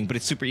weak thing, but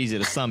it's super easy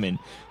to summon.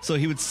 So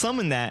he would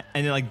summon that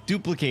and then like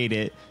duplicate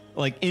it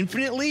like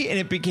infinitely, and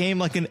it became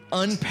like an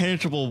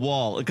unpenetrable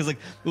wall. Because like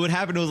what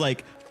happened was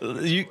like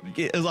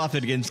it was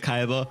often against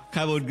Kaiba.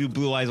 Kaiba would do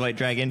Blue Eyes White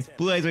Dragon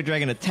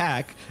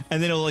attack,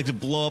 and then it'll like to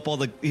blow up all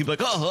the. He'd be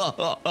like,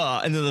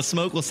 and then the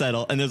smoke will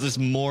settle, and there's just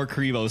more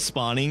Karibo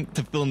spawning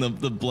to fill in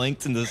the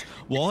blanks in this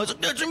wall. It's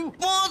like, that's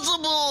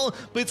impossible.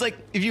 But it's like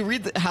if you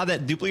read how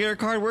that duplicator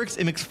card works,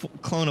 it makes a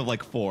clone of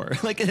like 4.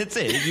 Like that's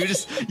it.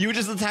 You would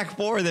just attack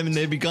 4 of them, and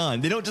they'd be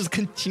gone. They don't just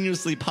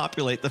continuously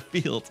populate the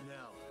field.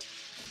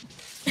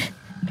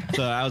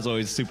 So that was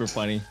always super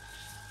funny.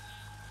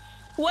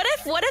 What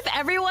if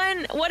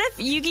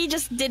Yugi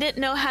just didn't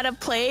know how to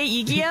play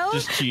Yu-Gi-Oh?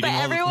 Just cheating. But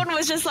everyone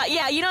was just like,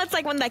 yeah, you know, it's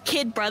like when that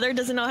kid brother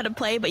doesn't know how to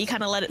play, but you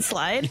kind of let it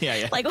slide.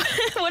 Yeah. Like,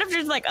 what if you're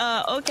just like,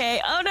 okay,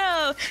 oh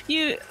no,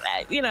 you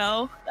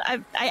know,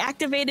 I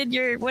activated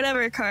your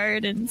whatever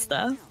card and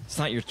stuff. It's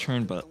not your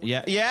turn, but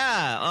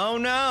yeah. Oh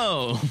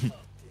no.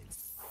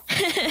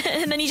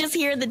 And then you just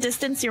hear in the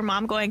distance your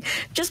mom going,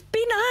 just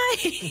be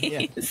nice.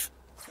 Yeah.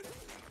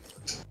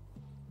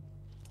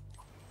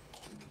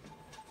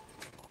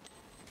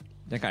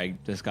 That guy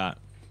just got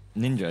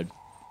ninja'd.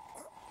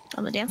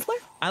 On the dance floor?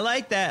 I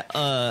like that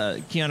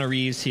Keanu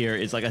Reeves here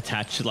is like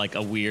attached to like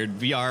a weird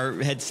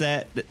VR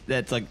headset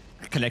that's like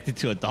connected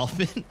to a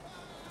dolphin.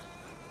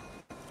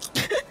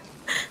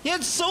 He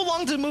had so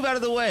long to move out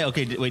of the way.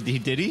 Okay, wait,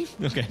 did he?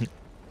 Okay.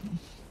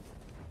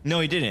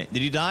 No, he didn't.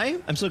 Did he die?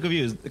 I'm so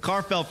confused. The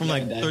car fell from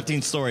like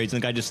 13 stories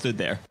and the guy just stood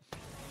there.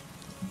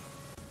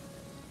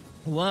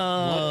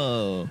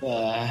 Whoa.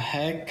 What the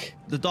heck?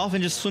 The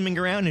dolphin just swimming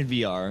around in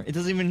VR. It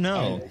doesn't even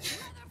know.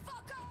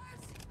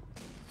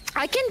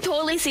 I can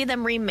totally see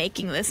them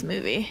remaking this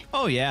movie.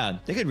 Oh yeah,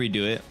 they could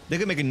redo it. They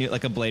could make a new,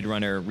 like a Blade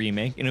Runner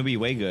remake, and it'd be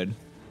way good.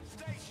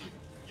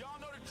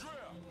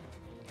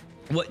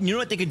 What you know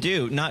what they could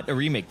do? Not a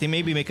remake. They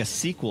maybe make a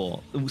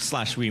sequel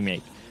 /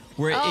 remake.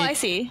 Where I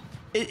see.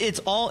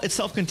 It's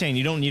self-contained.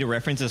 You don't need to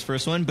reference this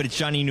first one, but it's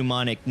Johnny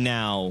Mnemonic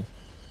now,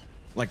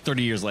 like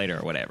 30 years later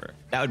or whatever.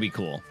 That would be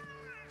cool.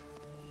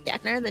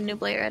 Yakner, the new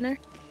Blade Runner?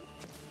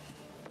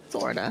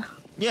 Sorta.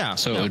 Yeah.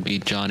 So it would be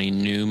Johnny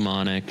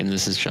Mnemonic, and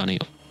this is Johnny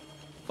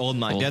Old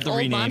Mnemonic. They have to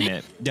rename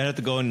it. They have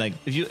to go and like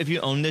if you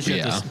own this, you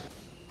have to.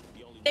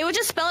 They would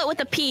just spell it with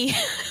a P.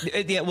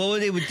 Yeah. What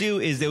they would do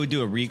is they would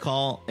do a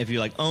recall. If you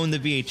like own the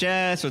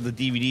VHS or the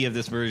DVD of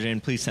this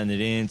version, please send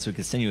it in so we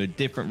can send you a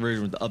different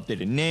version with the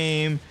updated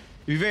name.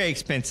 It'd be very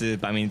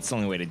expensive, but I mean it's the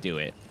only way to do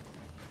it.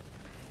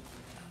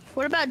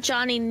 What about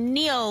Johnny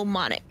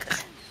Mnemonic?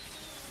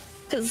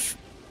 Because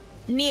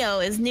Neo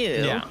is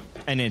new. Yeah,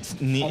 and it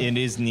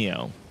is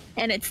Neo.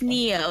 And it's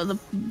Neo,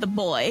 the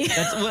boy.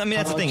 That's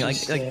the thing.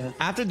 Like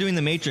after doing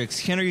the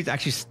Matrix, Keanu Reeves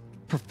actually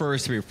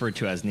prefers to be referred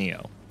to as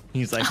Neo.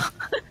 He's like,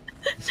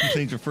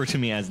 please refer to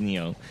me as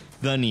Neo,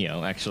 the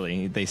Neo.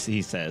 Actually,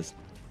 he says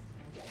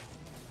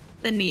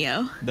the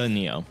Neo. The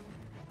Neo.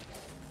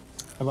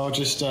 How about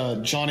just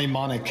Johnny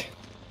Monic?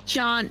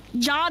 John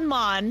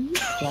Mon.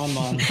 John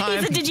Mon. He's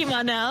a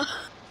Digimon now.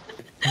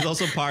 He's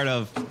also part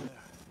of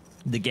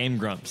the Game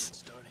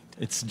Grumps.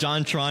 It's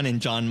John Tron and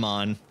John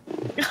Mon.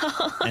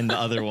 And the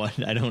other one.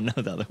 I don't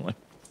know the other one.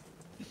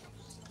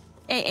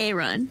 AA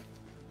Run.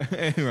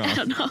 I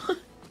don't know.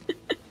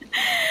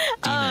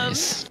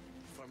 Nice.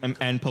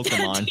 And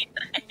Pokemon.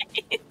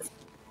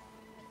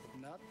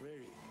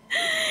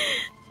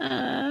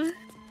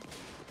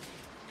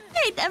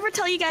 Hey, ever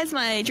tell you guys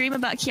my dream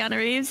about Keanu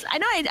Reeves? I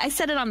know I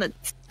said it on the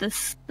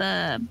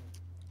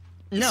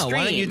No, stream.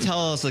 why don't you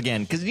tell us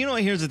again? Because you know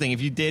what? Here's the thing.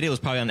 If you did, it was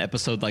probably on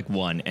episode like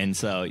 1, and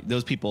so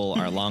those people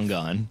are long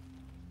gone.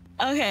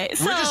 Okay,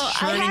 so we're just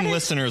churning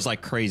listeners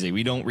like crazy.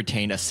 We don't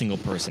retain a single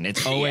person.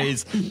 It's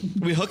always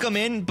we hook them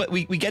in, but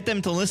we get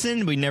them to listen.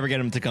 But we never get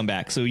them to come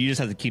back. So you just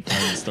have to keep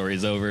telling the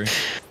stories over.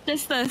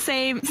 Just the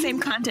same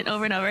content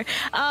over and over.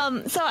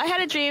 So I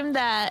had a dream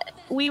that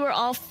we were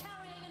all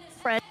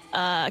friends,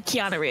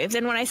 Keanu Reeves,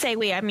 and when I say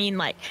we, I mean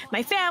like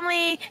my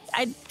family.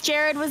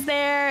 Jared was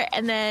there,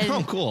 and then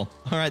oh, cool.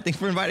 All right, thanks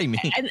for inviting me.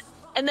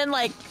 And then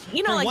like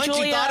like once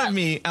Julia. You thought of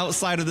me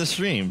outside of the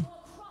stream.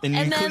 And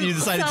you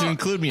decided to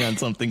include me on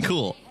something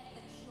cool.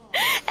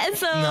 And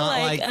so,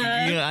 not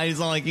it's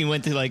not like you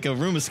went to like a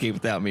room escape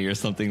without me or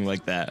something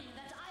like that.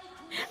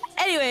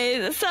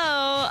 Anyway, so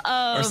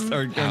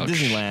or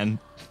Disneyland.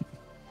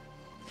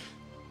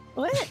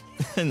 What?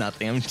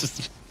 Nothing. I'm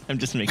just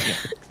making.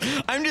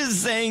 I'm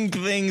just saying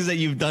things that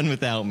you've done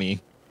without me.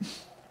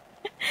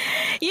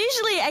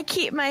 Usually, I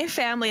keep my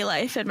family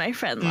life and my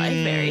friend life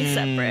very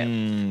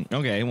separate.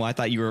 Okay, well, I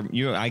thought you were.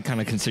 I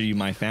kind of consider you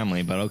my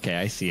family, but okay,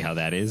 I see how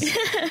that is.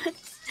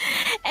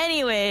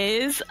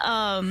 Anyways, so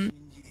I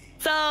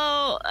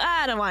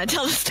don't want to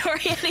tell the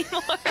story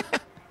anymore.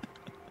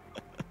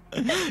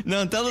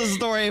 No, tell the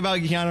story about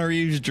Keanu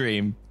Reeves'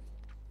 dream.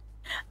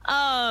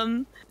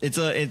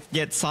 It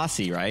gets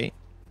saucy, right?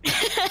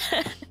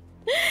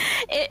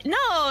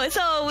 No,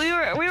 so we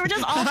were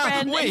just all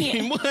friends.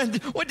 Wait,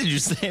 what did you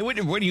say? What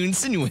are you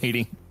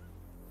insinuating?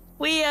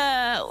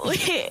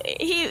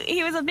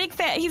 he was a big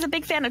fan. He's a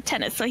big fan of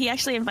tennis, so he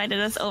actually invited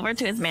us over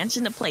to his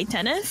mansion to play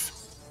tennis.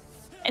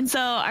 And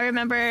so I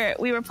remember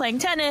we were playing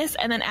tennis,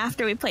 and then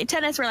after we played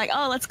tennis, we're like,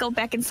 oh, let's go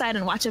back inside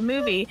and watch a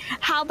movie.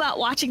 How about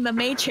watching The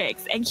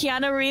Matrix? And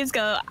Keanu Reeves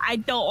I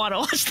don't want to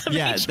watch The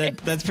Matrix. Yeah,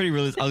 that's pretty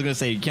realistic. I was going to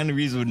say, Keanu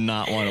Reeves would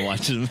not want to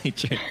watch The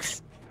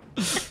Matrix.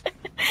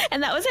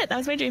 And that was it. That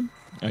was my dream.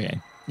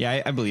 Okay.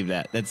 Yeah, I believe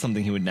that. That's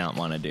something he would not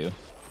want to do.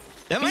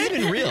 That might have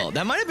been real.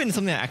 That might have been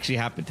something that actually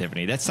happened,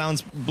 Tiffany. That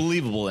sounds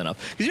believable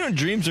enough. Because, you know,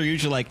 dreams are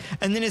usually like,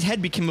 and then his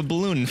head became a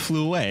balloon and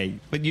flew away.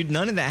 But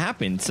none of that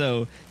happened.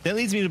 So that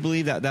leads me to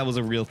believe that that was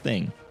a real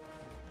thing.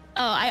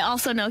 Oh, I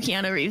also know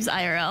Keanu Reeves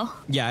IRL.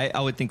 Yeah,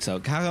 I would think so.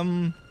 How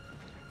come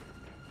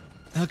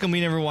we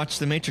never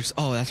watched The Matrix?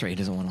 Oh, that's right. He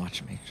doesn't want to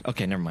watch The Matrix.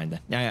 Okay, never mind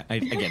that. Yeah, I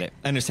get it.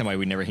 I understand why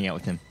we never hang out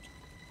with him.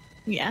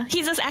 Yeah,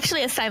 he's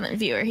actually a silent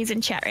viewer. He's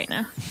in chat right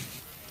now.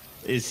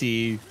 Is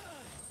he...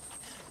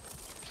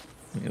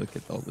 Let me look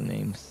at all the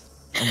names.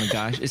 Oh my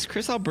gosh. Is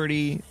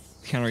ChrisAlberti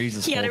Keanu Reeves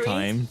this whole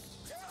time?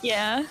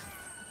 Yeah.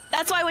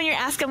 That's why when you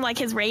ask him like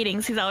his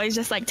ratings, he's always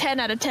just like 10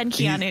 out of 10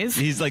 Keanu's.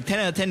 He's like 10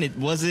 out of 10. It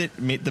wasn't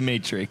The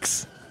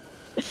Matrix.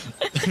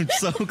 I'm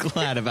so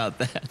glad about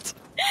that.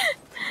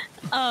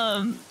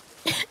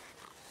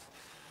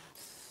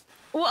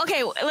 Well,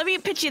 okay, let me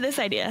pitch you this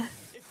idea,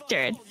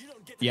 Jared.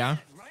 Yeah?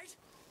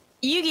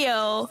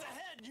 Yu-Gi-Oh!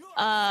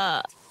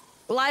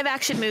 Live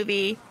action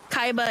movie,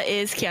 Kaiba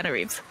is Keanu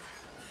Reeves.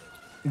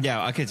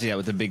 Yeah, I could see that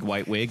with a big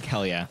white wig.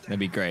 Hell yeah, that'd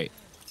be great.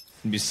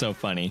 It'd be so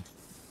funny.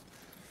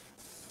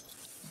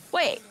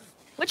 Wait,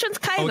 which one's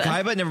Kaiba? Oh,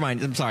 Kaiba? Never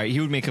mind. I'm sorry. He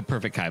would make a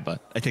perfect Kaiba.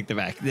 I take that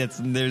back. There's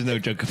no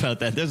joke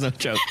about that. There's no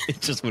joke.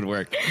 It just would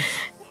work.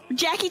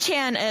 Jackie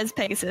Chan as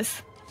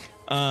Pegasus.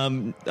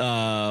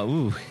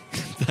 Ooh,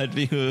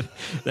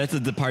 that's a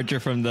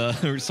departure from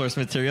the source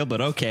material, but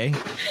okay.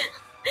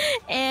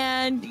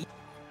 And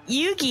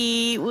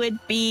Yugi would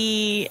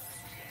be...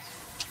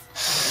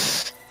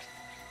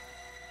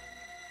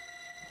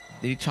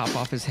 Did he chop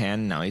off his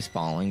hand and now he's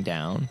falling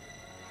down?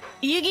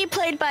 Yugi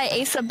played by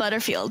Asa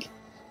Butterfield.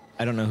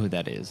 I don't know who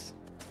that is.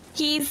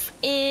 He's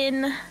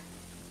in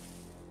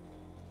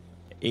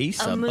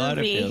Asa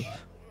Butterfield.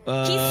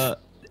 I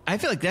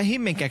feel like that he'd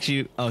make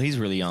actually... Oh, he's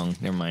really young.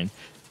 Never mind.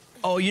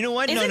 Oh, you know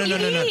what? No.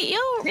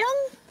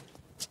 Young?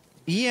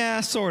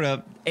 Yeah, sort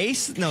of.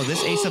 This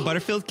Asa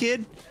Butterfield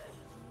kid,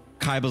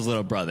 Kaiba's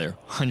little brother.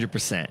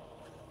 100%.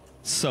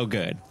 So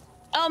good.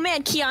 Oh,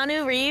 man.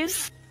 Keanu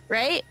Reeves,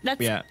 right?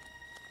 Yeah.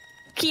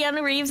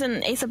 Keanu Reeves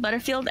and Asa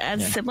Butterfield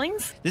as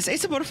siblings? This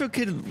Asa Butterfield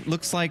kid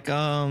looks like,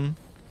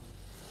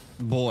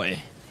 Boy.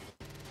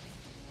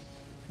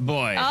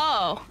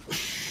 Oh.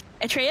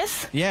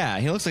 Atreus? Yeah,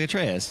 he looks like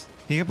Atreus.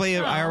 He can play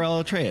IRL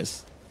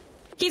Atreus.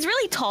 He's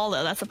really tall,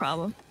 though. That's the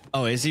problem.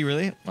 Oh, is he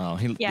really? Oh,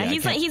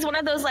 he's one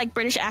of those like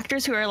British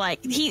actors who are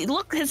like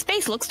his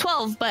face looks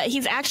 12, but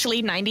he's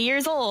actually 90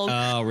 years old.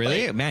 Oh,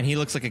 really? Man, he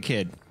looks like a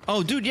kid.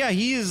 Oh, dude, yeah,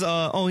 he is.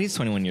 He's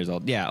 21 years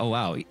old. Yeah. Oh,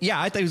 wow.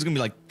 Yeah, I thought he was gonna be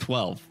like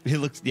 12.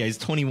 He's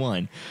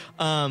 21.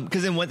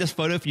 Because then this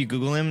photo, if you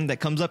Google him,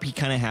 that comes up, he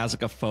kind of has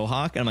like a faux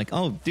hawk, and I'm like,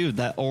 oh, dude,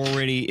 that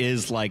already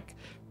is like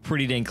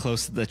pretty dang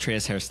close to the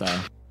Atreus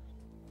hairstyle.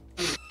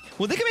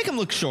 Well, they can make him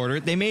look shorter.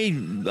 They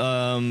made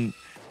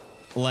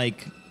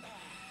like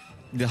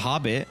The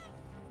Hobbit.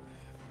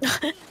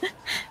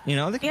 You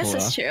know, they can yes,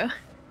 that's true.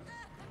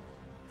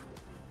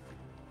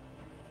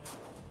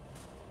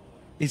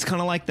 He's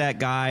kind of like that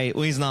guy.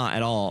 Well, he's not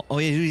at all. Oh,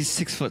 yeah, he's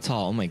 6 foot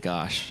tall. Oh my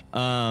gosh.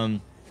 But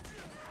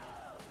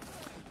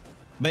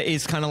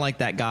he's kind of like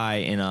that guy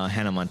in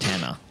Hannah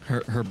Montana.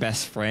 Her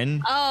best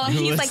friend. Oh,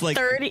 he's like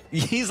 30.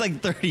 He's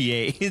like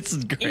 38. It's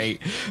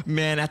great.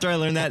 Man, after I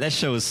learned that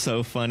show was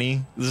so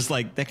funny. It's just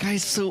like, that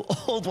guy's so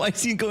old. Why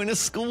is he going to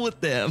school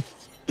with them?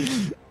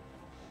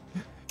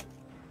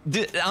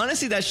 Dude,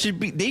 honestly,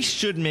 they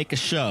should make a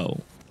show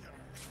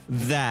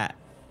that...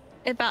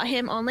 About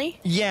him only?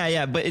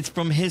 Yeah, but it's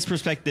from his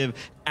perspective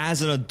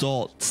as an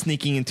adult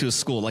sneaking into a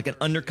school, like an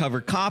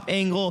undercover cop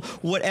angle,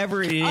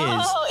 whatever it is.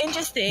 Oh,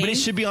 interesting. But it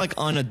should be like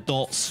on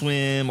Adult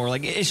Swim, or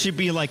like it should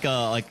be like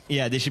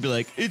they should be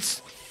like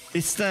it's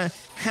the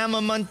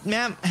Pama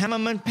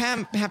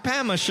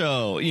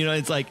show. You know,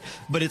 it's like,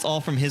 but it's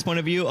all from his point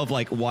of view of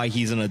like why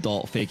he's an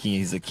adult faking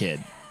he's a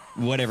kid.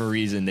 Whatever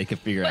reason they could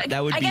figure out.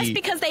 That would be. I guess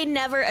because they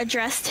never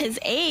addressed his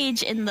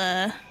age in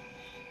the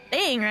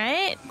thing,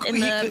 right? In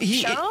the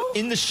show?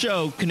 In the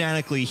show,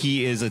 canonically,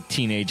 he is a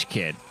teenage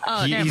kid.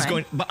 Oh, never he's mind.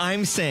 going. But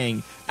I'm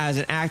saying, as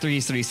an actor,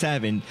 he's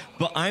 37.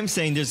 But I'm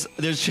saying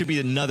there should be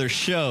another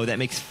show that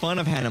makes fun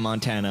of Hannah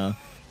Montana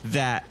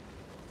that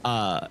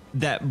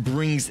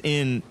brings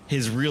in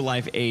his real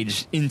life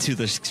age into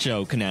the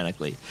show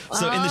canonically.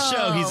 So in the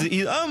show,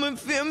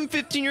 I'm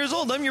 15 years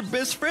old. I'm your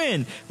best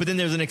friend. But then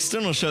there's an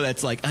external show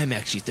that's like, I'm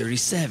actually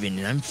 37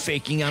 and I'm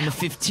faking I'm a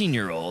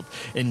 15-year-old.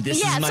 And this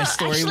is my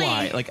story. Actually,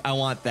 why? Like, I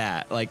want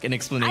that, like an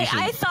explanation.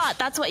 I thought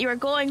that's what you were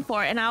going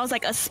for. And I was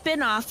like, a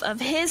spin-off of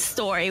his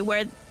story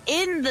where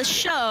in the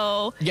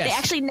show, Yes. they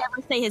actually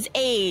never say his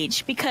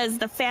age because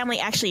the family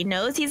actually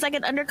knows he's like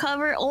an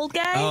undercover old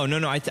guy. Oh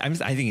no, I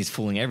think he's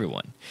fooling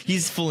everyone.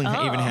 He's fooling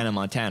even Hannah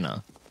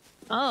Montana.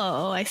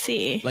 Oh, I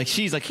see. Like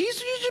she's like,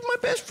 he's my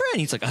best friend.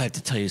 He's like, I have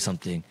to tell you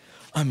something.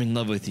 I'm in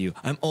love with you.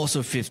 I'm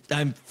also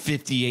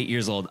 58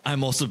 years old.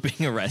 I'm also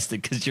being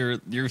arrested because you're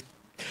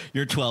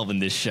 12 in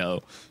this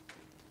show.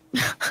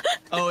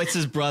 Oh, it's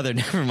his brother.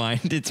 Never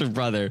mind. It's her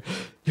brother.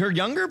 Her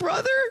younger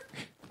brother?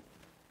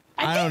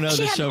 I don't know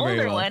the show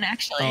very well. One,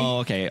 actually. Oh,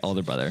 okay.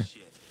 Older brother.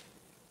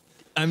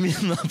 I'm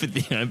in love with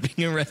you. I'm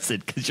being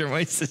arrested because you're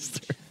my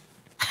sister.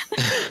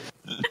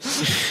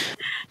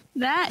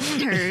 That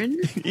turn.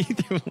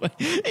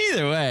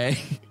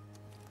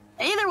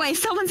 Either way,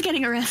 someone's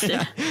getting arrested.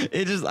 Yeah,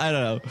 it just, I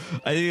don't know.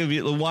 I think it'd be,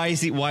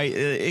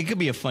 it could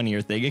be a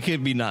funnier thing. It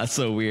could be not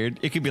so weird.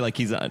 It could be like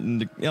he's, I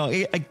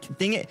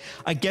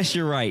guess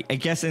you're right. I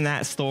guess in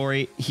that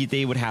story,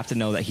 they would have to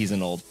know that he's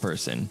an old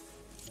person.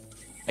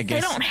 I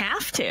guess. They don't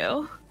have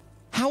to.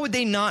 How would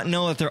they not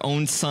know that their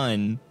own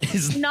son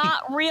is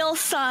not real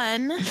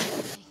son?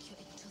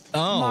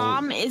 Oh,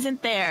 mom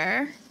isn't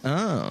there.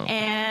 Oh,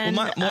 and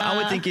I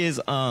would think is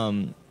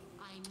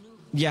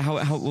yeah.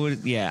 How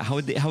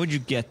would you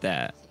get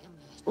that?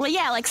 Well,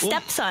 yeah, like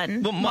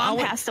stepson. Mom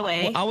passed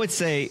away. What I would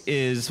say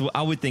is what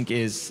I would think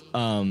is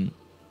oh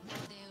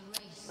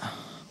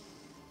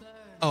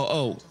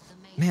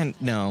man,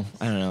 no,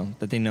 I don't know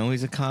that they know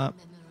he's a cop.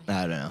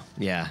 I don't know.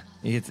 Yeah,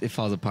 it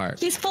falls apart.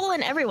 He's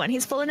fooling everyone.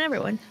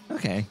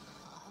 Okay,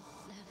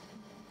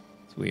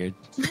 it's weird.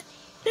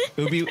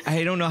 It would be.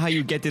 I don't know how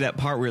you get to that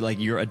part where like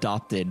you're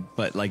adopted,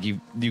 but like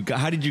you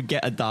how did you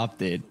get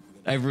adopted?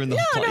 I've ruined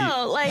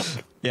the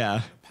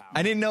yeah.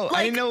 I didn't know.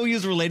 I didn't know he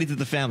was related to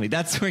the family.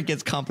 That's where it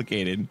gets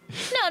complicated.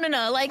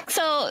 No. Like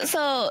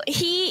so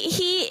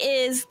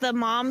he is the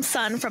mom's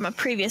son from a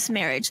previous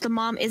marriage. The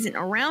mom isn't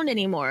around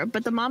anymore,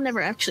 but the mom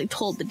never actually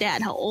told the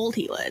dad how old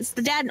he was.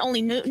 The dad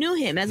only knew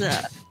him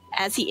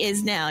as he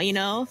is now, you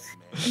know.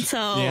 And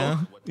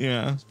so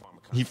yeah,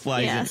 he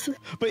flies in.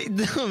 But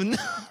no.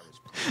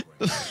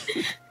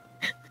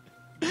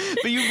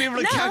 But you'd be able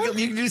to calculate.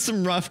 You can do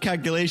some rough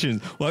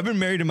calculations. Well, I've been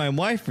married to my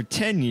wife for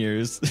 10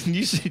 years.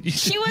 you should.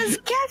 She was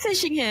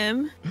catfishing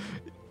him.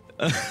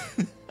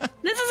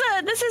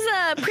 This is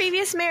a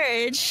previous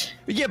marriage.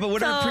 Yeah, but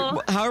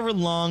whatever. However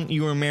long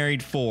you were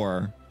married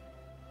for,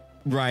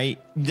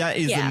 right? That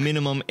is the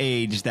minimum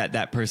age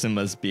that person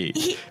must be.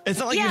 It's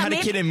not like you had a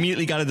kid and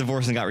immediately got a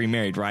divorce and got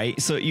remarried, right?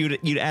 So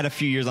you'd add a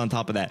few years on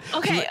top of that.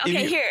 Okay. So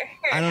Here.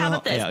 How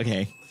about this? Yeah,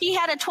 okay. He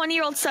had a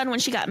 20-year-old son when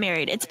she got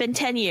married. It's been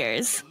 10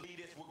 years.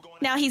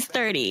 Now he's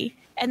 30,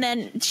 and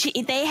then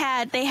they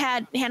had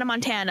Hannah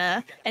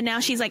Montana, and now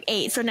she's like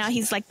 8, so now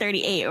he's like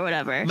 38 or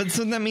whatever. But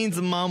so that means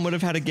the mom would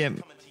have had to get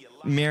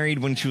married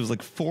when she was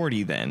like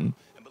 40 then.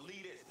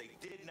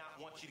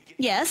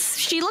 Yes,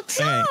 she looks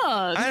young.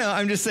 I know.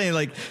 I'm just saying,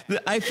 like,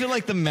 I feel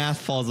like the math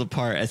falls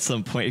apart at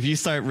some point if you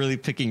start really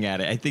picking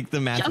at it. I think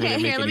the math. Okay,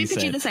 here, let me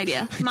pitch you this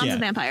idea. Mom's a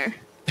vampire.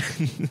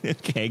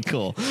 Okay,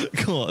 cool.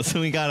 So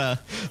we got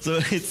so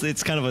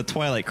it's kind of a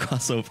Twilight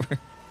crossover.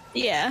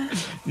 Yeah.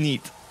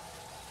 Neat.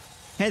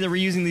 Hey, they're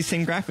reusing these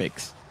same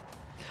graphics.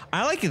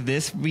 I like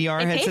this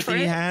VR headset that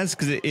he has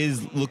because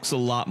it looks a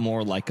lot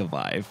more like a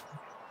Vive.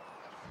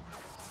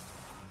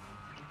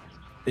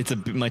 It's a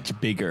bit much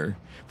bigger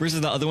versus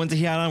the other ones that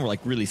he had on were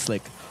like really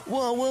slick.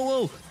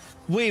 Whoa!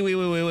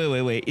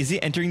 Wait! Is he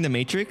entering the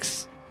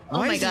Matrix? Oh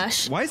my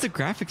gosh! Why is the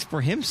graphics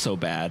for him so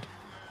bad?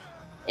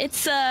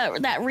 It's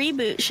that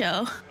reboot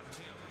show.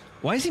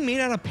 Why is he made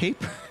out of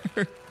paper?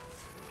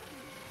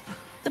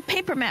 The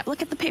paper map.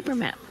 Look at the paper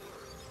map.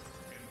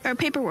 Or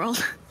Paper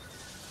World.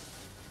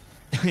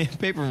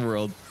 Paper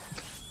World.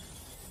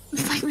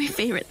 It's like my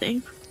favorite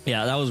thing.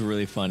 Yeah, that was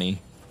really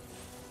funny.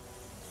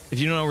 If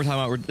you don't know what we're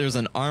talking about, there's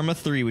an Arma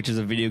 3, which is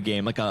a video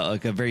game, like a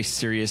very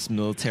serious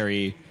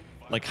military,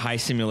 like high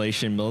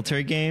simulation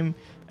military game.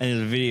 And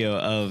there's a video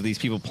of these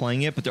people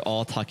playing it, but they're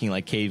all talking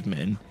like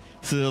cavemen.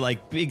 So they're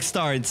like big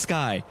star in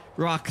sky,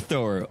 rock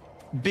thrower,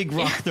 big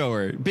rock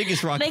thrower,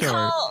 biggest rock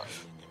thrower.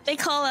 They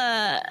call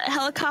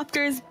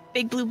helicopters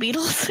big blue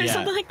beetles or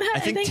something like that. I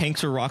think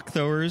tanks are rock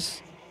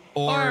throwers,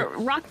 or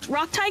rock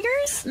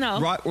tigers.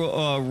 No,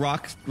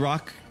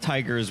 rock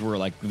tigers were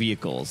like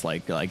vehicles,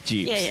 like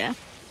jeeps. Yeah.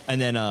 And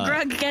then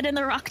Grug, get in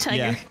the rock tiger.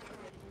 Yeah.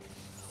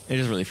 It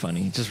is really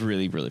funny. Just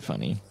really, really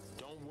funny.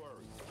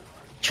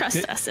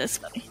 Trust us, it's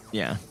funny.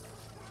 Yeah.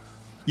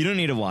 You don't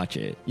need to watch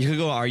it. You could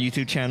go to our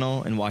YouTube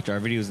channel and watch our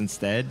videos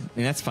instead,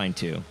 and that's fine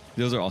too.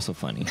 Those are also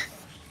funny.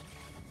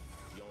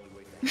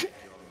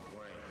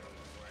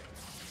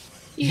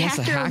 He has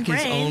to hack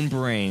his own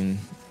brain.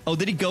 Oh,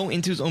 did he go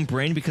into his own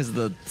brain because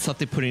the stuff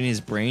they put in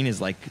his brain is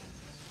like...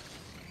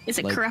 Is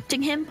it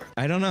corrupting him?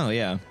 I don't know,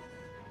 yeah.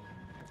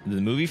 Did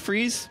the movie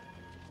freeze?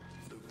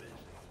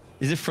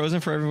 Is it frozen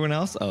for everyone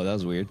else? Oh, that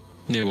was weird.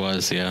 It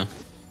was, yeah.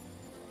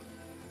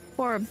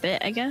 For a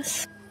bit, I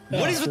guess.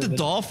 What is with the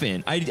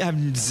dolphin? I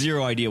have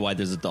zero idea why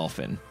there's a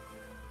dolphin.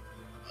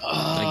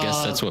 I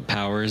guess that's what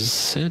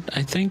powers it,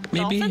 I think,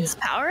 maybe? Dolphins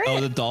power it?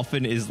 Oh, the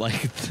dolphin is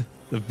like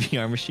the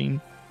VR machine?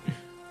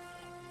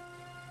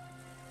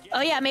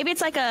 Oh yeah, maybe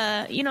it's like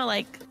a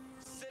like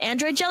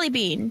Android Jelly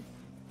Bean,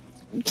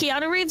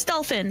 Keanu Reeves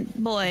Dolphin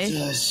boy.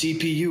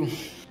 CPU.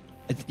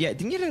 Yeah,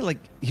 didn't get it like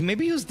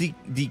maybe he was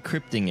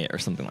decrypting it or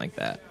something like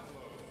that.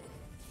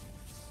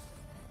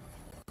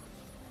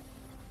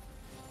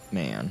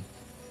 Man,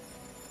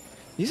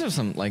 these are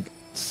some like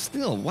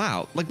still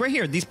wow, like right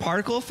here, these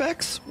particle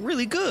effects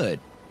really good.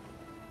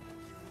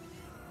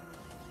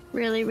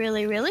 Really,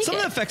 really, really Some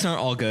good. of the effects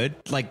aren't all good.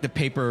 Like the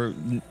paper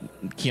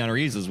Keanu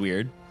Reeves is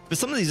weird, but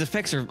some of these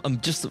effects are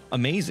just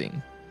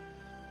amazing.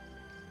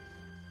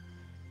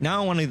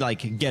 Now I want to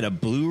like get a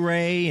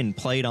Blu-ray and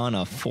play it on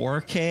a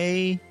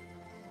 4K,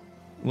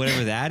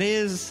 whatever that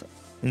is,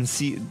 and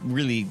see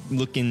really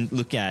look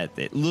at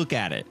it,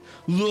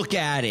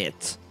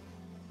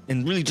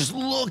 and really just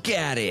look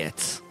at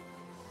it.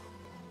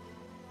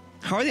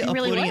 How are they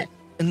uploading really it?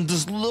 And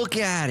just look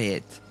at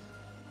it.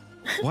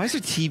 Why is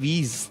there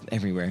TVs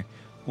everywhere?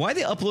 Why are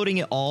they uploading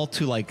it all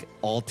to like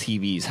all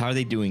TVs? How are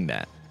they doing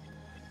that?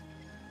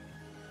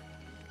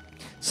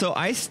 So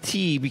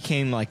Ice-T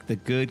became like the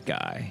good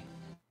guy.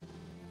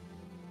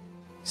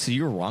 So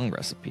you're wrong,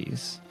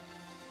 recipes.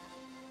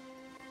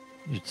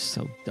 You're just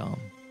so dumb.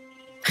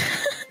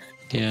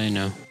 Yeah, I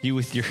know. You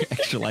with your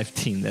extra life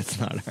team, that's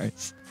not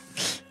ours.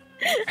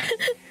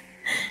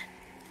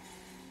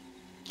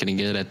 Gonna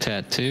get a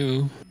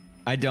tattoo.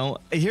 I don't.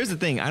 Here's the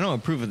thing. I don't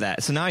approve of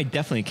that. So now I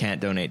definitely can't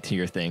donate to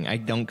your thing. I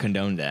don't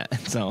condone that.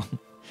 So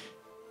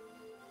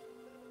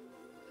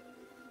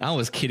I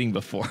was kidding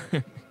before.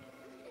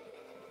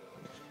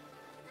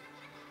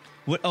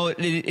 What? Oh,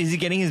 is he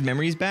getting his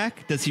memories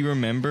back? Does he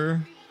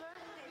remember?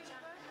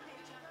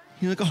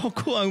 He's like, oh,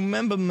 cool. I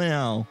remember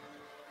now.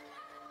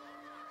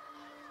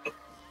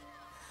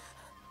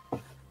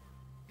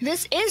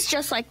 This is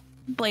just like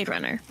Blade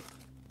Runner.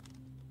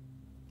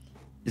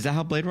 Is that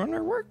how Blade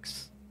Runner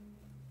works?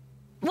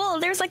 Well,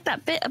 there's like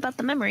that bit about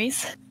the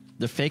memories.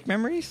 The fake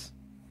memories?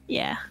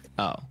 Yeah.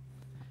 Oh.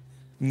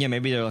 Yeah,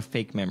 maybe they're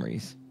fake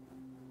memories.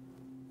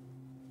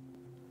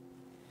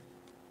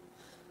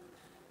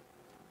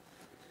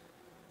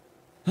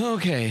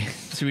 Okay,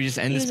 so we just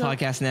end this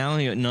podcast now?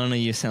 None of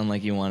you sound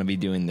like you want to be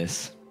doing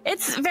this.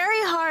 It's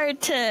very hard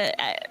to,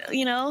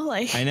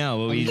 like... I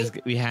know,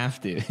 but we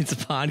have to. It's a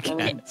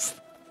podcast.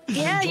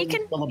 Yeah, you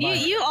can...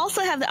 You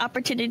also have the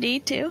opportunity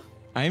to.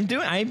 I'm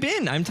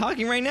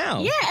talking right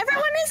now. Yeah,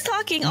 everyone is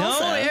talking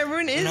also. No,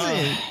 everyone isn't.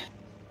 No.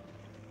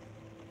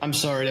 I'm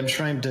sorry, I'm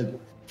trying to...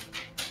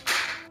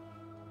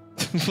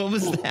 What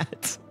was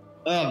that?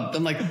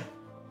 I'm like...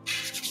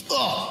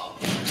 Oh!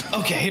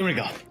 Okay, here we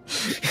go.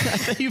 I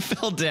thought you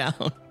fell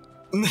down.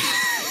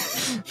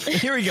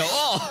 Here we go.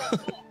 Oh!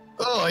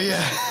 Oh,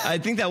 yeah. I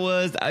think that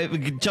was...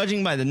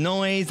 judging by the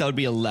noise, that would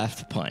be a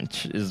left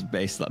punch, is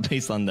based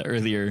on the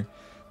earlier...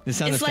 The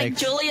sound it's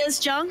effects. Like Julia's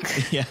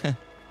junk? Yeah.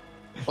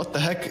 What the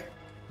heck?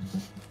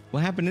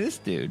 What happened to this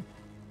dude?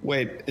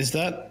 Wait, is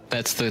that...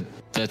 That's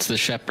the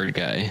shepherd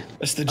guy.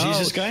 That's the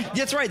Jesus guy?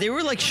 That's right. They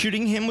were like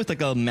shooting him with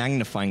like a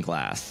magnifying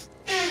glass.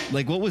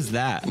 Like, what was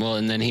that? Well,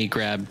 and then he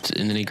grabbed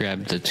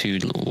the two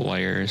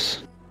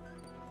wires.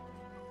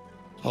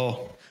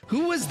 Oh.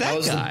 Who was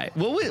that guy?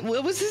 What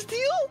was his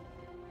deal?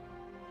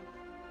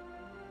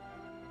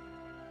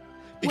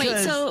 Because,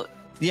 wait, so...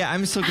 Yeah,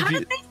 I'm so confused. How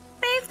did they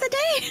save the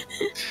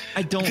day?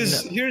 I don't know.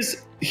 Because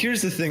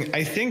here's the thing.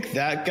 I think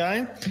that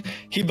guy,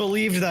 he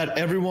believed that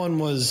everyone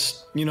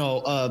was,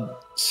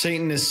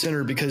 Satanist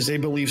sinner because they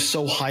believe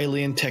so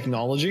highly in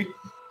technology.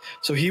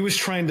 So he was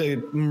trying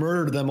to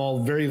murder them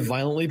all very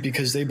violently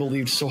because they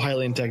believed so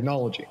highly in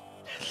technology.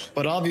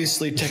 But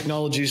obviously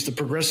technology is the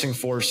progressing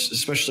force,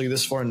 especially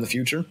this far in the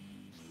future.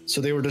 So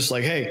they were just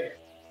like, hey,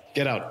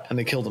 get out. And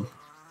they killed him.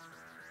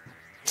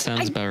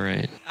 Sounds about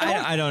right.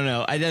 I don't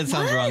know. That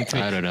sounds wrong to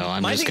me. I don't know.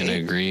 I'm just gonna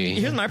agree.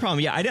 Here's my problem.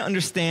 Yeah, I didn't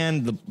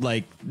understand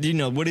what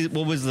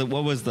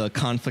was the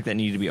conflict that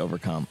needed to be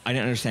overcome. I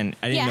didn't understand.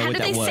 I didn't know what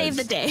that was. How did they save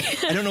the day?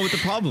 I don't know what the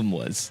problem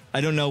was. I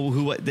don't know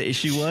what the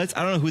issue was.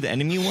 I don't know who the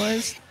enemy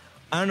was.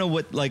 I don't know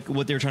what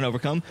they were trying to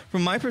overcome.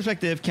 From my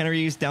perspective, Keanu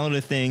Reeves downloaded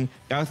a thing.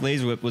 Guy with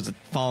laser whip was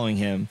following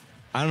him.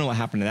 I don't know what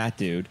happened to that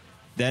dude.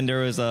 Then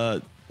there was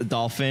a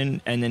Dolphin,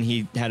 and then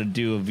he had to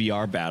do a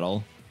VR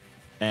battle.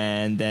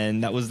 And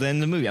then that was then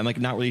the movie. I'm like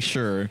not really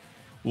sure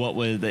what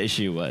the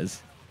issue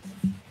was.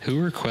 Who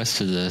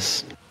requested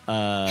this?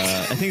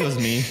 I think it was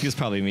me. It was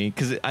probably me.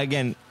 Because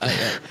again,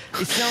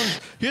 it sounds.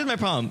 Here's my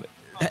problem.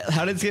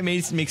 How does it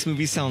makes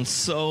movies sound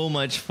so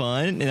much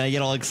fun, and I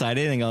get all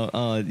excited and go,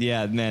 "Oh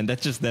yeah, man,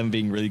 that's just them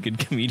being really good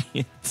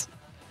comedians."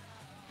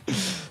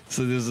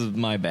 So this is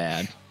my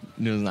bad.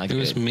 It was not good. It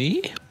was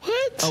me.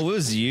 What? Oh, it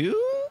was you.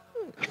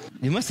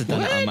 You must have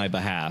done it on my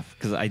behalf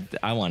because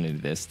I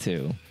wanted this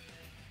too.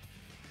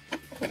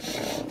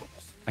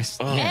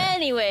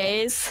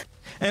 Anyways,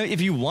 and if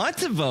you want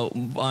to vote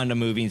on a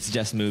movie and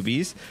suggest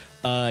movies,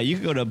 you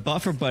can go to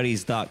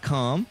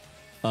bufferbuddies.com.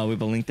 We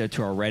have a link there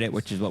to our Reddit,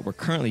 which is what we're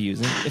currently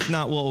using. If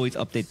not, we'll always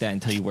update that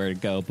and tell you where to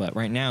go. But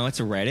right now,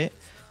 it's a Reddit.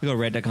 You go to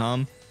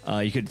reddit.com,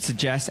 You could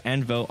suggest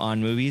and vote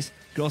on movies.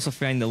 You could also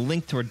find the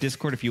link to our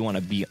Discord if you want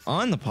to be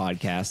on the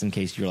podcast, in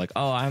case you're like,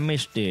 oh, I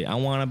missed it. I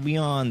want to be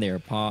on there,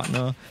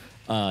 partner.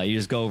 You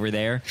just go over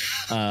there,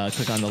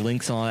 click on the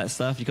links and all that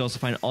stuff. You can also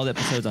find all the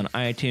episodes on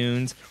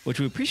iTunes, which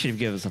we appreciate if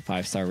you give us a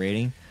 5-star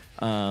rating.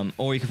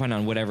 Or you can find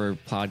on whatever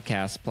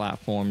podcast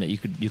platform that you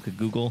could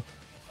Google.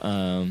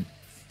 And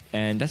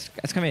that's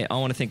kind of it. I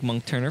want to thank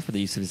Monk Turner for the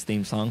use of his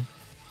theme song,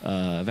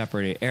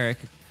 Evaporated Eric.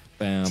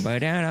 That's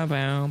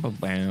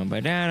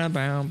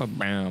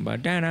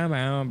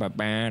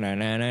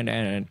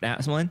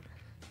one.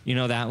 You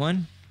know that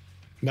one?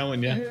 That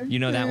one, yeah. You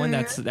know that one?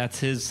 That's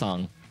his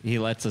song. He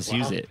lets us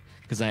use it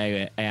because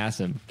I asked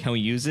him, "Can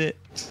we use it?"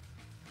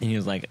 And he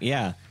was like,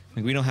 "Yeah."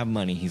 Like, we don't have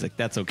money. He's like,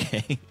 "That's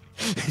okay."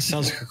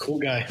 Sounds like a cool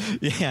guy.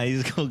 Yeah,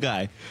 he's a cool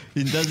guy.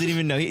 He doesn't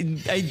even know.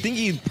 I think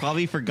he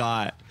probably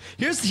forgot.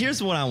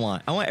 Here's what I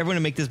want. I want everyone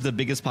to make this the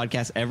biggest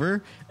podcast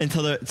ever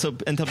until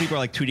people are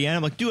like tweeting at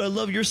him like, "Dude, I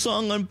love your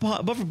song on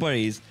Buffer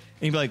Buddies," and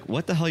he'd be like,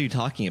 "What the hell are you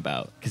talking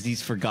about?" Because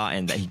he's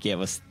forgotten that he gave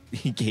us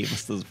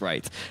those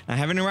rights. I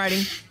have it in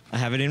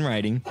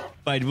writing.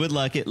 But I would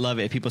love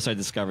it if people start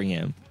discovering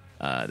him.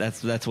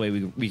 That's the way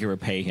we can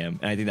repay him,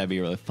 and I think that'd be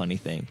a really funny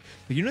thing.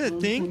 But you know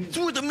that thing? It's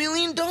worth $1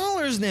 million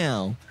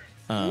now.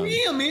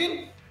 Yeah,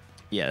 man.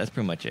 Yeah, that's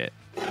pretty much it.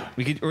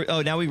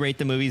 Now we rate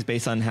the movies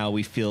based on how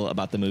we feel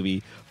about the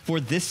movie for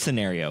this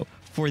scenario,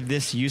 for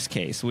this use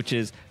case, which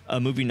is a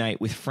movie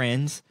night with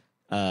friends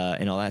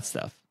and all that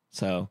stuff.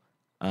 So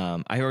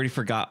I already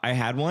forgot. I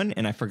had one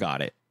and I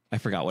forgot it. I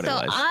forgot what it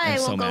was. So I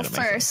will go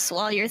first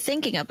while you're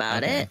thinking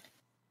about it.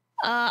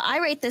 I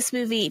rate this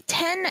movie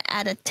 10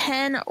 out of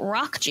 10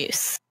 rock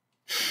juice.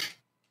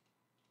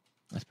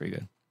 That's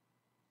pretty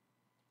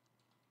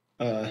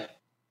good.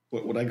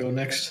 Would I go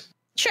next?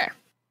 Sure.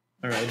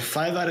 All right.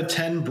 5 out of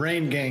 10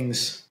 brain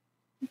gangs.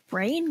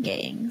 Brain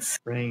gangs.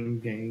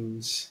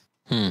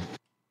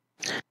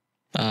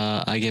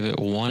 I give it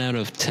 1 out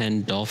of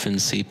 10 Dolphin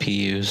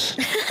CPUs.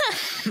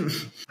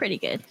 Pretty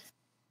good.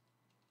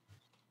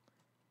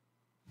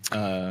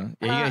 Yeah,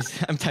 you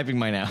guys, I'm typing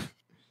mine out.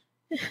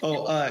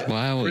 Oh,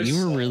 wow, Chris,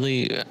 you were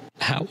really...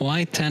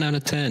 why 10 out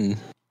of 10?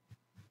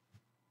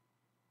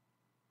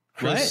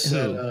 Chris,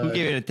 Who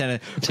gave it a 10?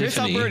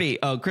 ChrisAlberti.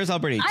 Oh,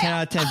 ChrisAlberti. 10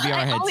 out of 10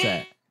 VR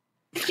headset.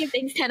 Give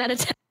things 10 out of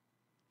 10.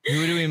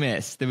 Who do we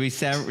miss? Did we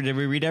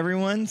read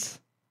everyone's?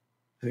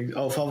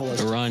 Favalava.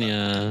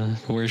 Aranya,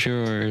 where's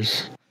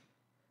yours?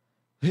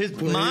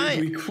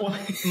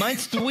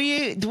 Mine's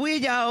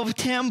 3 out of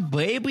 10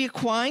 baby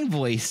Cwying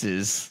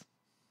voices.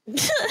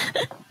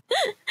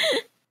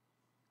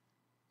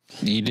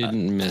 You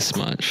didn't miss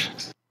much.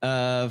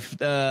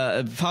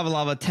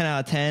 Favalava 10 out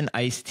of 10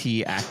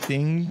 Ice-T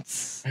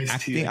actings. How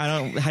do you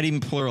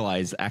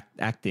pluralize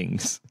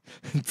actings?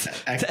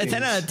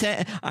 10 out of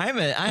 10. I'm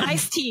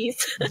Ice-T's.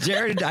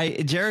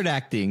 Jared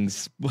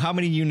actings. How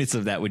many units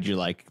of that would you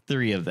like?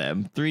 3 of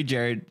them. 3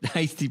 Jared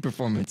Ice-T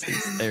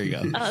performances. There you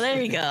go. Oh, there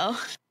you go.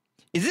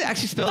 Is it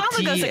actually spelled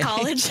Fava goes to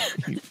college.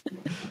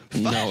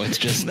 No, it's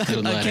just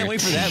the letter. I can't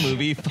wait for that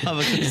movie.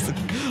 Fava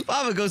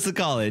goes to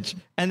college.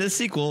 And the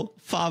sequel,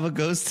 Fava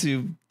goes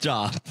to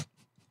job.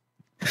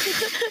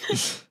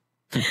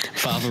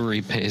 Fava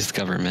repays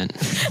government.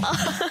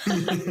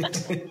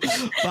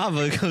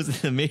 Fava goes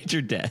into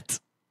major debt.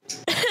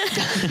 I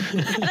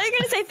thought you were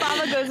going to say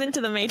Fava goes into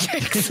the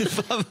Matrix.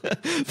 Fava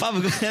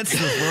goes, that's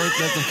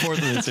the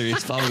fourth of the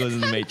series. Fava goes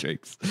into the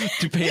Matrix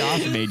to pay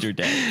off major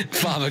debt.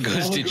 Fava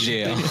goes to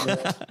jail.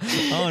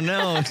 Oh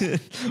no.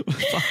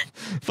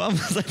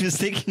 Fava's life is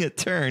taking a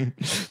turn.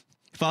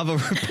 Fava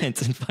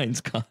repents and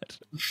finds God.